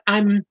 So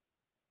I'm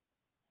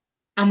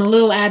a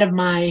little out of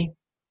my.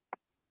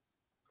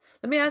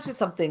 Let me ask you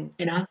something,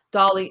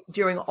 Dolly,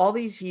 during all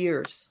these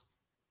years,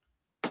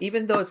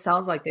 even though it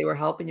sounds like they were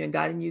helping you and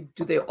guiding you,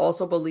 do they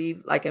also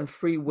believe like in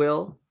free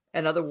will?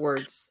 In other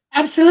words,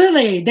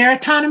 absolutely. They're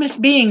autonomous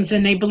beings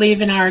and they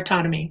believe in our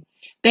autonomy.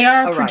 They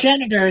are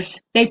progenitors.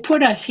 Right. They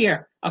put us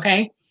here.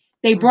 Okay.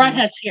 They brought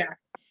us here,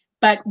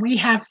 but we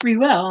have free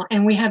will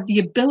and we have the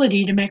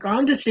ability to make our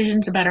own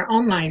decisions about our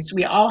own lives.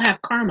 We all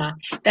have karma.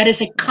 That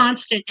is a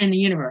constant in the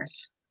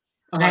universe.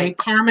 Okay, Right.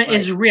 karma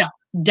is real,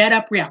 dead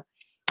up real.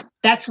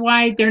 That's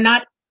why they're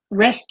not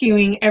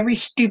rescuing every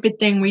stupid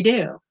thing we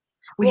do.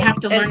 We have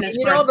to learn this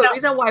you for know, the ourselves.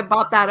 reason why I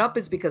brought that up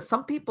is because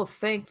some people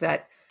think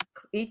that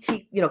ET,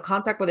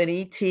 contact with an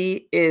ET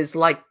is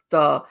like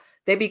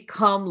they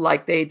become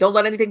like they don't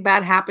let anything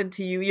bad happen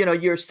to you.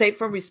 You're safe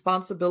from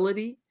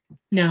responsibility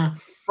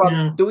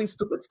from doing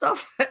stupid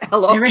stuff.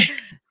 Hello.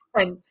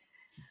 And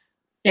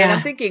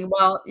I'm thinking,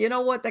 well, you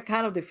know what? That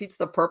kind of defeats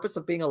the purpose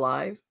of being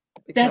alive.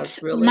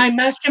 That's really my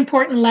most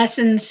important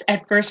lessons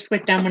at first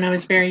with them when I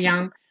was very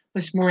young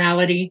was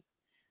morality,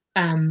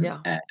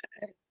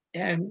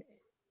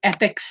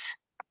 ethics,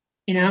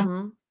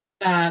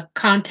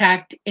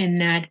 contact in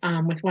that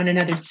with one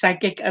another,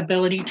 psychic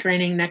ability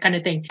training, that kind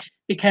of thing.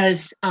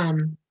 Because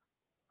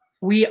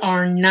we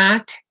are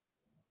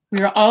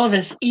all of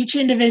us, each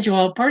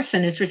individual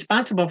person is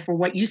responsible for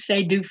what you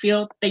say, do,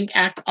 feel, think,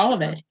 act, all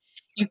of it.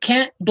 You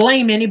can't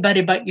blame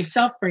anybody but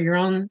yourself for your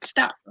own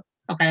stuff.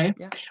 Okay.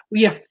 Yeah.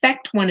 We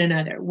affect one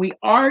another. We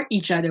are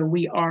each other.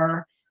 We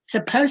are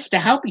supposed to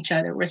help each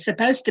other. We're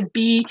supposed to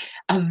be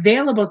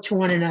available to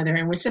one another,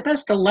 and we're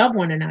supposed to love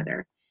one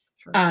another.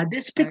 Sure.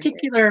 This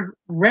particular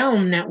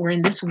realm that we're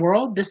in, this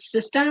world, this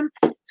system,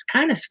 is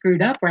kind of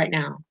screwed up right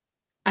now.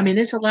 I mean,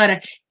 there's a lot of,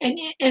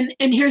 and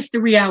here's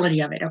the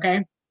reality of it.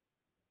 Okay.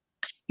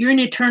 You're an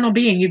eternal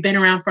being. You've been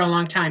around for a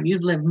long time.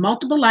 You've lived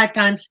multiple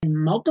lifetimes in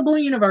multiple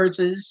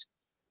universes,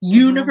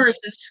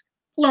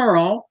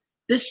 plural.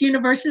 This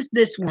universe is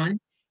this one.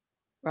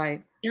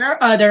 Right. There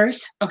are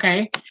others,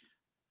 okay?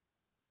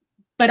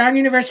 But our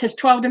universe has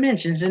 12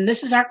 dimensions, and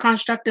this is our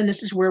construct, and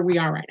this is where we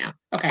are right now.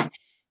 Okay.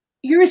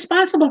 You're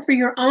responsible for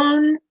your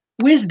own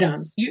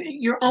wisdom,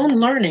 your own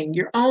learning,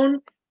 your own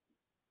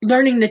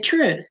learning the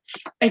truth,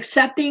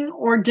 accepting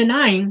or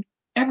denying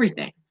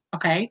everything,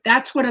 okay?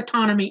 That's what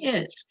autonomy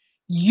is.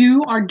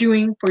 You are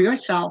doing for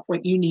yourself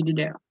what you need to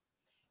do.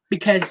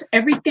 Because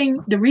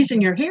the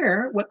reason you're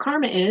here, what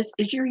karma is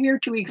you're here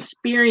to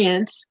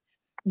experience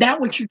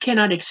that which you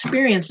cannot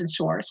experience in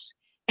source,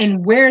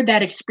 and where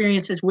that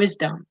experience is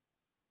wisdom,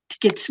 to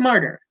get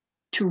smarter,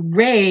 to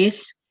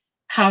raise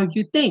how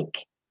you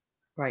think.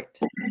 Right.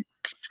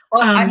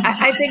 Well,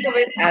 I think of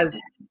it as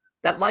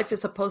that life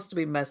is supposed to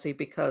be messy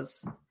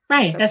because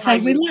that's how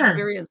we learn.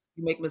 You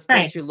make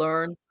mistakes, you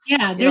learn.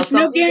 Yeah, there's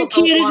no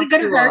guarantee it isn't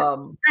going to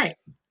hurt. Right.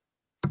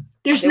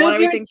 There's no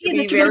guarantee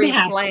that you're going to be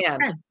happy.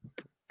 Planned.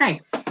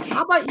 Right.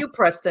 How about you,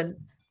 Preston?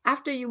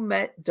 After you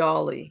met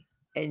Dolly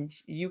and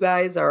you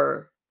guys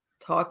are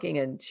talking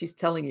and she's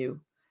telling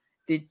you,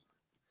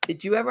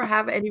 did you ever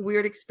have any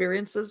weird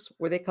experiences?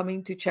 Were they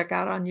coming to check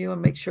out on you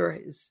and make sure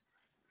is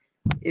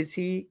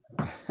he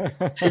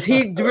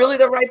really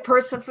the right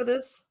person for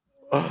this?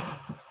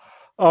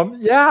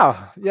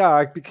 Yeah,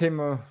 I became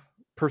a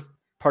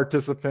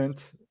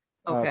participant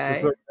to a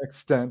certain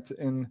extent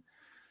in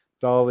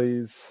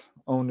Dolly's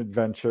own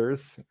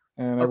adventures,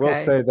 and I will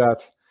say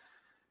that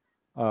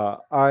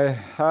I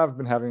have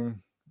been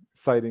having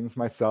sightings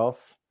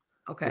myself.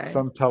 With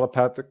some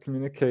telepathic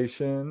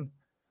communication.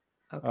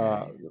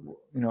 Not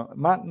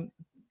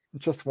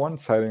just one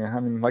sighting. I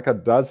mean, like a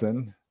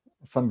dozen.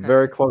 Some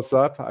very close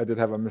up. I did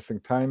have a missing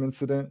time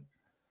incident.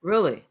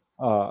 Really?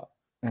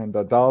 And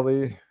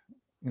Dolly,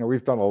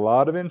 we've done a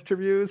lot of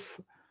interviews.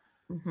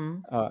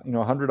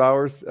 100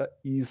 hours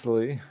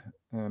easily,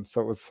 and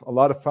so it was a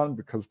lot of fun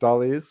because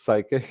Dolly is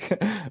psychic.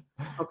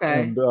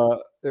 And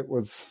it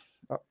was.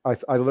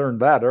 I learned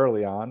that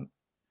early on.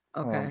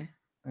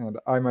 And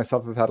I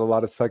myself have had a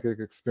lot of psychic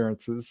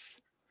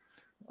experiences,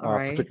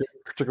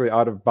 particularly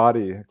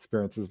out-of-body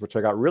experiences, which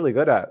I got really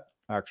good at,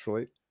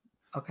 actually.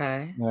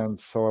 And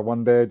so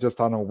one day,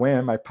 just on a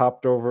whim, I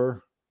popped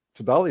over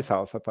to Dolly's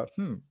house. I thought,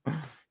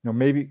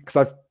 maybe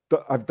because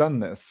I've done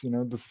this.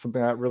 This is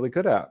something I'm really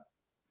good at.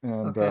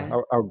 And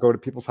I would go to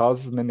people's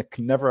houses, and then they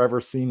can never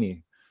ever see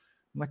me.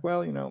 I'm like,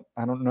 well,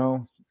 I don't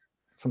know.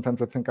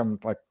 Sometimes I think I'm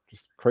like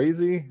just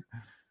crazy.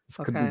 This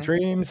could be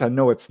dreams. I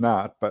know it's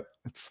not, but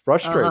it's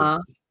frustrating.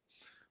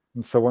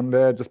 And so one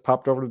day I just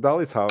popped over to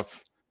Dolly's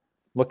house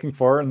looking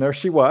for her, and there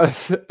she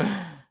was.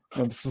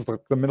 And this was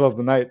the middle of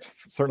the night,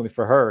 certainly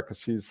for her, because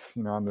she's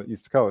on the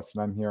East Coast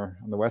and I'm here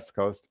on the West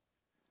Coast.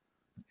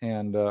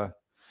 And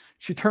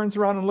she turns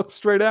around and looks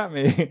straight at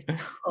me.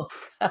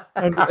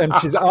 and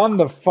she's on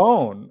the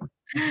phone.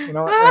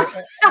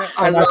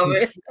 I love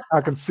it.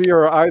 I can see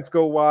her eyes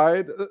go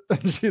wide,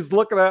 and she's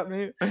looking at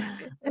me.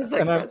 It's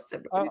like,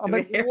 Preston, I'm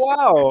like,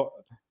 wow.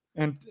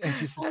 And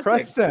she says,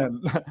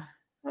 Preston,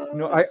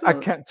 I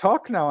can't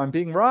talk now. I'm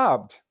being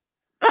robbed.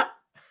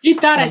 You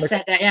thought I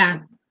said that, yeah.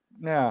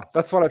 Yeah,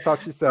 that's what I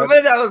thought she said.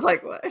 But I was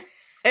like, what?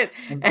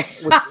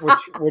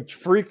 which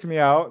freaked me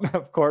out,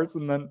 of course,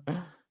 and then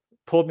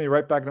pulled me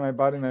right back into my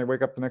body. And I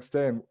wake up the next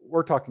day, and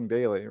we're talking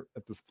daily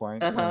at this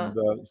point. And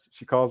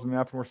she calls me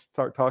up, and we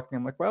start talking.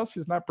 I'm like, well,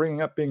 she's not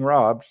bringing up being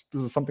robbed.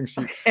 This is something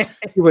she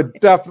would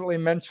definitely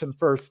mention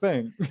first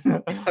thing.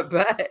 I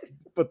bet.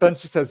 But then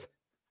she says,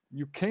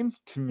 you came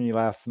to me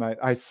last night.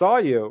 I saw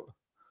you.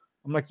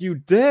 I'm like, you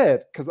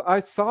did, because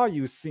I saw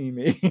you see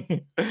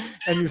me.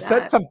 And you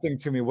said something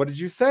to me. What did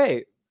you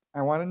say?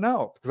 I want to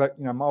know because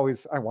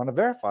I want to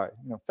verify,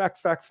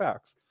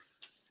 facts.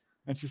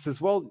 And she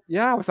says, well,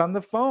 yeah, I was on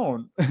the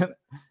phone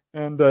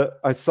and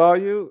I saw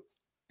you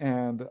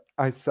and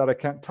I said, I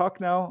can't talk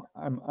now.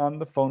 I'm on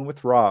the phone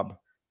with Rob.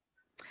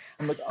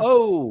 I'm like,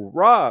 oh,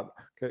 Rob.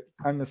 Okay,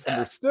 I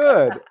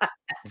misunderstood.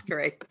 That's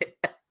great.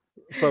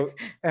 So,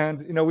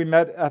 and we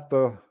met at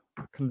the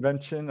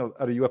convention,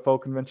 at a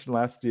UFO convention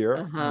last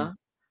year,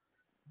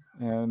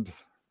 and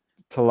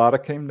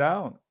Talata came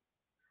down.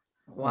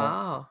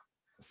 Wow.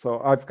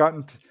 So I've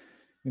gotten to,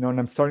 and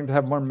I'm starting to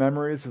have more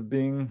memories of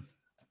being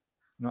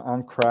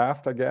on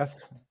craft, I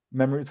guess.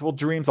 Memories, well,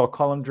 dreams, I'll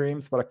call them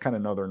dreams, but I kind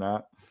of know they're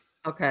not.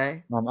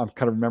 Okay. I'm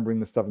kind of remembering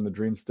the stuff in the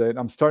dream state.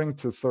 I'm starting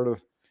to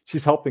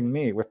she's helping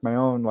me with my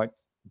own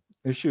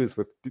issues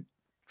with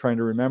trying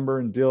to remember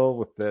and deal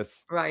with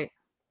this. Right.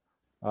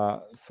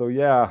 So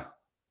yeah,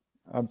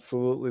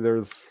 absolutely.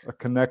 There's a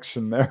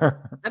connection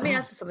there. Let me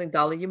ask you something,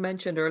 Dolly. You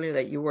mentioned earlier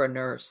that you were a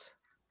nurse.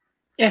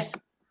 Yes.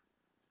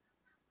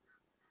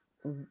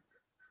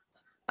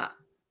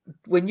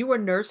 When you were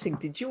nursing,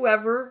 did you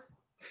ever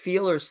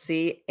feel or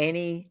see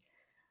any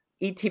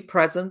ET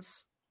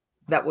presence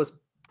that was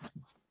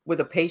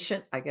with a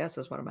patient? I guess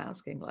is what I'm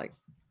asking.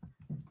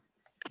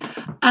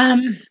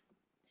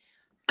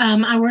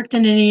 I worked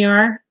in an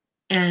ER,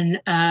 and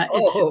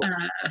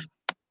it's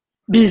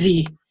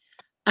busy.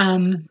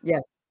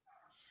 Yes.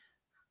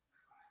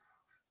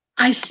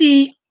 I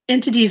see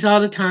entities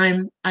all the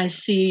time. I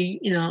see,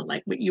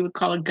 like what you would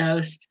call a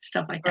ghost,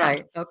 stuff like that.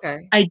 Right.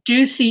 Okay. I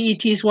do see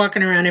ETs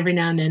walking around every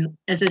now and then.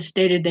 As I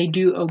stated, they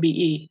do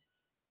OBE.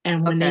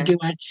 And when they do,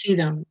 I see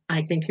them.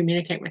 I can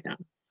communicate with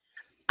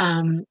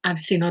them. I've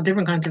seen all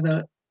different kinds of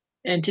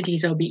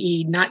entities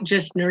OBE, not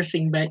just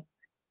nursing, but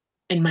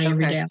in my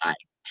everyday life.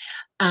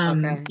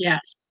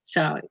 Yes.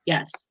 So,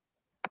 yes.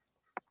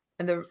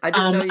 And I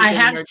didn't know you I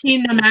have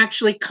seen them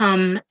actually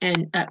come,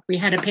 and we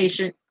had a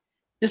patient.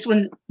 This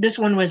one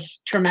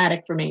was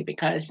traumatic for me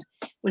because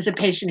it was a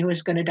patient who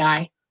was going to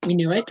die. We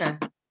knew it. Okay.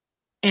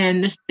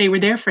 And they were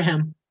there for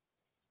him.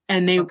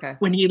 And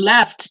when he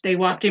left, they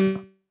walked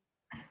him.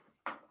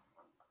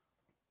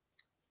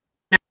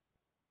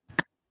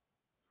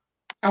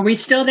 Are we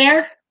still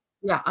there?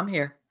 Yeah, I'm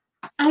here.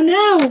 Oh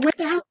no! What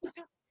the hell is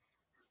that?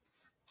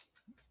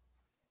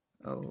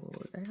 Oh,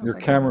 your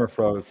camera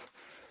froze.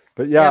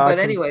 But yeah. But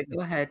anyway,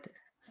 go ahead.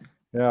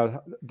 Yeah,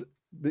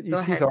 the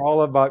ETs are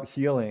all about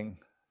healing.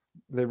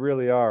 They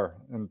really are.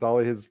 And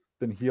Dolly has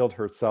been healed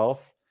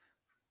herself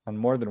on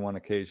more than one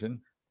occasion.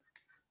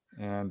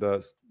 And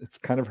it's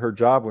kind of her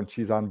job when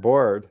she's on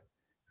board,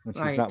 when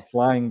she's not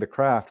flying the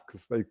craft,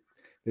 because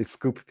they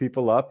scoop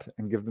people up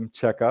and give them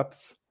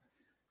checkups.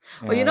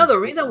 Well, the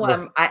reason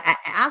why I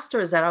asked her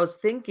is that I was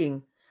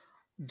thinking,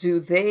 do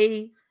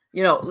they,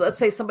 let's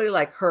say somebody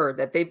like her,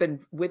 that they've been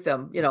with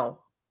them,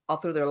 all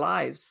through their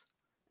lives.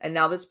 And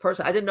now this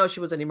person, I didn't know she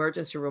was in the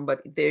emergency room,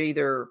 but they're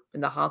either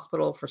in the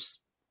hospital for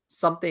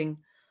something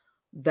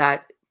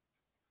that,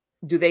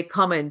 do they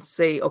come and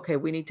say, okay,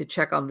 we need to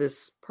check on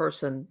this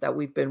person that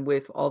we've been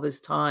with all this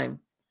time?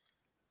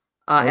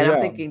 I'm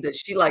thinking that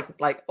she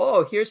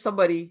oh, here's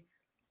somebody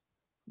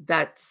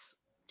that's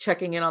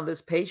checking in on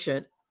this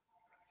patient,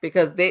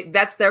 because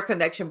that's their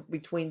connection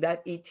between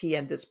that ET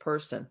and this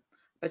person.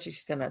 But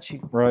she's gonna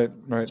right.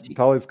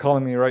 Dolly's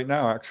calling me right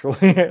now, actually.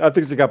 I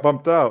think she got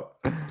bumped out.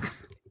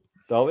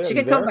 Dolly, she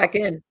can come back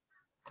in.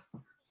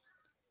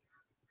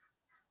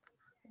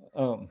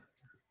 Oh,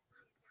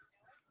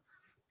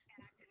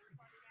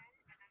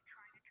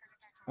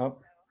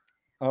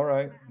 all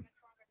right.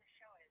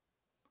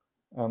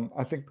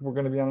 I think we're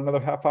going to be on another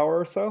half hour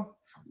or so.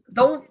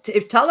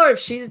 Tell her if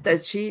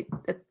she.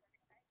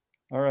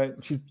 All right,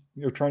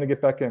 you're trying to get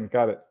back in.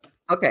 Got it.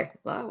 Okay,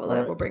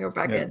 we'll bring her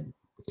back in.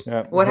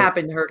 Yeah. What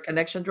happened? Her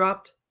connection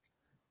dropped?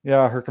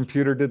 Yeah, her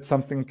computer did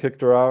something,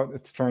 kicked her out.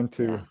 It's trying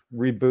to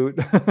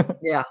reboot.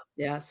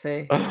 Yeah.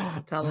 See,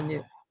 I'm telling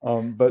you.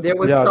 But there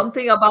was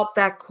something about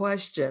that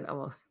question.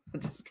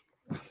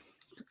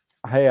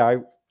 Hey,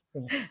 I'm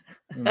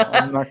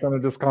not going to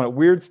discount it.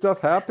 Weird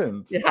stuff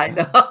happens. Yeah, I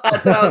know.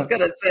 That's what I was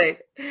going to say.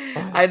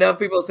 I know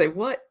people say,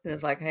 what? And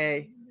it's like,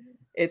 hey,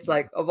 it's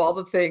like, of all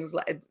the things,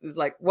 it's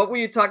like, what were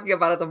you talking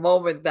about at the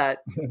moment that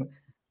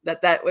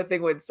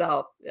thing went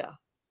south? Yeah.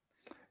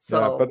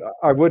 So, but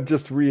I would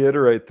just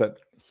reiterate that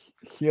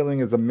healing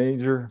is a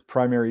major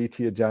primary ET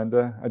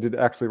agenda. I did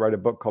actually write a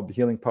book called The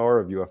Healing Power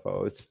of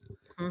UFOs,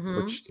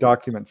 which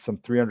documents some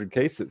 300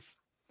 cases.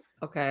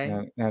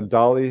 Okay. And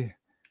Dolly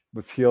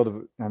was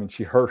healed.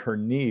 She hurt her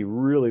knee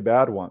really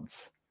bad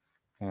once,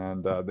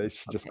 and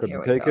she just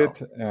couldn't take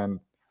it. And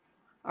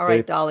all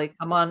right, Dolly,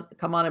 come on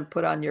and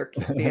put on your,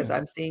 because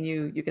I'm seeing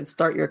you can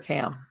start your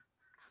cam.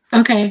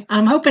 Okay,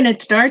 I'm hoping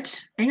it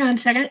starts. Hang on a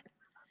second.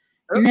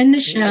 You're in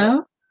the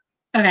show.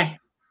 Okay.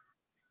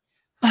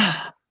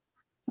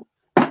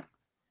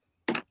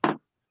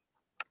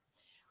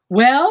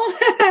 Well,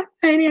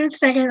 hang on a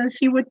second. Let's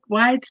see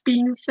why it's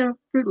being so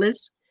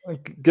fruitless.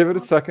 Give it a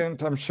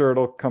second. I'm sure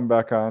it'll come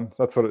back on.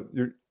 That's what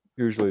it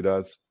usually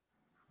does.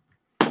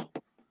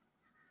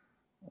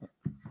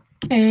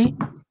 Okay.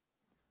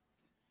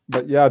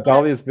 But yeah,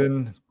 Dolly has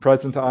been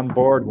present on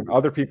board when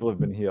other people have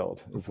been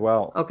healed as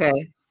well.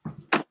 Okay.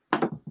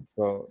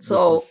 So this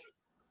is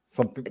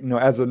something, you know,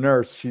 as a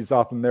nurse, she's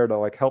often there to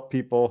like help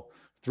people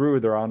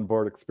through their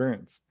onboard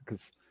experience,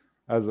 because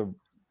as a,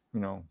 you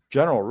know,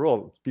 general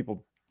rule,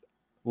 people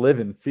live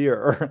in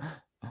fear.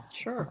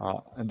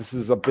 Sure. And this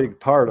is a big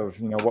part of,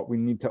 you know, what we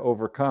need to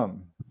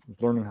overcome,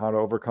 is learning how to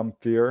overcome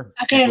fear.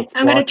 Okay,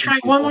 I'm going to try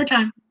one more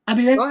time. I'll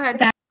be right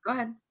back. Go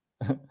ahead.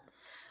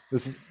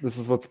 This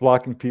is what's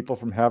blocking people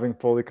from having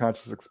fully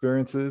conscious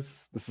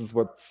experiences. This is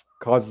what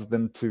causes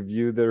them to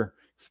view their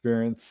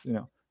experience, you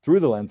know, through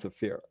the lens of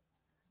fear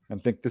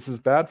and think this is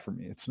bad for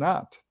me. It's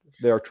not.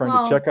 They are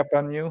trying to check up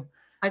on you.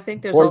 I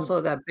think there's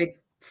also that big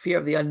fear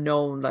of the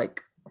unknown,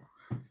 like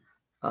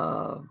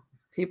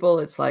people,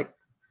 it's like,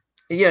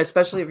 yeah,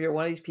 especially if you're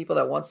one of these people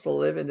that wants to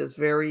live in this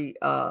very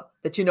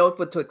that you know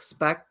what to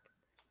expect.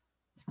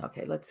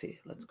 Okay, let's see.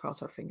 Let's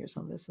cross our fingers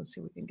on this and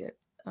see what we can get.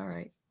 All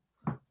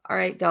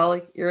right,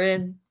 Dolly, you're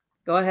in.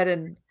 Go ahead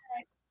and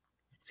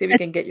see if you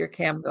can get your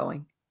cam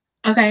going.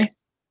 Okay.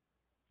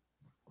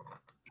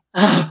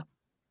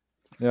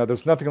 Yeah,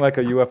 there's nothing like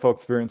a UFO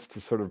experience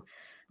to sort of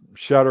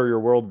shatter your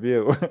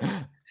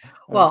worldview.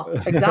 Well,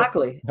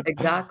 exactly.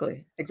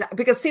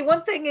 Because see,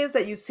 one thing is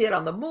that you see it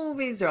on the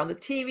movies or on the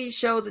TV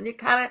shows, and you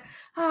kind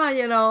of,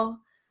 you know,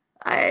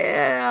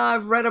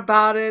 I've read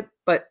about it,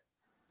 but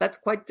that's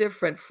quite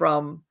different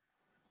from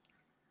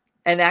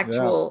an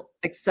actual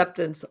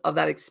acceptance of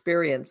that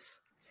experience.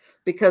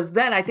 Because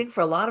then I think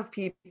for a lot of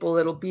people,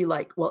 it'll be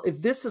like, well,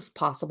 if this is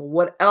possible,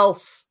 what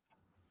else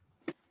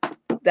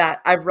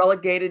that I've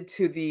relegated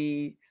to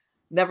the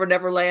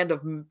never land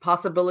of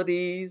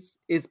possibilities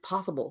is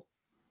possible?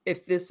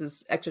 If this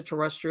is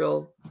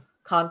extraterrestrial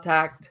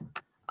contact,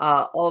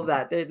 all of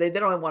that, they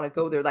don't even want to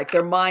go there. Like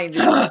their mind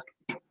is like,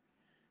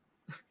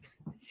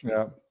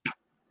 yeah.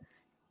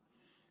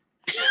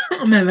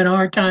 I'm having a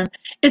hard time.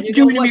 It's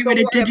doing to me what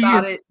it did to you.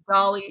 It,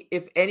 Dolly.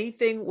 If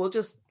anything,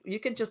 you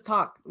can just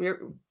talk.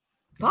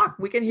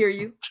 We can hear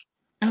you.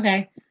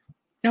 Okay,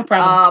 no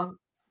problem.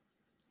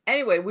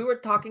 Anyway, we were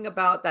talking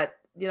about that.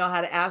 You know,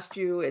 how to ask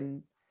you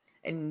and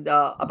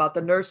about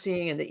the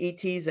nursing and the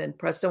ETs, and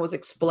Preston was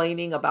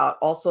explaining about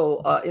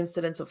also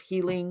incidents of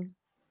healing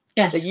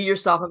that you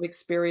yourself have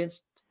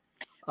experienced.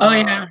 Oh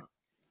yeah,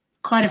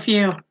 quite a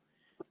few.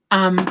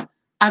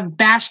 I've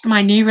bashed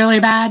my knee really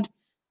bad.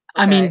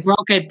 I mean,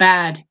 broke it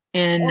bad,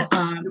 and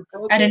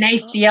had an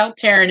ACL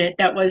tear in it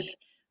that was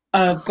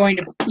going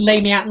to lay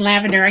me out in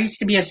lavender. I used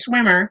to be a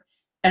swimmer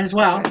as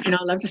well. You know,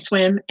 I love to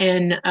swim,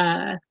 and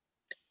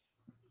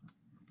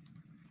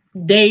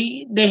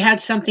they had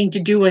something to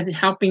do with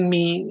helping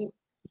me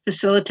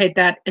facilitate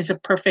that as a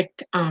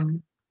perfect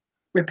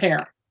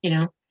repair. You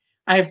know,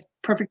 I have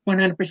perfect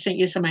 100%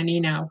 use of my knee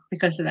now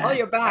because of that. Oh,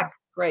 you're back.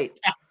 Great.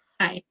 Yeah.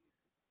 Hi.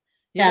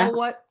 You know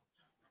what?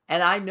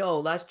 And I know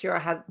last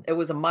year it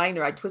was a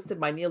minor. I twisted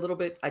my knee a little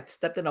bit. I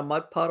stepped in a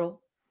mud puddle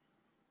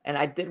and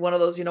I did one of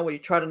those, you know, where you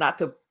try to not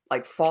to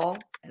like fall.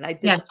 And I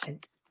did.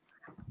 And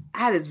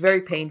that is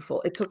very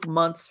painful. It took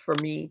months for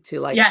me to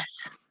like,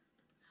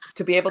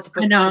 to be able to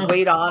put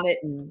weight on it.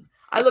 And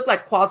I look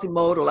like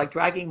Quasimodo, like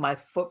dragging my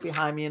foot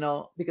behind me, you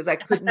know, because I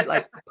couldn't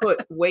like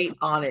put weight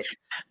on it.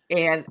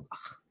 And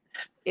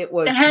it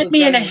had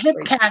me in a hip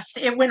cast.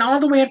 It went all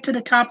the way up to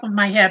the top of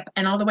my hip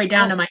and all the way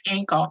down to my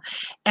ankle.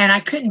 And I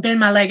couldn't bend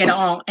my leg at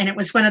all. And it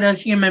was one of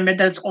those, you remember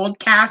those old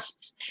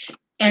casts?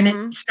 And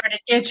it started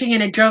itching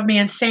and it drove me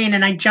insane.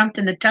 And I jumped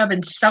in the tub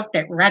and soaked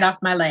it right off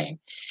my leg.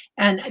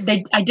 And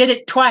I did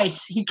it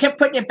twice. He kept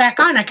putting it back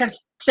on. I kept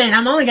saying,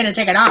 I'm only going to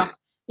take it off.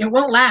 It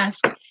won't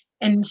last.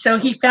 And so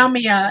he found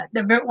me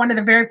one of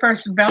the very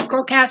first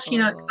Velcro casts. You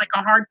know, it's like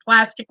a hard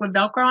plastic with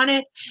Velcro on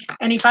it.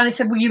 And he finally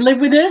said, will you live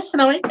with this?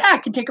 And I'm like, yeah, I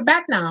can take it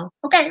back now.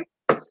 Okay.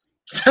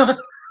 So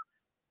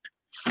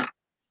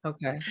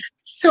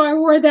So I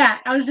wore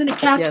that. I was in a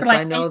cast for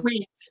like 8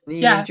 weeks.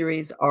 Knee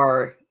injuries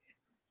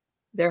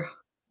they're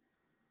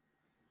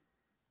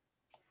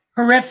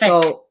horrific.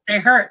 So they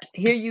hurt.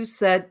 Here you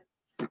said,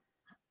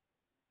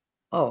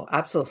 oh,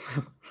 absolutely.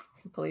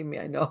 Believe me,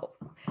 I know.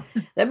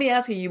 Let me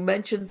ask you, you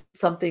mentioned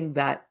something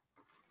that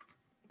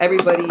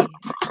everybody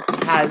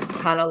has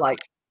kind of like,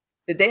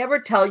 did they ever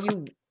tell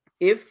you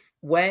if,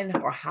 when,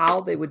 or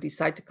how they would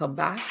decide to come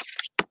back?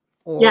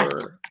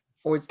 Or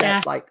is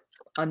that like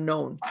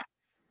unknown?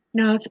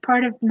 No, it's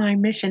part of my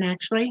mission,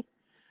 actually.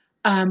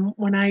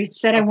 When I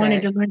said I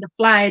wanted to learn to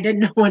fly, I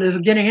didn't know what I was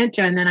getting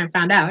into, and then I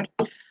found out.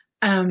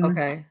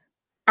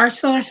 Our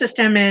solar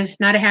system is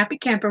not a happy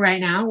camper right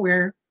now.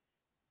 We're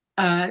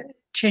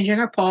changing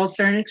our poles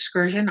during an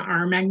excursion.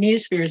 Our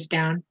magnetosphere is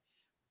down.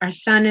 Our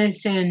sun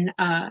is in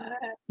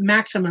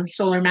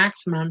solar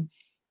maximum,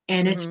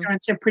 and it's throwing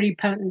some pretty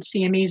potent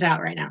CMEs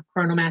out right now,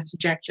 coronal mass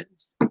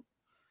ejections.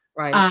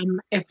 Right.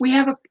 If we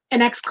have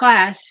an X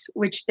class,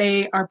 which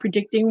they are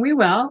predicting we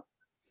will,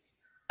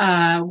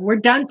 we're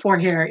done for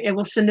here. It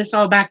will send us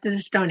all back to the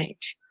Stone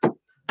Age.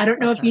 I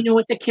don't know if you know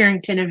what the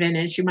Carrington event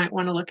is. You might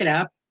want to look it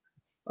up.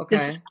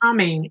 This is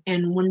coming.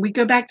 And when we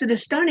go back to the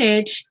Stone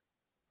Age,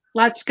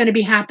 lots going to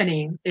be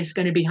happening. There's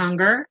going to be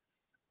hunger.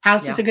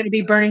 Houses are going to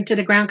be burning to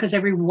the ground because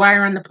every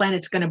wire on the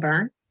planet's going to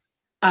burn.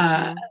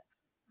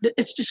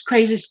 It's just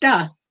crazy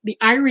stuff. The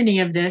irony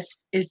of this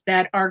is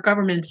that our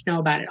governments know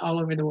about it all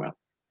over the world.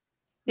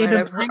 Right,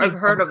 I've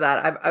heard of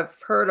that. I've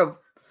heard of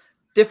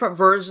different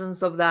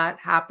versions of that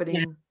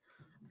happening,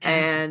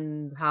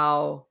 and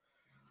how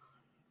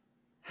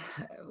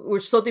we're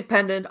so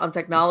dependent on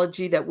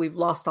technology that we've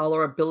lost all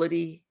our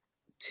ability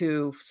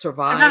to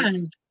survive.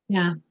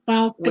 Yeah.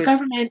 Well, the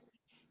government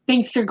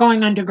thinks they're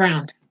going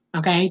underground.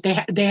 Okay,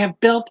 they have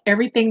built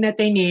everything that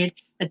they need.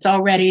 It's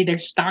all ready. They're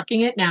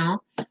stocking it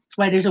now. That's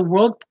why there's a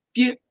world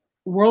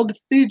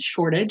food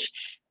shortage.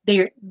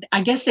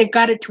 I guess they've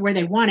got it to where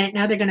they want it.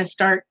 Now they're going to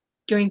start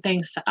doing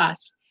things to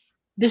us.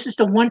 This is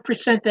the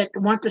 1% that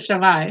want to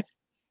survive,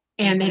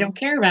 and they don't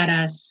care about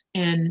us.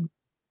 And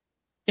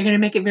they're going to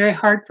make it very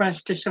hard for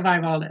us to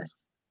survive all this.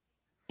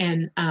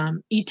 And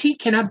ET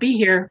cannot be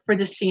here for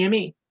the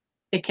CME.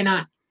 They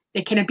cannot.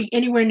 They cannot be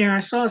anywhere near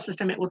our solar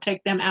system. It will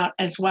take them out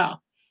as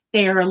well.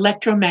 They are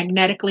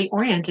electromagnetically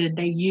oriented.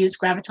 They use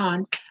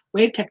graviton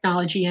wave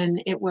technology,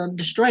 and it will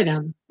destroy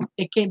them.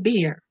 It can't be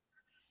here.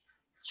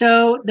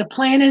 So the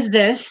plan is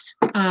this.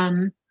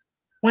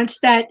 Once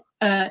that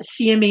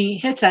CME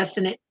hits us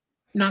and it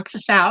knocks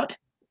us out,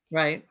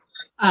 right?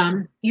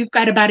 You've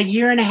got about a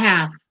year and a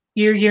half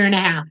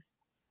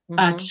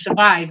to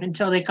survive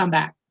until they come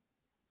back.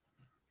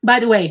 By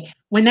the way,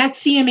 when that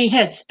CME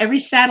hits, every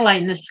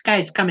satellite in the sky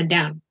is coming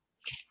down.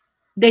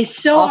 They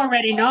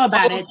already know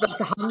about it.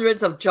 The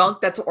hundreds of junk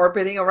that's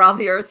orbiting around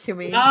the Earth, you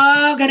mean?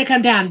 All going to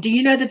come down. Do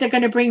you know that they're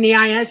going to bring the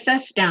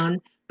ISS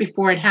down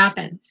before it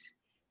happens?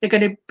 They're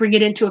going to bring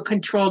it into a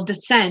controlled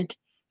descent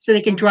so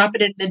they can drop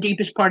it in the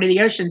deepest part of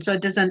the ocean so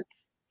it doesn't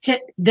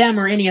hit them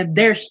or any of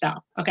their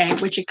stuff, okay?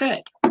 Which it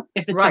could.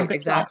 If it's right,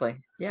 exactly.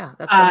 Yeah,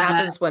 that's what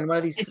happens when one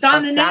of these It's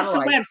on the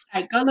NASA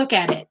website. Go look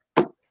at it.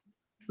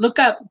 Look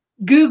up,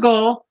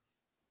 Google,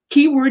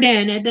 keyword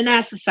in at the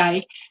NASA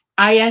site,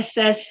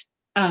 ISS,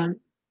 the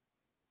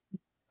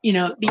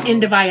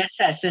end of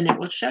ISS, and it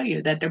will show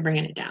you that they're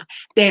bringing it down.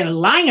 They're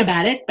lying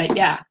about it, but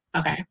yeah,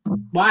 okay.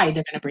 Why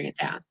they're going to bring it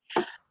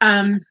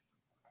down.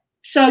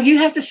 So you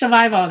have to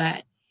survive all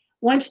that.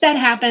 Once that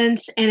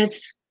happens and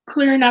it's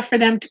clear enough for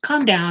them to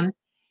come down,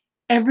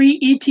 every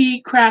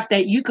ET craft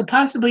that you could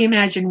possibly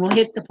imagine will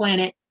hit the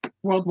planet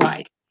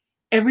worldwide.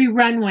 Every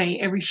runway,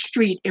 every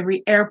street,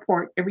 every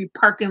airport, every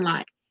parking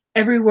lot,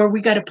 everywhere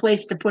we got a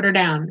place to put her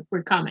down,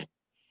 we're coming.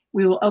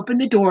 We will open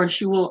the doors.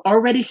 You will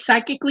already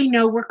psychically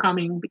know we're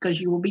coming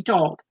because you will be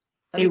told.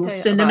 They will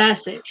send a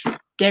message.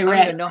 Get ready. I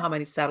don't even know how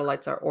many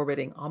satellites are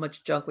orbiting, how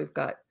much junk we've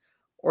got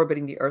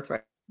orbiting the Earth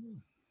right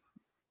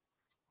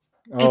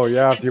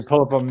now. If you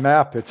pull up a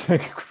map, it's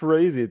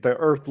crazy. The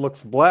Earth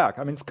looks black.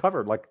 I mean, it's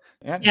covered like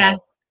ant hill. Yeah,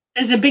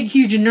 there's a big,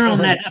 huge neural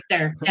net up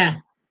there. Yeah,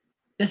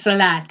 there's a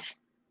lot,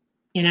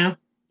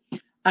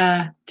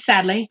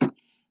 sadly.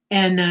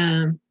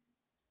 And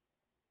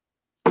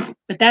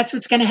but that's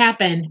what's going to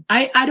happen.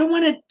 I don't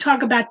want to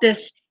talk about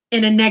this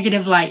in a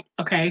negative light,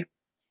 okay?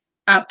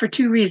 For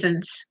two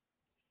reasons.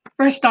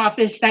 First off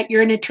is that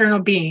you're an eternal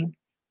being.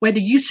 Whether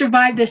you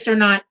survive this or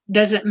not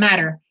doesn't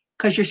matter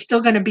because you're still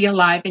going to be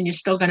alive and you're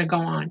still going to go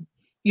on.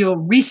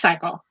 You'll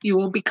recycle. You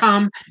will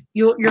become,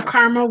 your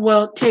karma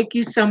will take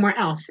you somewhere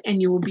else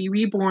and you will be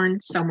reborn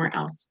somewhere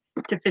else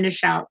to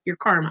finish out your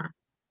karma.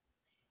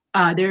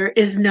 There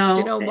is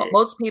no...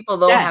 most people,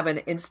 though, have an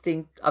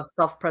instinct of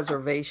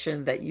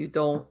self-preservation that you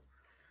don't.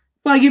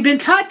 Well, you've been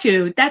taught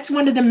to. That's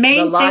one of the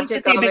main things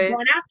that they've been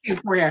going after you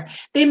for.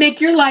 They make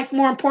your life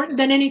more important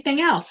than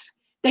anything else.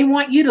 They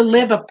want you to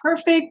live a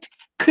perfect,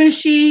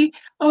 cushy,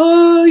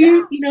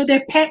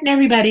 they're petting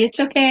everybody. It's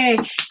okay.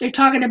 They're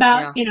talking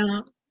about,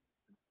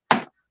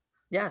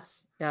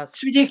 Yes.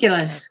 It's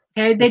ridiculous.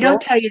 Yes. Okay. They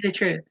don't tell you the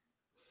truth.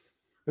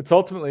 It's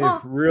ultimately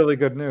really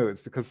good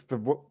news because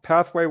the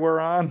pathway we're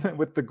on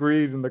with the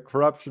greed and the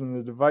corruption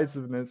and the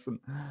divisiveness and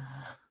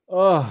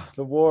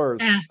the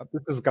wars,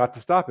 this has got to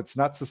stop. It's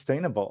not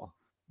sustainable.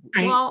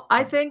 Right. Well,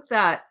 I think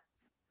that,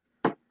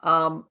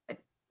 and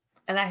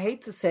I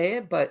hate to say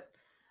it, but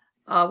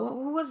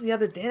who was the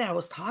other day that I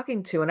was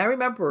talking to? And I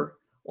remember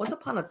once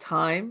upon a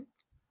time,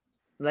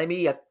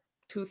 maybe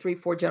 2, 3,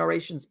 4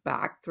 generations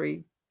back,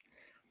 3,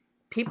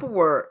 people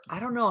were, I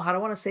don't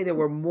want to say they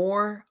were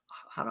more,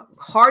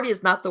 hard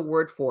is not the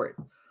word for it,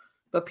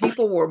 but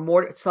people were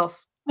more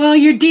Well,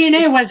 your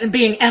DNA wasn't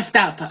being effed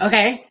up,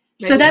 okay?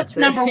 So that's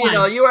number one.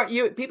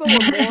 People were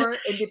more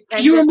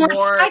independent. You were more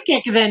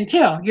psychic then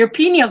too. Your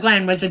pineal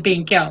gland wasn't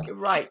being killed.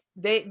 Right.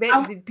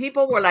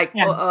 People were like,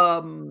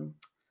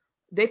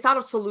 they thought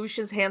of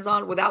solutions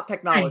hands-on without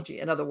technology.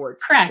 Right. In other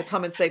words, to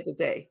come and save the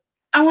day.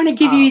 I want to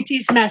give you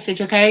ET's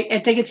message, okay? I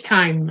think it's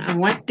time. I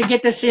want to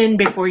get this in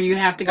before you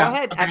have to go. Go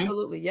ahead. Okay?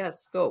 Absolutely.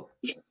 Yes. Go.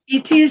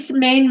 ET's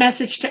main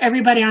message to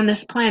everybody on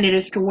this planet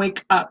is to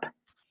wake up.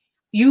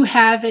 You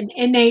have an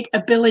innate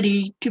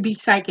ability to be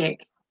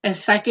psychic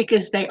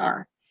as they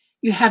are.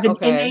 You have an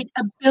innate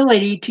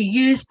ability to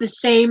use the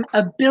same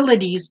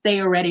abilities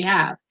they already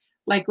have,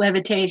 like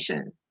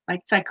levitation,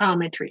 like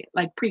psychometry,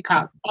 like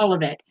precog, all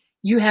of it.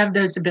 You have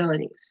those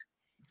abilities.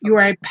 You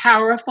are a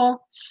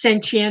powerful,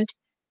 sentient,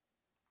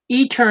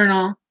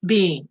 eternal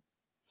being.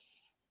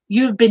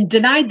 You've been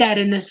denied that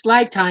in this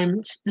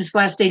lifetime, this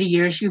last 80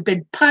 years. You've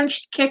been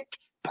punched, kicked,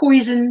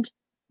 poisoned,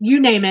 you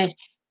name it,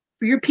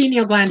 for your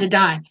pineal gland to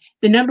die.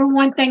 The number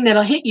one thing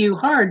that'll hit you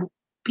hard,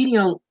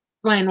 pineal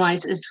gland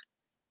wise, is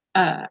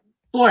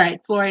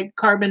fluoride,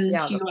 carbons.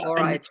 Yeah, the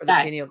fluoride for the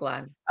pineal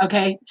gland.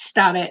 Okay,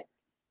 stop it.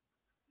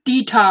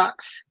 Detox,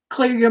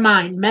 clear your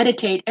mind,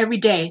 meditate every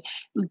day.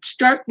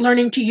 Start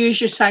learning to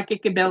use your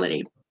psychic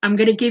ability. I'm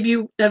going to give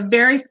you the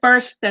very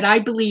first that I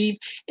believe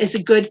is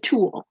a good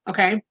tool.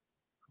 Okay.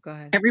 Go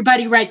ahead.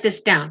 Everybody write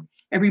this down.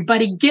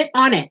 Everybody get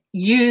on it.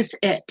 Use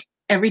it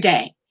every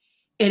day.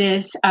 It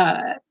is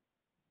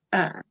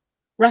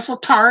Russell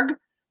Targ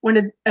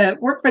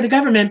worked for the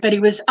government, but he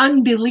was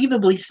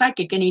unbelievably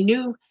psychic and he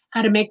knew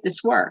how to make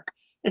this work.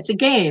 It's a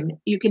game.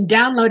 You can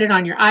download it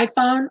on your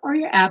iPhone or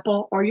your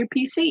Apple or your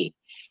PC.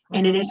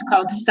 And it is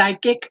called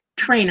Psychic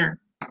Trainer.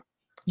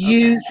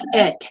 Use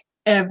it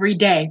every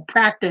day.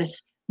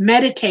 Practice.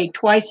 Meditate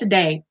twice a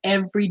day,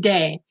 every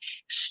day.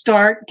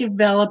 Start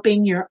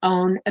developing your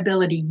own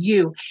ability.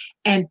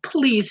 And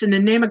please, in the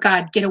name of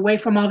God, get away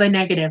from all the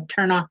negative.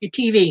 Turn off your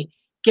TV.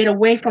 Get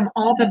away from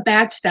all the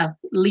bad stuff.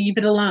 Leave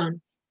it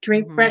alone.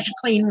 Drink fresh,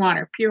 clean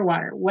water, pure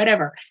water,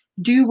 whatever.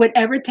 Do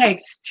whatever it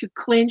takes to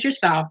cleanse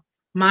yourself,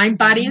 mind,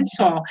 body, and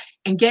soul,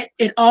 and get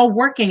it all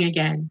working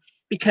again.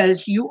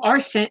 Because you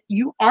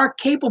are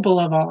capable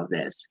of all of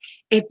this.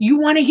 If you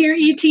want to hear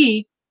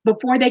ET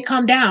before they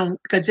come down,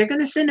 because they're going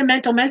to send a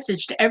mental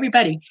message to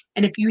everybody.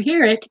 And if you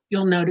hear it,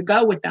 you'll know to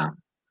go with them.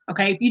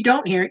 Okay. If you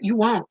don't hear it, you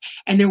won't.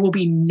 And there will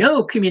be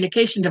no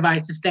communication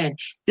devices then.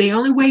 The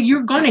only way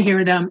you're going to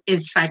hear them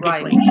is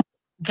psychically. Right.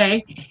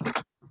 Okay.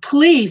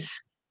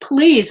 Please,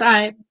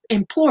 I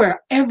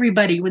implore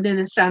everybody within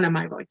the sound of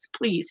my voice,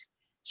 please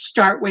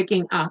start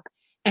waking up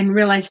and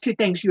realize two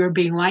things. You are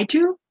being lied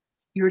to.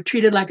 You were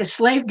treated like a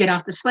slave. Get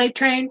off the slave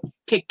train.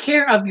 Take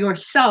care of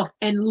yourself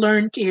and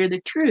learn to hear the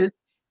truth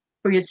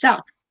for yourself.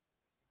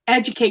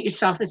 Educate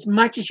yourself as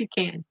much as you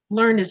can.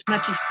 Learn as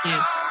much as you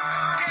can.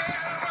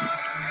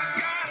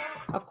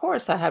 Of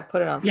course, I had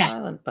put it on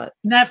silent, but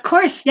no, of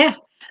course, yeah.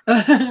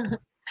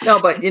 No,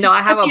 but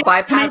I have a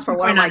bypass for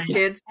one of my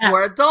kids who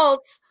are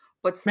adults,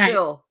 but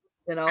still,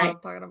 you know what I'm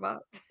talking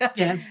about.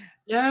 Yes.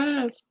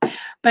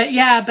 But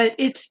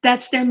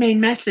that's their main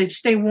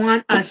message. They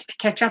want us to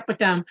catch up with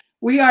them.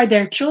 We are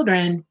their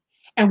children,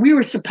 and we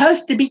were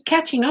supposed to be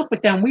catching up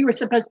with them. We were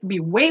supposed to be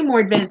way more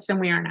advanced than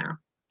we are now.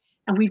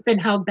 And we've been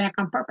held back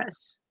on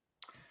purpose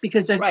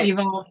because of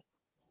evil.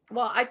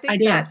 Well, I think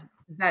ideas.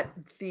 I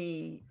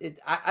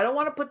don't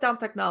want to put down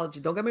technology.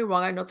 Don't get me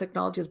wrong. I know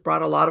technology has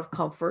brought a lot of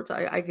comfort.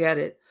 I get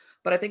it.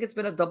 But I think it's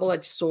been a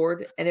double-edged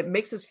sword, and it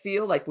makes us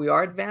feel like we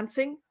are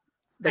advancing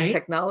the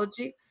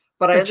technology.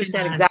 But I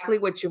understand exactly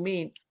what you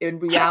mean. In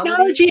reality,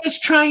 technology is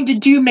trying to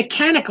do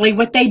mechanically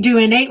what they do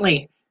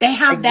innately. They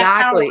have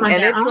that power on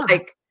and their it's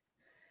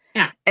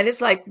own. And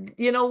it's like,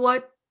 you know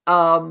what?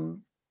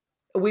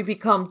 We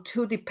become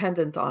too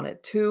dependent on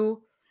it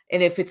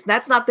and if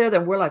that's not there,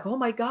 then we're like, oh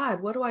my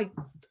God, what do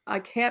I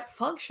can't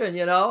function, I'm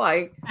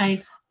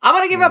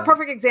going to give a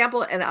perfect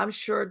example, and I'm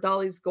sure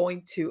Dolly's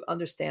going to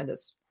understand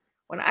this.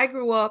 When I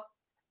grew up,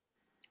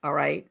 all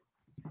right,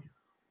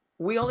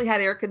 we only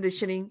had air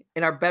conditioning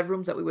in our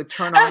bedrooms that we would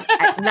turn on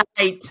at night.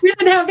 We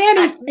didn't have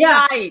any.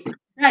 Night.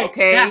 Right.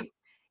 Okay. Yeah.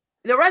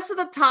 The rest of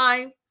the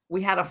time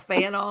we had a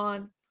fan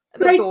on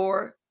the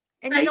door.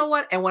 And you know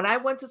what? And when I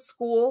went to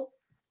school,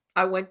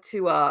 I went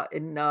to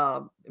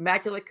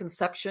Immaculate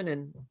Conception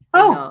in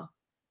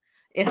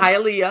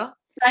Hialeah.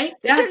 Right.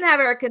 They didn't have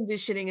air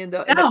conditioning in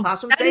the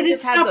classrooms. They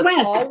just had the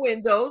tall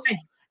windows.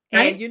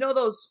 Right. And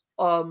those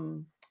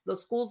the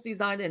schools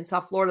designed in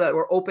South Florida that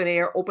were open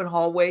air, open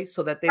hallway,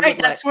 so that they would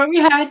that's what we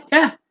had.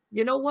 Yeah.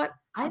 You know what?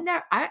 I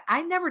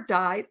never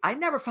died. I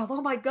never felt,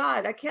 oh my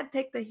God, I can't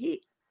take the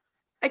heat.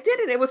 I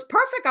did it. It was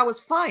perfect. I was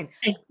fine.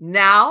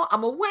 Now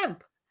I'm a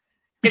wimp.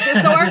 If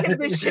there's no air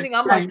conditioning,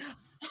 I'm like,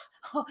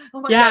 oh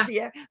my God, the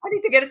air. I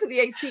need to get into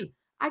the AC.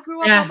 I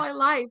grew up all my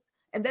life.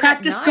 And then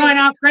practice at night, going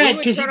off grid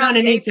because you're going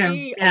to need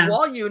to. A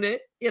wall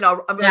unit,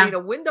 a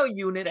window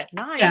unit at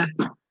night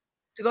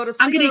to go to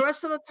sleep the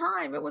rest of the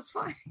time. It was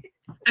fine.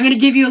 I'm going to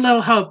give you a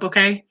little hope,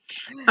 okay?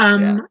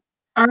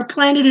 Our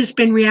planet has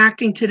been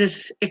reacting to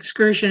this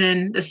excursion,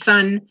 and the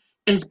sun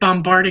is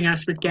bombarding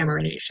us with gamma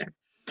radiation.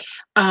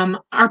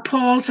 Our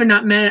poles are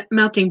not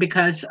melting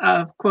because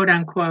of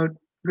quote-unquote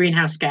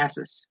greenhouse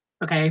gases,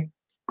 okay?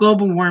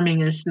 Global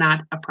warming is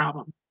not a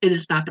problem. It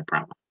is not the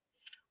problem.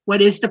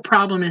 What is the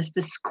problem is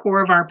this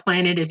core of our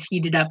planet is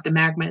heated up. The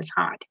magma is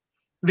hot,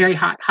 very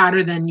hot,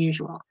 hotter than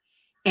usual.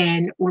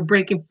 And we're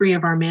breaking free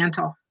of our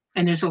mantle.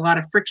 And there's a lot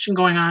of friction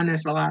going on.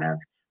 There's a lot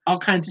of all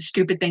kinds of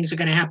stupid things are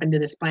going to happen to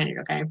this planet,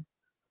 okay?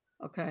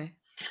 Okay.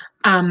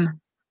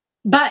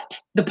 But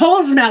the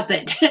poles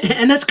melted,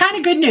 and that's kind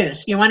of good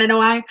news. You want to know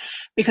why?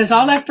 Because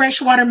all that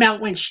fresh water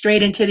melt went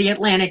straight into the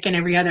Atlantic and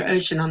every other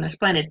ocean on this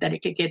planet that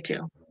it could get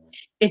to.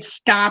 It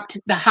stopped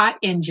the hot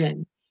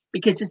engine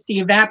because it's the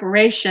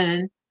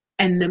evaporation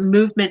and the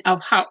movement of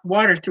hot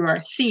water through our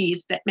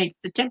seas that makes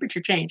the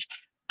temperature change.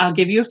 I'll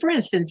give you a for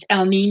instance,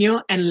 El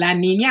Nino and La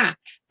Nina.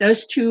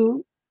 Those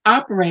two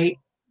operate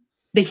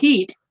the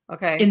heat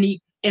in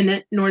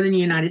the northern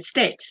United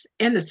States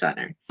and the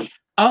southern,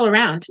 all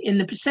around in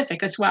the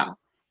Pacific as well.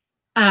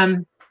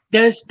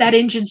 That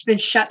engine's been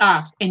shut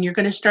off, and you're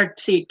going to start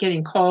to see it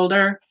getting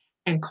colder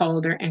and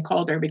colder and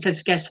colder,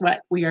 because guess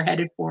what? We are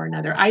headed for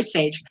another ice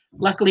age.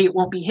 Luckily, it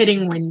won't be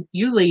hitting when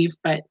you leave,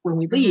 but when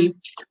we leave,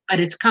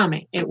 but it's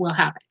coming. It will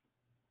happen.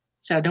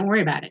 So don't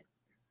worry about it.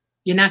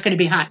 You're not going to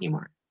be hot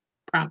anymore.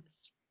 Promise.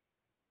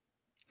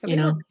 You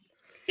know,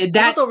 people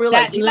don't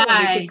realize, people, when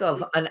they think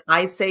of an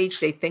ice age,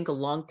 they think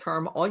long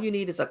term. All you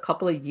need is a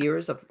couple of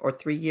years or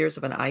 3 years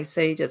of an ice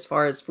age as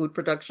far as food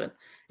production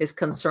is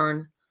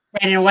concerned.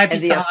 And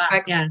the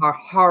effects are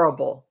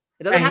horrible.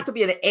 It doesn't have to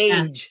be an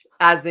age,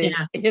 as in,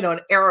 an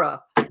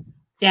era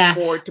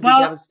for it to be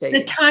devastating.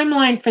 The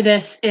timeline for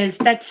this is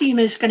that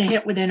CME is going to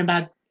hit within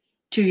about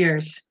 2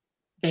 years.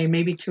 Okay,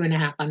 maybe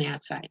 2.5 on the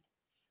outside.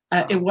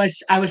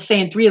 I was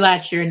saying 3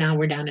 last year, and now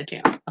we're down to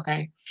 2.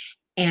 Okay.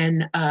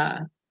 And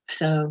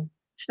so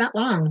it's not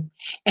long.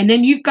 And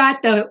then you've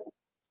got the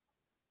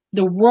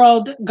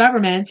world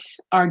governments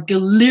are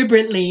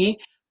deliberately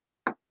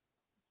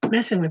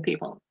messing with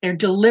people. They're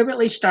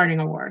deliberately starting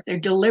a war. They're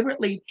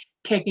deliberately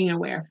taking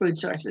away our food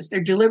sources.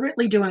 They're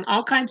deliberately doing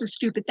all kinds of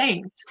stupid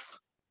things.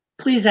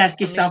 Please ask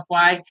yourself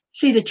why.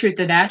 See the truth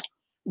of that.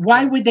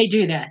 Why would they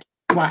do that?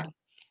 Why?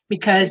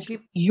 Because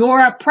you're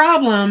a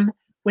problem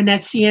when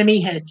that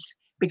CME hits.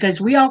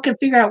 Because we all can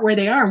figure out where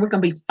they are, and we're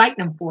going to be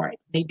fighting them for it.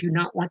 They do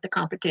not want the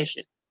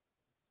competition.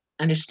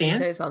 Understand? I'll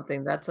tell you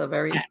something. That's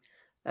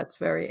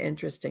very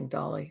interesting,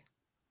 Dolly.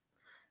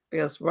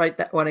 Because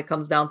when it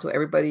comes down to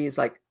everybody is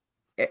like,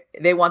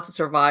 they want to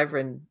survive,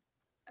 and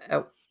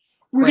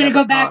we're going to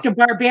go back to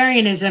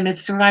barbarianism.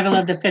 It's survival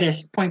of the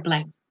fittest, point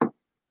blank.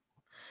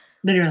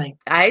 Literally.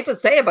 I hate to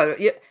say about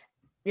it,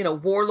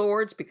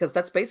 warlords, because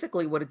that's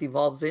basically what it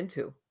devolves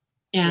into.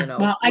 Yeah.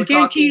 Well, I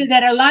guarantee you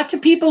that lots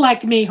of people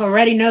like me who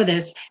already know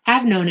this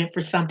have known it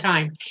for some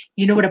time.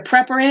 You know what a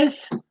prepper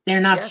is? They're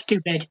not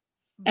stupid,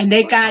 and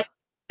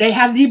they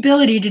have the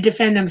ability to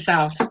defend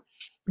themselves.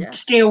 Yes.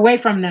 Stay away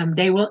from them.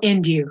 They will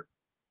end you.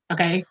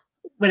 Okay.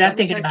 Without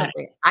thinking about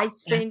it. I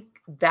think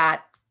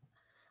that,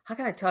 how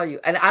can I tell you?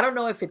 And I don't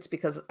know if it's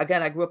because,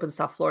 again, I grew up in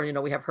South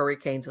Florida, we have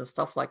hurricanes and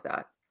stuff like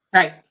that.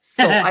 Right.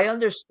 So I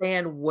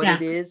understand what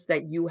it is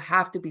that you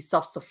have to be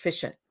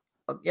self-sufficient.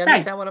 You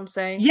understand what I'm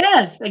saying?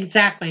 Yes,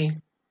 exactly.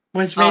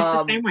 Was raised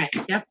the same way.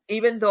 Yep.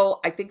 Even though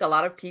I think a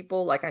lot of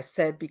people, like I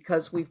said,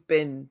 because we've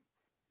been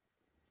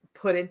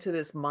put into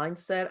this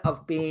mindset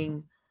of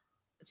being,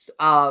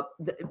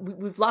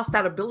 we've lost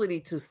that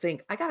ability to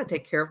think, I got to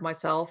take care of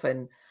myself,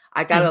 and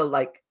I got to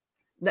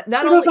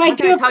not only, how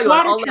can I tell you,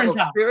 on all levels,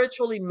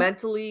 spiritually,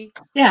 mentally,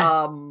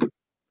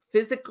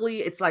 physically,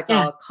 it's like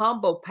a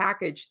combo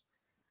package.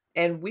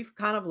 And we've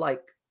kind of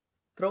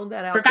thrown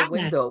that out the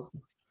window.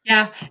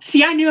 Yeah.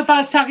 See, I knew if I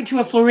was talking to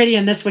a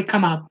Floridian, this would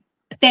come up.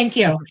 Thank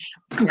you.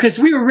 Because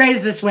we were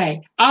raised this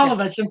way. All of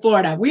us in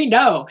Florida. We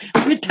know.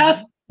 We're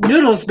tough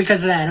noodles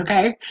because of that,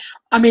 okay?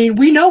 I mean,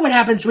 we know what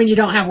happens when you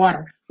don't have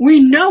water.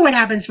 We know what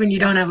happens when you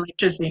don't have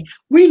electricity.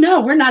 We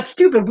know. We're not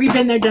stupid. We've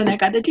been there, done that,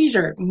 got the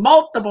t-shirt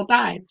multiple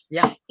times.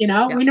 Yeah. We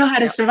know how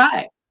to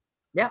survive.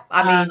 Yeah.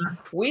 I mean,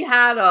 we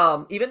had,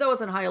 even though it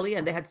was in Hialeah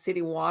and they had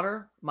city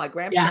water, my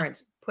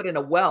grandparents put in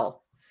a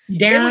well.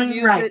 They would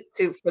use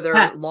it for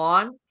their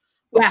lawn.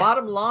 But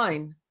bottom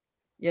line,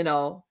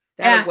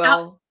 that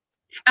well.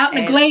 Out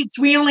in the Glades,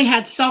 we only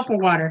had sulfur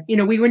water.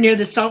 We were near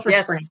the sulfur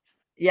spring.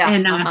 Yeah.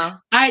 And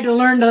I had to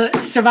learn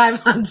to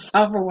survive on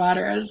sulfur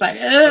water. I was like,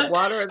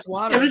 water is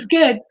water. It was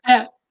good.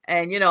 Yeah.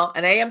 And,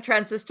 an AM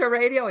transistor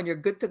radio, and you're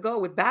good to go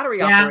with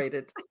battery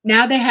operated.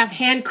 Now they have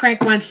hand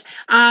crank ones.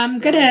 I'm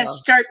going to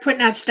start putting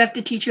out stuff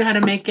to teach you how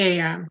to make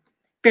a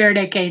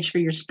Faraday cage for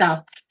your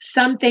stuff.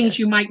 Some things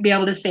you might be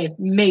able to save.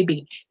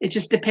 Maybe. It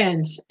just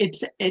depends.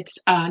 It's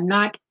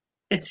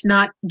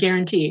not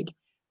guaranteed,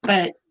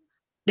 but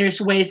there's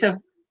ways of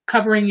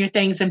covering your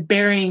things and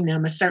burying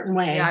them a certain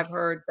way. Yeah, I've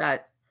heard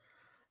that.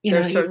 You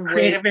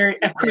create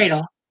a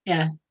cradle.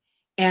 Yeah.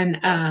 And,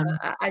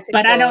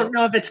 but I don't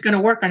know if it's going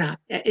to work or not.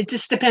 It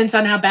just depends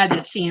on how bad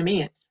that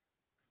CME is.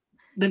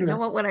 Literally. You know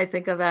what, when I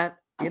think of that,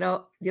 you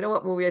know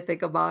what movie I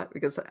think about?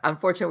 Because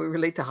unfortunately we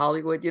relate to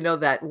Hollywood.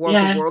 That War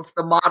of the Worlds,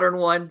 the modern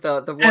one,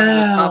 the one with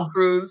Tom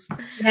Cruise.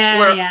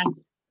 Yeah.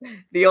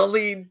 The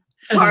only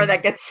part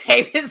that gets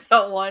saved is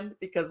the one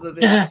because of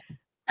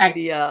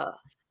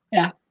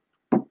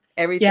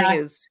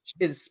everything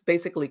is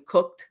basically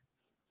cooked.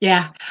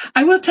 Yeah,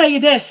 I will tell you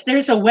this.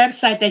 There's a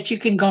website that you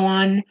can go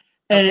on.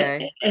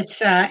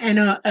 It's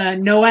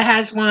NOAA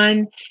has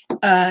one.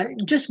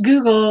 Just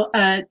Google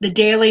the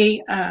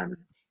daily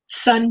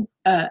sun.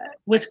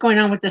 What's going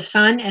on with the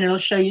sun, and it'll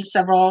show you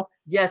several.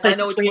 Yes, I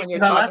know which one you're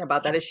talking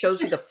about. That it shows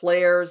you the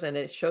flares, and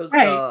it shows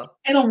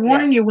It'll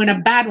warn you when a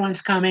bad one's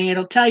coming.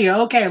 It'll tell you,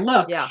 okay,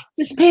 look,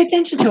 just pay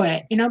attention to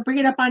it. Bring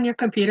it up on your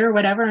computer or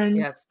whatever, and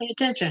pay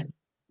attention.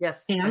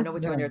 Yes, You I know? know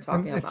which one you're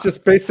talking about. It's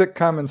just basic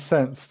common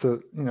sense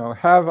to,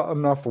 have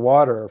enough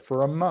water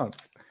for a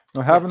month.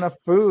 Have enough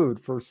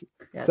food for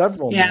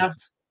several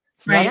months.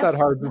 It's not that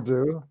hard to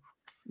do,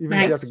 even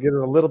if you have to get it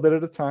a little bit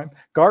at a time.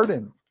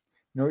 Garden.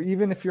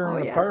 Even if you're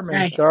in an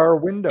apartment, there are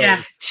windows.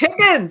 Yeah.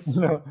 Chickens.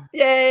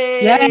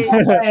 Yay!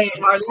 Yay!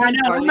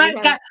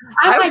 Marlene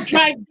I might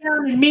drive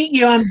down and meet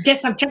you and get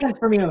some chickens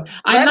from you.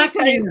 Let me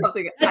tell you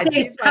something. I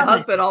tease my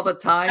husband all the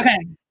time.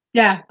 Okay.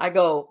 Yeah. I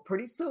go,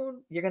 pretty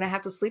soon you're gonna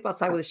have to sleep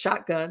outside with a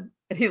shotgun,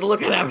 and he's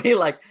looking at me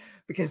like,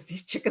 because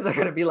these chickens are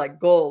gonna be like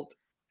gold.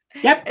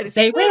 Yep,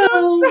 they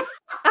will.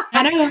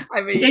 I know.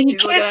 I mean, and you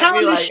can't tell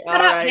them to shut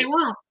up. They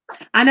won't.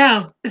 I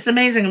know. It's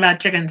amazing about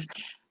chickens.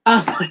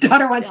 My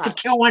daughter wants to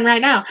kill one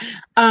right now.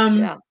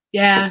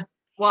 Yeah.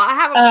 Well, I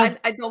have.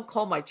 I don't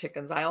call my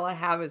chickens. All I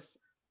have is.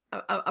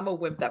 I'm a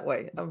wimp that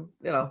way. I'm,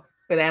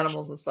 with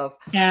animals and stuff.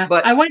 Yeah.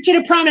 But I want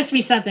you to promise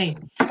me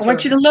something. I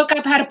want you to look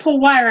up how to pull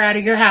wire out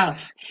of your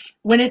house.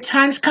 When the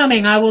time's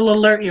coming, I will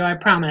alert you. I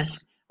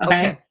promise.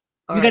 Okay.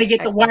 You got to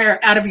get the wire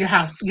out of your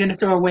house. You're going to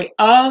throw away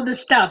all the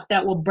stuff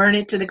that will burn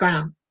it to the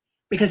ground,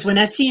 because when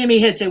that CME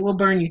hits, it will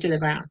burn you to the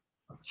ground.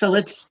 So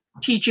let's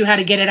teach you how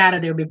to get it out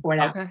of there before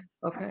that.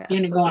 Okay. You're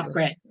going to go off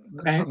grid.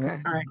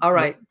 Okay. All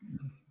right.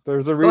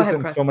 There's a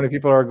reason so many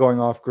people are going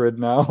off grid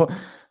now.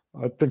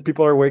 I think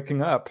people are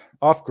waking up.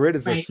 Off grid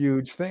is a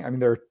huge thing. I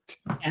mean, there are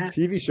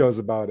TV shows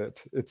about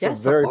it. It's a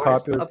very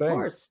popular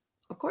thing.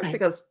 Of course,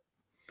 because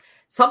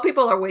some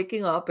people are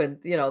waking up, and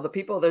there's other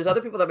people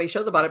that make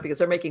shows about it because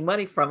they're making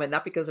money from it,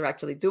 not because they're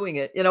actually doing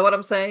it. You know what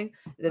I'm saying?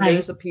 Then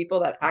there's the people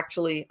that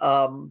actually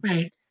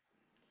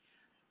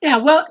Yeah,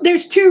 well,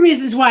 there's two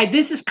reasons why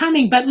this is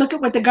coming, but look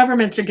at what the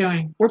governments are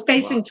doing. We're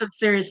facing some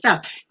serious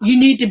stuff. You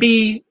need to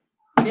be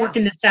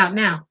working this out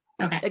now.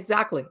 Okay.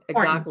 Exactly.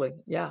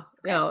 Yeah.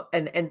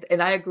 And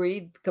I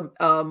agree.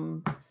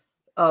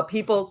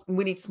 People,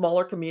 we need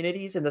smaller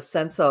communities in the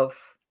sense of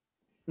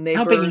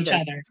neighbors, helping each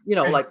other.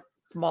 Like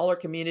smaller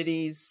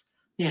communities.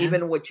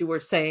 Even what you were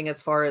saying,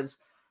 as far as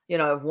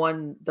if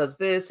one does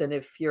this, and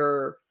if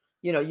you're,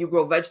 you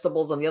grow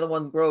vegetables and the other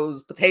one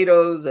grows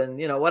potatoes, and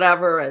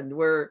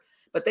whatever,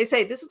 but they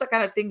say this is the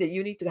kind of thing that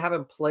you need to have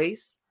in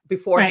place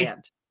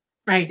beforehand.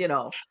 Right.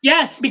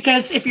 Yes,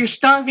 because if you're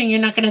starving, you're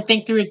not going to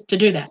think through it to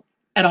do that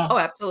at all. Oh,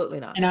 absolutely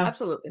not.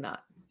 Absolutely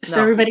not.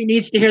 So everybody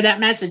needs to hear that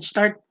message.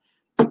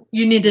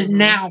 You need to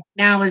now.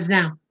 Now is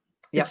now.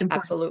 Yeah,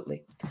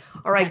 absolutely.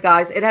 All right,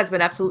 guys. It has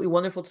been absolutely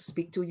wonderful to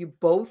speak to you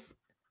both.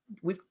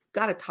 We've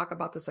got to talk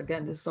about this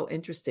again. This is so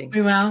interesting.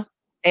 We will.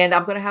 And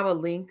I'm going to have a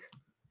link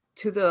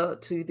to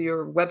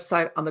your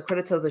website on the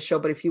credits of the show.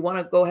 But if you want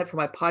to go ahead, for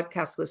my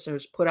podcast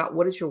listeners, put out,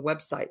 what is your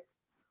website?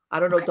 I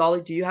don't know,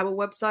 Dolly, do you have a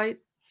website?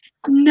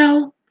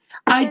 No,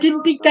 I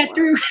didn't think that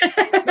through.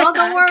 No,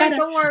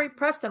 don't worry,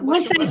 Preston.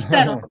 Once I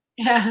settle.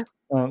 Yeah.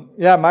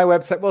 My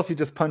website. Well, if you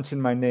just punch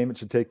in my name, it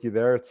should take you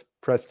there. It's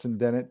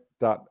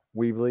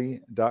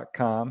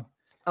prestondennett.weebly.com.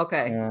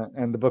 Okay.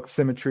 And the book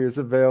Symmetry is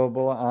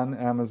available on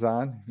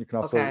Amazon. You can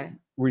also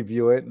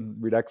review it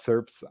and read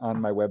excerpts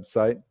on my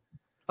website.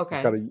 Okay.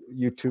 I've got a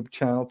YouTube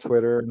channel,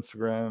 Twitter,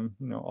 Instagram,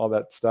 all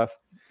that stuff.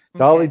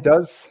 Dolly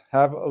does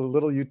have a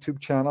little YouTube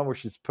channel where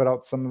she's put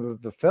out some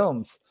of the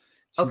films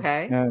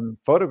and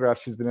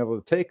photographs she's been able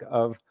to take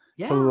of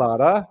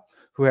Talata,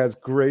 who has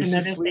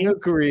graciously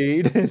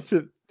agreed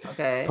to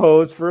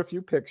pose for a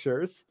few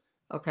pictures.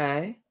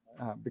 Okay.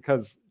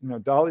 Because,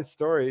 Dolly's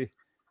story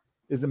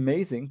is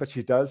amazing, but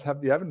she does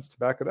have the evidence to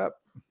back it up.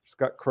 She's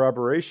got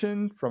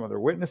corroboration from other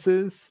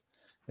witnesses.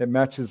 It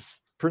matches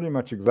pretty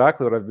much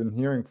exactly what I've been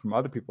hearing from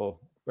other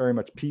people, very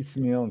much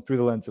piecemeal and through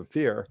the lens of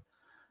fear.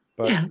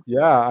 But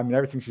I mean,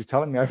 everything she's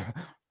telling me, I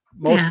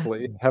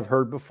mostly have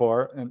heard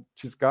before, and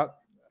she's got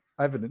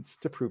evidence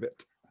to prove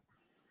it.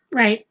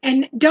 Right.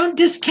 And don't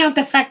discount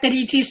the fact that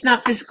ET's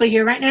not physically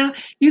here right now.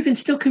 You can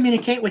still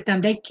communicate with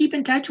them. They keep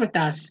in touch with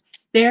us.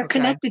 They're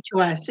connected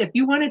to us. If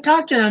you want to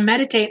talk to them,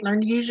 meditate,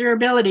 learn to use your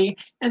ability,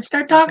 and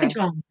start talking to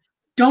them.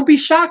 Don't be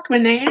shocked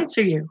when they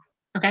answer you.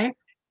 Okay?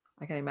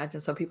 I can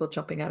imagine some people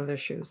jumping out of their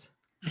shoes.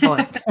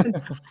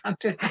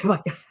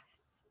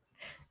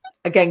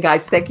 Again,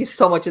 guys, thank you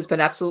so much. It's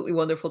been absolutely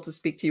wonderful to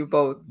speak to you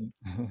both.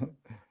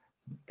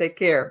 Take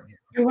care.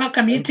 You're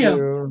welcome. You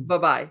too.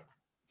 Bye-bye.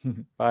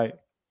 Bye.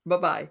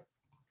 Bye-bye.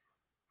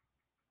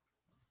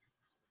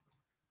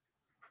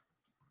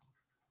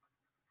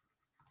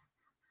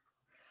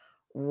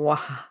 Wow.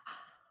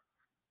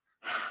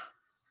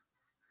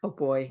 Oh,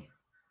 boy.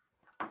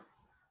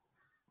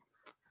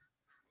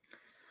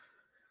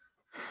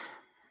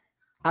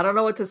 I don't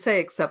know what to say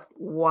except,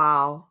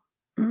 wow.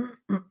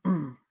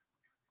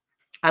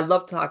 I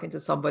love talking to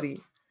somebody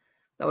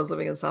that was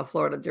living in South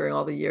Florida during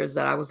all the years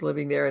that I was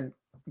living there and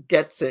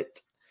gets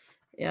it.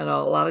 A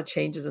lot of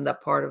changes in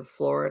that part of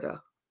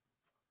Florida.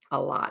 A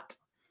lot.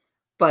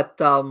 But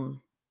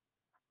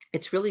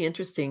it's really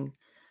interesting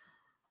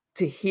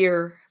to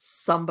hear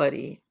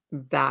somebody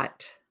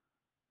that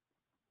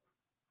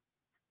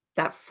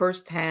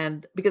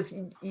firsthand, because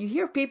you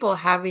hear people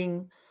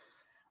having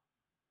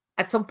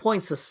at some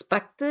point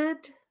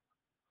suspected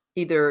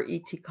either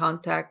ET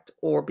contact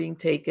or being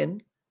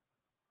taken.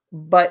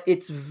 But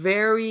it's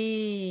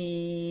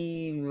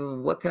very,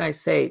 what can I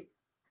say?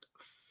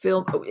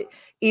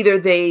 Either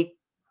they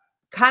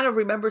kind of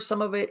remember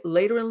some of it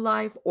later in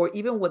life, or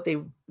even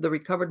the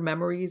recovered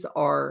memories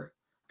are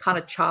kind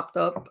of chopped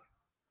up.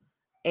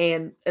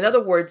 And in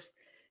other words,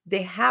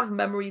 they have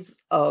memories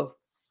of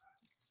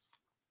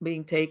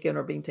being taken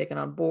or being taken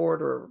on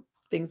board or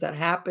things that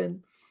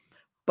happen,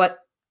 but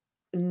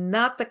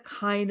not the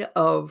kind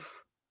of,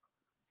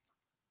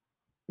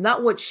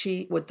 not what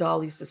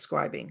Dolly's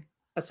describing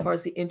as far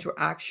as the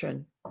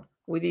interaction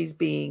with these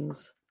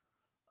beings,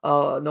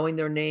 knowing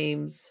their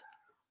names.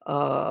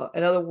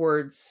 In other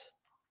words,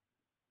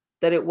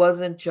 that it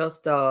wasn't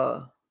just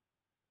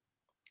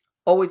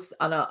always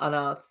on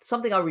a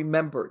something I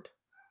remembered,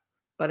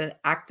 but an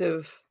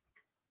active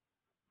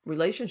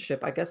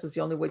relationship, I guess, is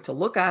the only way to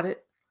look at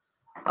it,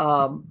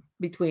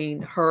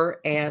 between her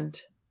and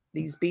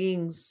these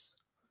beings,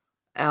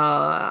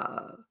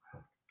 and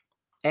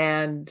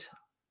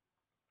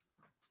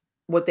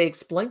what they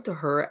explained to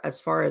her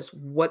as far as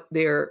what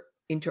their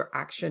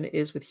interaction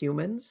is with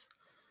humans,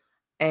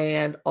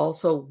 and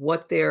also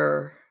what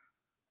their,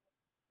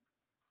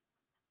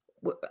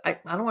 I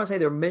don't want to say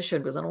their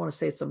mission, because I don't want to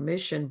say it's a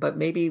mission, but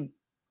maybe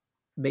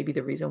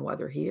the reason why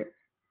they're here,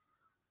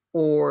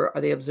 or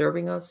are they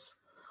observing us,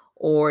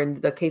 or in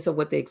the case of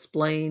what they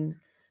explain,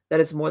 that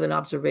it's more than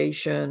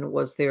observation,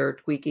 was there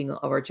tweaking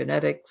of our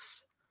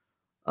genetics?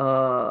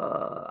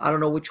 I don't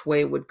know which way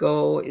it would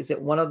go. Is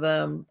it one of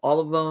them, all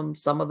of them,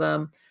 some of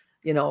them,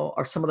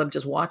 are some of them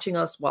just watching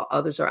us while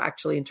others are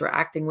actually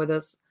interacting with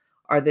us?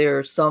 Are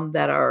there some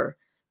that are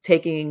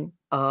taking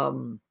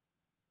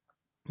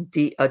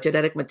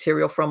genetic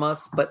material from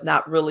us, but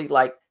not really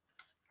like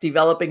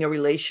developing a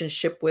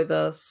relationship with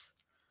us?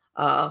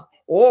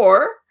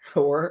 Or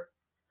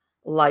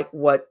like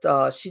what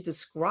she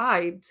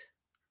described,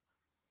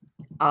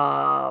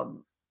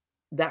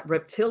 that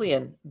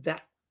reptilian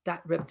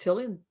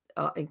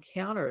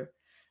encounter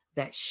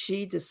that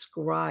she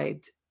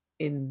described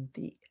in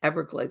the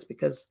Everglades,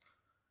 because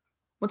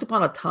once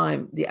upon a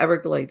time, the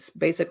Everglades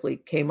basically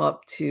came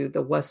up to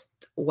the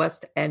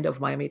west end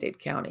of Miami-Dade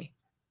County.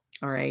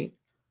 All right.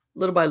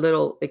 Little by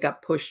little, it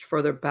got pushed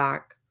further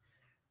back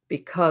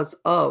because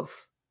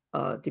of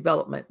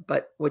development.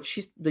 But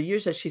the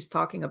years that she's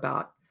talking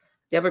about,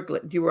 the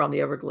Everglades, you were on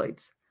the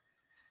Everglades.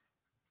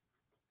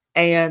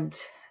 And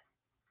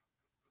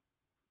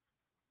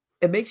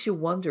it makes you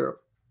wonder,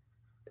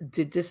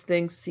 did this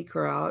thing seek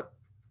her out?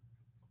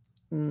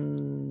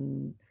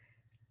 How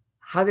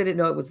did it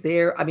know it was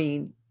there? I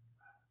mean,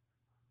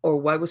 or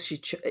why was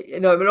she?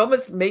 It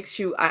almost makes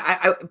you.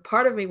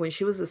 Part of me, when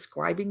she was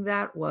describing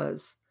that,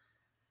 was,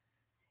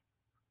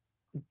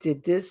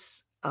 did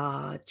this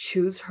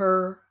choose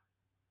her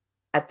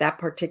at that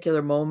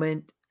particular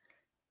moment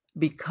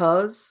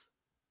because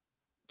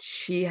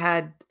she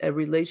had a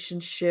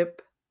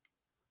relationship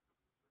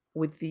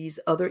with these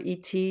other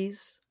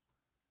ETs?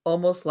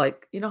 Almost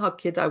like, how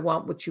kids, I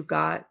want what you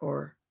got,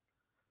 or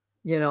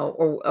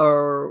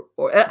or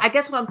I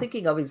guess what I'm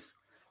thinking of is,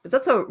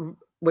 because that's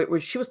where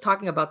she was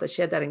talking about, that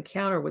she had that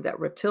encounter with that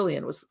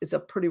reptilian, it's a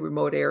pretty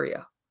remote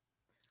area.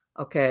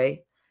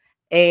 Okay.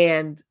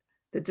 And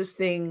that this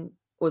thing,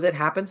 was it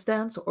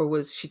happenstance, or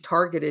was she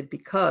targeted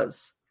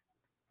because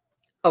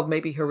of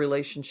maybe her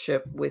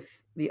relationship with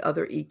the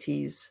other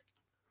ETs?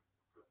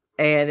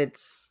 And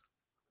it's,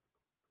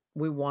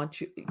 we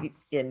want you,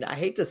 and I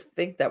hate to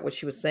think that what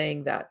she was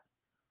saying, that,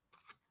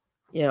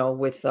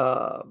 with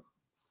to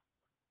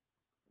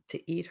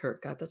eat her.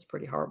 God, that's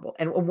pretty horrible.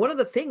 And one of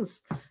the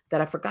things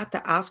that I forgot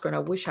to ask her, and I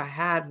wish I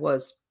had,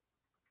 was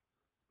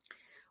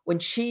when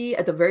she,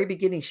 at the very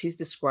beginning, she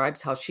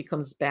describes how she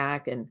comes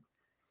back and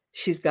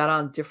she's got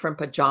on different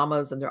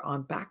pajamas and they're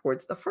on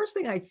backwards. The first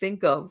thing I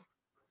think of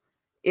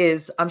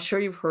is, I'm sure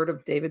you've heard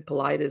of David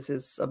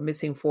Paulides'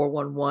 Missing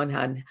 411,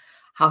 and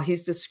how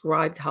he's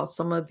described how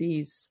some of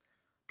these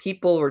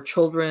people or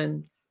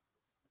children,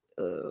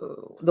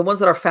 the ones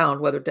that are found,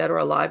 whether dead or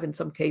alive in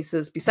some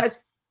cases,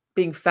 besides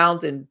being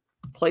found in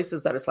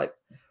places that it's like,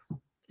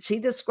 she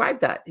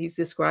described that. He's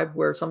described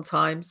where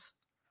sometimes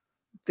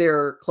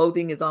their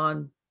clothing is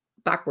on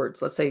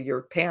backwards. Let's say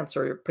your pants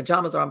or your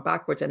pajamas are on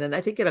backwards. And then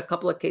I think in a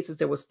couple of cases,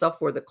 there was stuff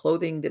where the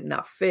clothing did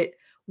not fit,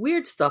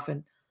 weird stuff.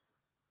 And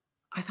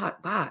I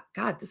thought, wow,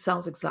 God, this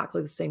sounds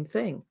exactly the same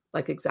thing.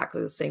 Like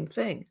exactly the same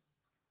thing.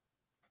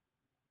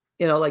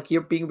 Like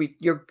you're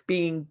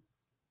being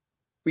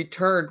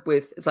returned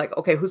with, it's like,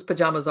 okay, whose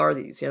pajamas are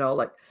these?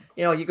 Like,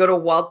 you go to a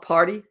wild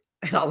party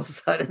and all of a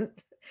sudden,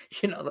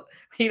 you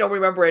don't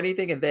remember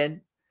anything. And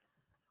then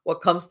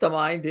what comes to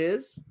mind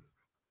is,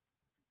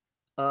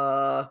 boy,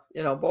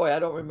 I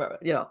don't remember,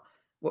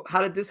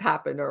 how did this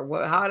happen?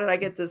 Or how did I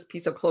get this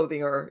piece of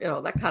clothing? Or,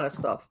 that kind of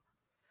stuff.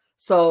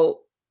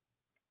 So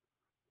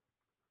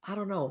I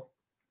don't know.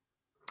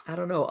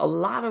 A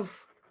lot of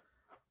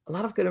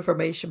good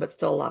information, but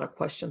still a lot of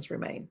questions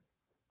remain.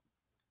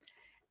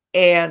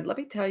 And let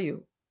me tell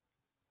you,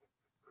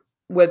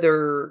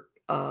 whether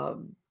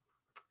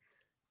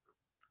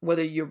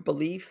your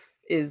belief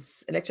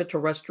is an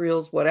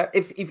extraterrestrials, whatever.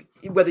 If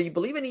whether you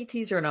believe in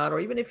ETs or not,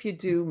 or even if you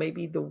do,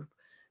 maybe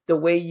the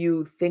way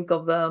you think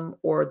of them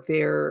or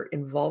their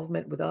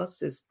involvement with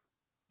us is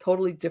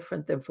totally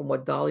different than from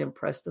what Dolly and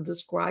Preston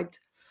described.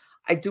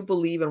 I do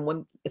believe in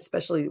one,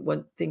 especially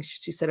one thing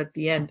she said at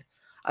the end,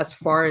 as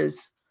far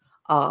as,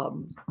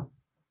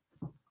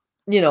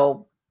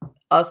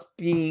 us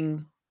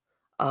being,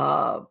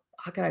 how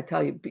can I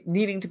tell you,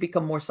 needing to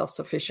become more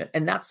self-sufficient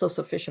and not so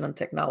sufficient on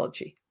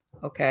technology.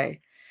 Okay.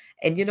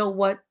 And you know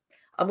what?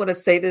 I'm going to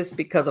say this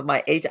because of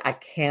my age. I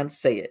can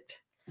say it.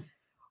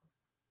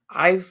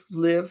 I've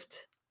lived,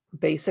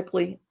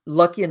 basically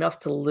lucky enough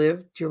to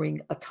live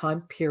during a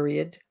time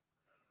period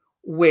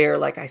where,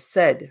 like I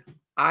said,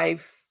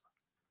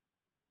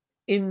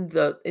 in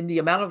the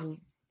amount of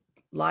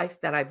life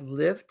that I've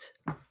lived,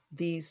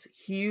 these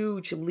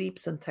huge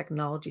leaps in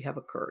technology have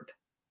occurred.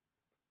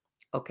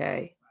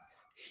 Okay.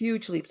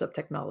 Huge leaps of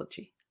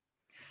technology.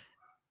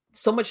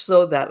 So much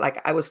so that,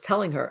 like, I was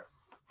telling her,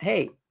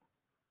 hey,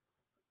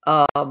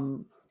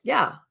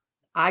 yeah,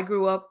 I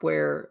grew up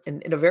where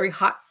in a very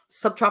hot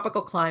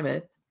subtropical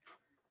climate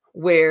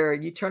where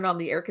you turn on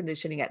the air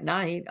conditioning at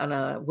night on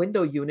a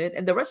window unit,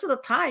 and the rest of the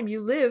time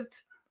you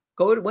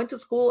went to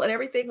school and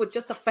everything with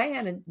just a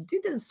fan, and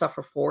you didn't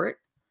suffer for it.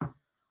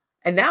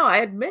 And now I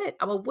admit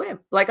I'm a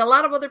wimp, like a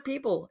lot of other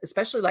people,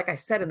 especially, like I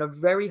said, in a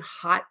very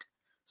hot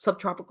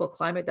subtropical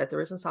climate that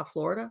there is in South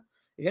Florida.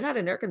 If you're not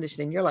in air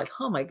conditioning, you're like,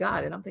 oh my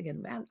God. And I'm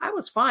thinking, man, I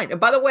was fine. And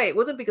by the way, it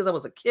wasn't because I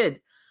was a kid.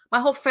 My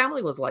whole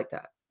family was like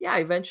that. Yeah,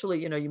 eventually,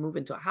 you move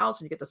into a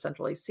house and you get the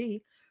central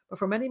AC. But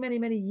for many, many,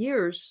 many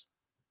years,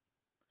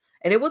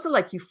 and it wasn't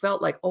like you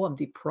felt like, oh, I'm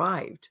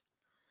deprived.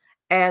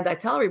 And I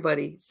tell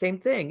everybody, same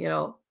thing,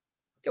 there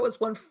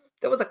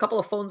was a couple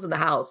of phones in the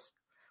house,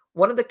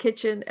 one in the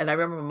kitchen. And I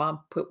remember my mom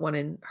put one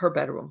in her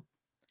bedroom.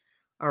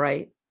 All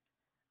right.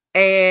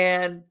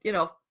 And,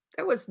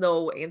 there was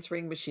no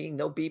answering machine,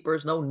 no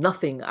beepers, no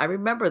nothing. I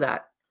remember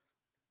that.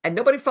 And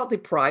nobody felt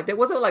deprived. It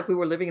wasn't like we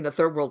were living in a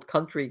third world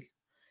country.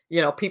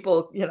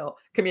 People,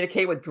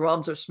 communicate with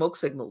drums or smoke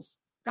signals.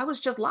 That was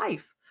just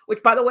life,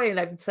 which, by the way, and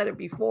I've said it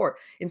before,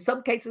 in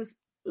some cases,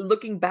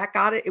 looking back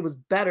at it, it was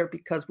better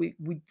because we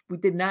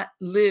did not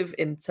live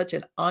in such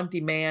an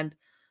on-demand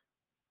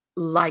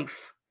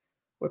life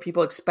where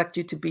people expect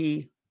you to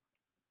be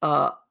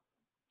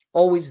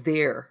always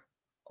there,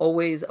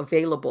 always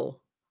available.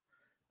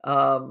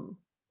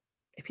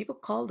 If people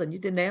called and you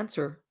didn't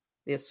answer,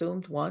 they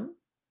assumed, one,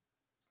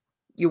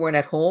 you weren't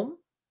at home,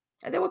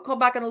 and they would call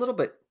back in a little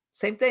bit.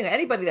 Same thing.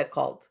 Anybody that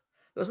called,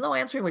 there was no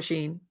answering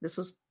machine. This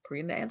was pre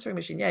an answering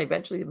machine. Yeah,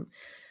 eventually,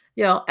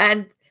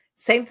 and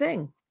same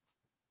thing.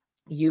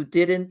 You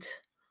didn't.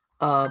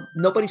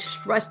 Nobody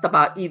stressed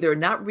about either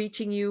not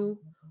reaching you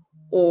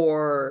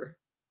or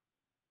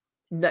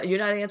you're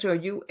not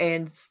answering you.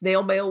 And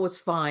snail mail was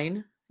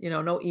fine.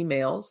 No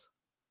emails.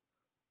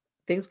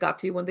 Things got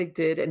to you when they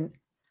did. And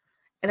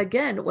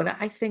again, when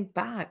I think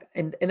back,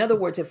 and in other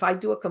words, if I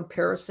do a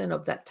comparison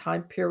of that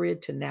time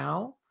period to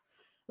now,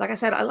 like I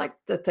said, I like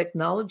the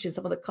technology and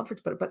some of the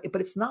comforts, but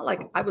it's not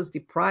like I was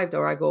deprived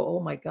or I go,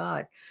 oh my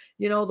God,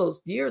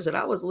 those years that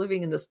I was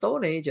living in the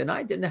Stone Age and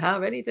I didn't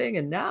have anything.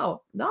 And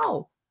now,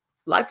 no,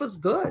 life was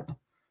good.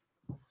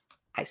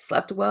 I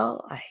slept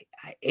well. I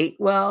ate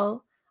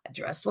well. I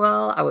dressed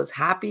well. I was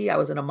happy. I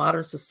was in a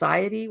modern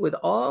society with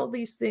all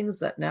these things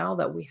that now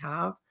that we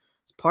have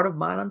as part of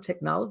modern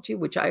technology,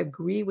 which I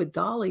agree with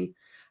Dolly,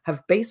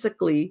 have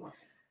basically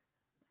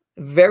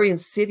very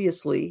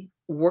insidiously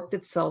worked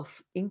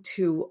itself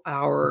into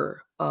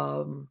our,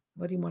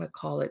 what do you want to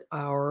call it?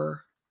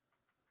 Our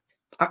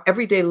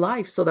everyday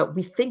life, so that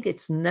we think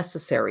it's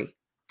necessary,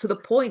 to the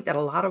point that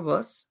a lot of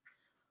us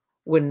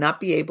would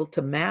not be able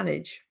to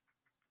manage,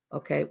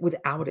 okay,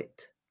 without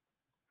it.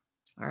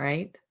 All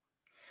right.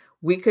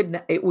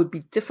 It would be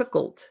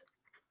difficult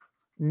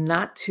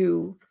not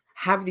to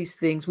have these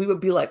things. We would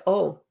be like,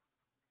 oh,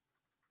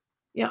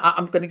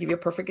 I'm going to give you a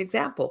perfect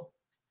example.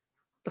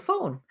 The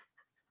phone.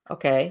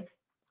 Okay.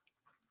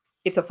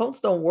 If the phones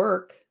don't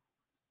work,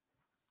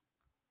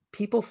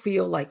 people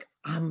feel like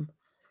I'm,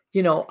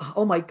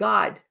 oh my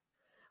God.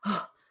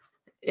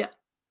 Yeah.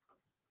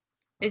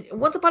 And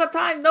once upon a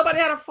time, nobody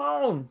had a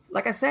phone.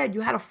 Like I said,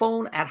 you had a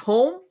phone at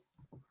home,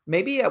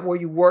 maybe at where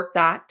you worked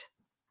at.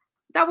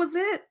 That was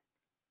it.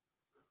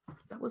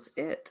 That was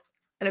it.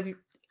 And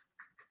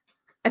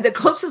the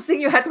closest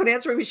thing you had to an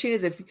answering machine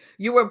is if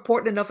you were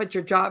important enough at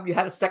your job, you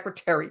had a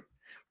secretary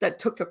that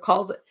took your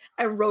calls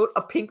and wrote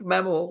a pink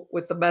memo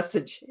with the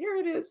message. Here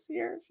it is.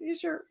 Here,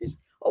 sure.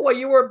 Oh, well,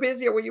 you were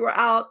busy or when you were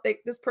out,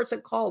 this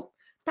person called.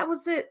 That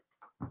was it.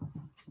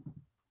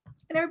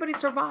 And everybody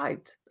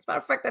survived. As a matter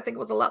of fact, I think it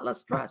was a lot less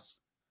stress.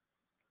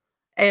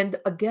 And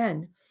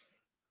again,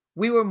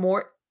 there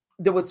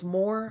was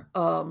more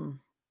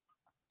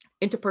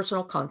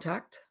interpersonal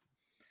contact.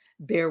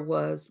 There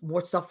was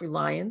more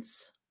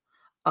self-reliance.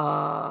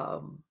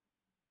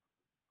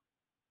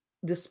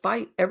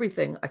 Despite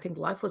everything, I think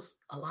life was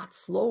a lot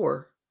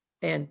slower,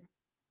 and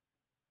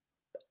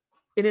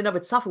in and of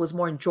itself, it was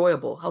more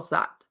enjoyable. How's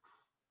that?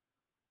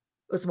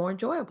 It was more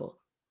enjoyable.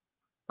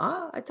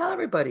 I tell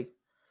everybody.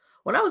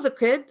 When I was a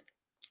kid,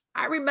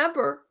 I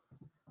remember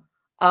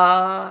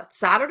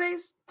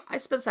Saturdays, I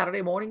spent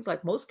Saturday mornings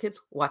like most kids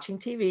watching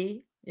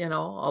TV,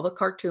 all the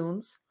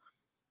cartoons.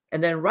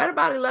 And then right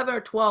about 11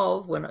 or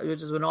 12,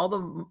 which is when all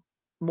the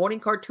morning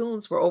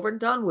cartoons were over and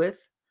done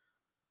with,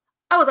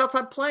 I was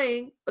outside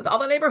playing with all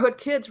the neighborhood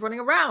kids running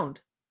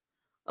around.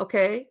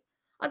 Okay.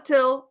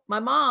 Until my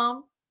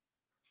mom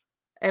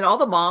and all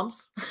the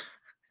moms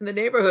in the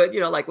neighborhood,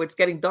 like when it's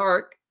getting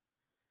dark,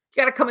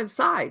 you got to come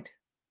inside.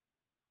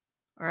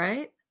 All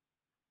right.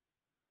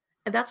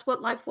 And that's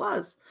what life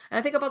was. And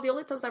I think about the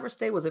only times I ever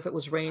stayed was if it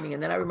was raining.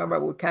 And then I remember I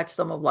would catch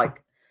some of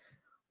like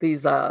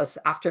these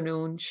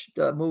afternoon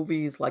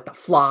movies like The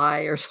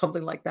Fly or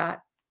something like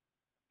that.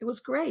 It was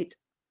great.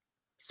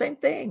 Same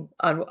thing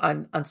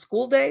on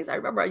school days. I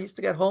remember I used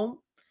to get home.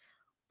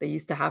 They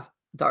used to have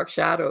Dark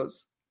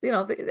Shadows.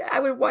 I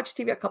would watch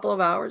TV a couple of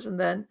hours and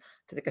then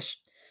to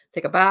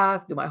take a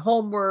bath, do my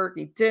homework,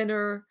 eat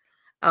dinner.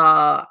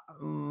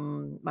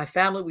 My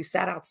family, we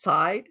sat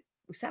outside.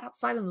 We sat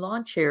outside in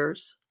lawn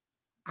chairs.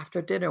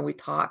 After dinner, we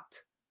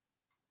talked.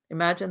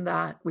 Imagine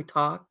that. We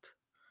talked.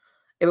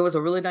 If it was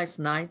a really nice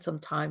night,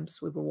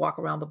 sometimes we would walk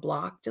around the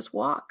block, just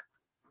walk.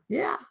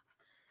 Yeah.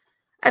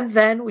 And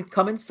then we'd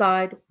come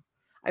inside.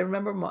 I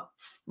remember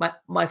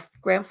my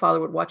grandfather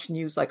would watch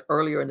news like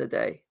earlier in the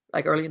day,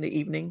 like early in the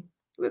evening.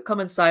 We'd come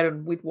inside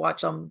and we'd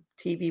watch on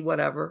TV,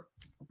 whatever.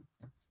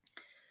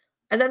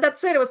 And then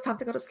that's it. It was time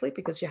to go to sleep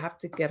because you have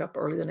to get up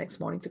early the next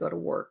morning to go to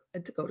work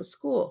and to go to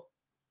school.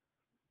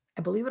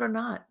 And believe it or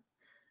not,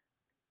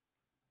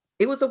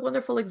 it was a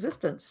wonderful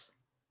existence.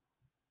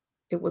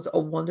 It was a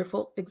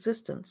wonderful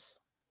existence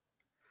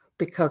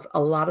because a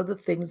lot of the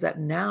things that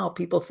now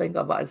people think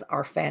of as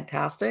are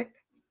fantastic,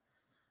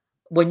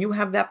 when you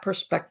have that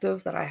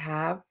perspective that I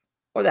have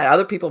or that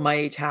other people my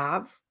age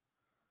have,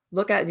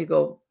 look at it and you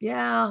go,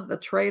 yeah, the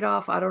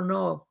trade-off, I don't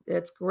know.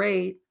 It's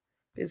great.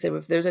 Because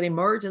if there's an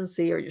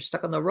emergency or you're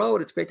stuck on the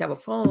road, it's great to have a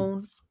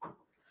phone.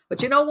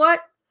 But you know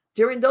what?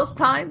 During those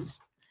times,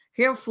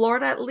 here in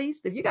Florida at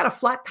least, if you got a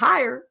flat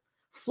tire,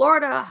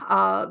 Florida,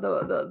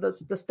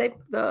 the state,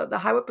 the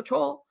highway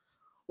patrol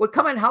would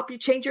come and help you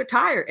change your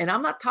tire. And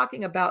I'm not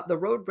talking about the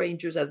road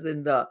rangers as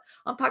in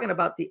I'm talking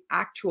about the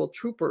actual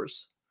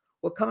troopers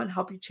would come and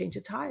help you change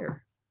a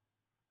tire.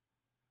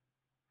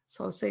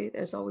 So say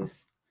there's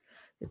always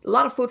a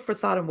lot of food for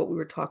thought on what we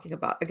were talking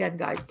about. Again,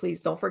 guys, please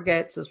don't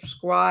forget,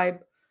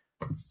 subscribe,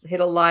 hit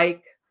a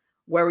like,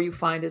 wherever you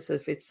find us,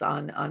 if it's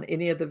on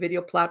any of the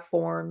video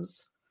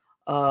platforms.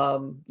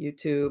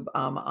 YouTube,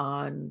 I'm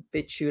on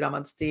BitChute, I'm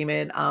on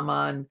Steemit, I'm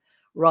on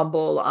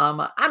Rumble,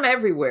 I'm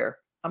everywhere.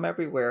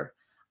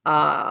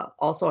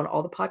 Also on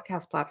all the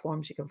podcast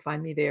platforms, you can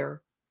find me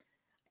there.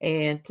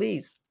 And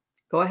please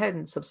go ahead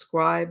and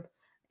subscribe,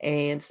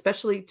 and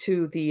especially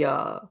to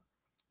the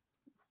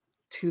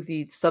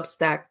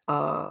Substack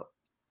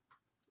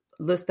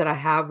list that I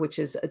have, which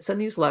it's a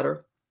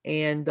newsletter,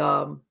 and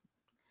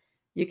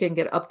you can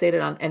get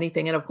updated on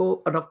anything. And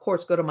of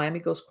course, go to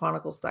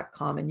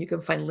MiamiGhostChronicles.com and you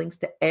can find links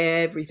to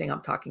everything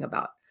I'm talking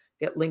about.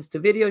 Get links to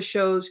video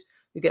shows.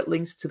 You get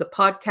links to the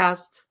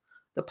podcast.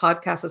 The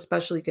podcast,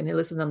 especially, you can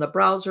listen on the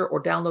browser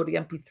or download the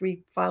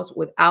MP3 files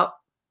without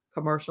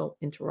commercial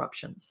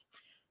interruptions.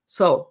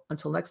 So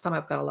until next time,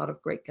 I've got a lot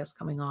of great guests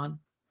coming on.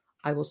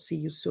 I will see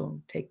you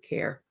soon. Take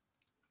care.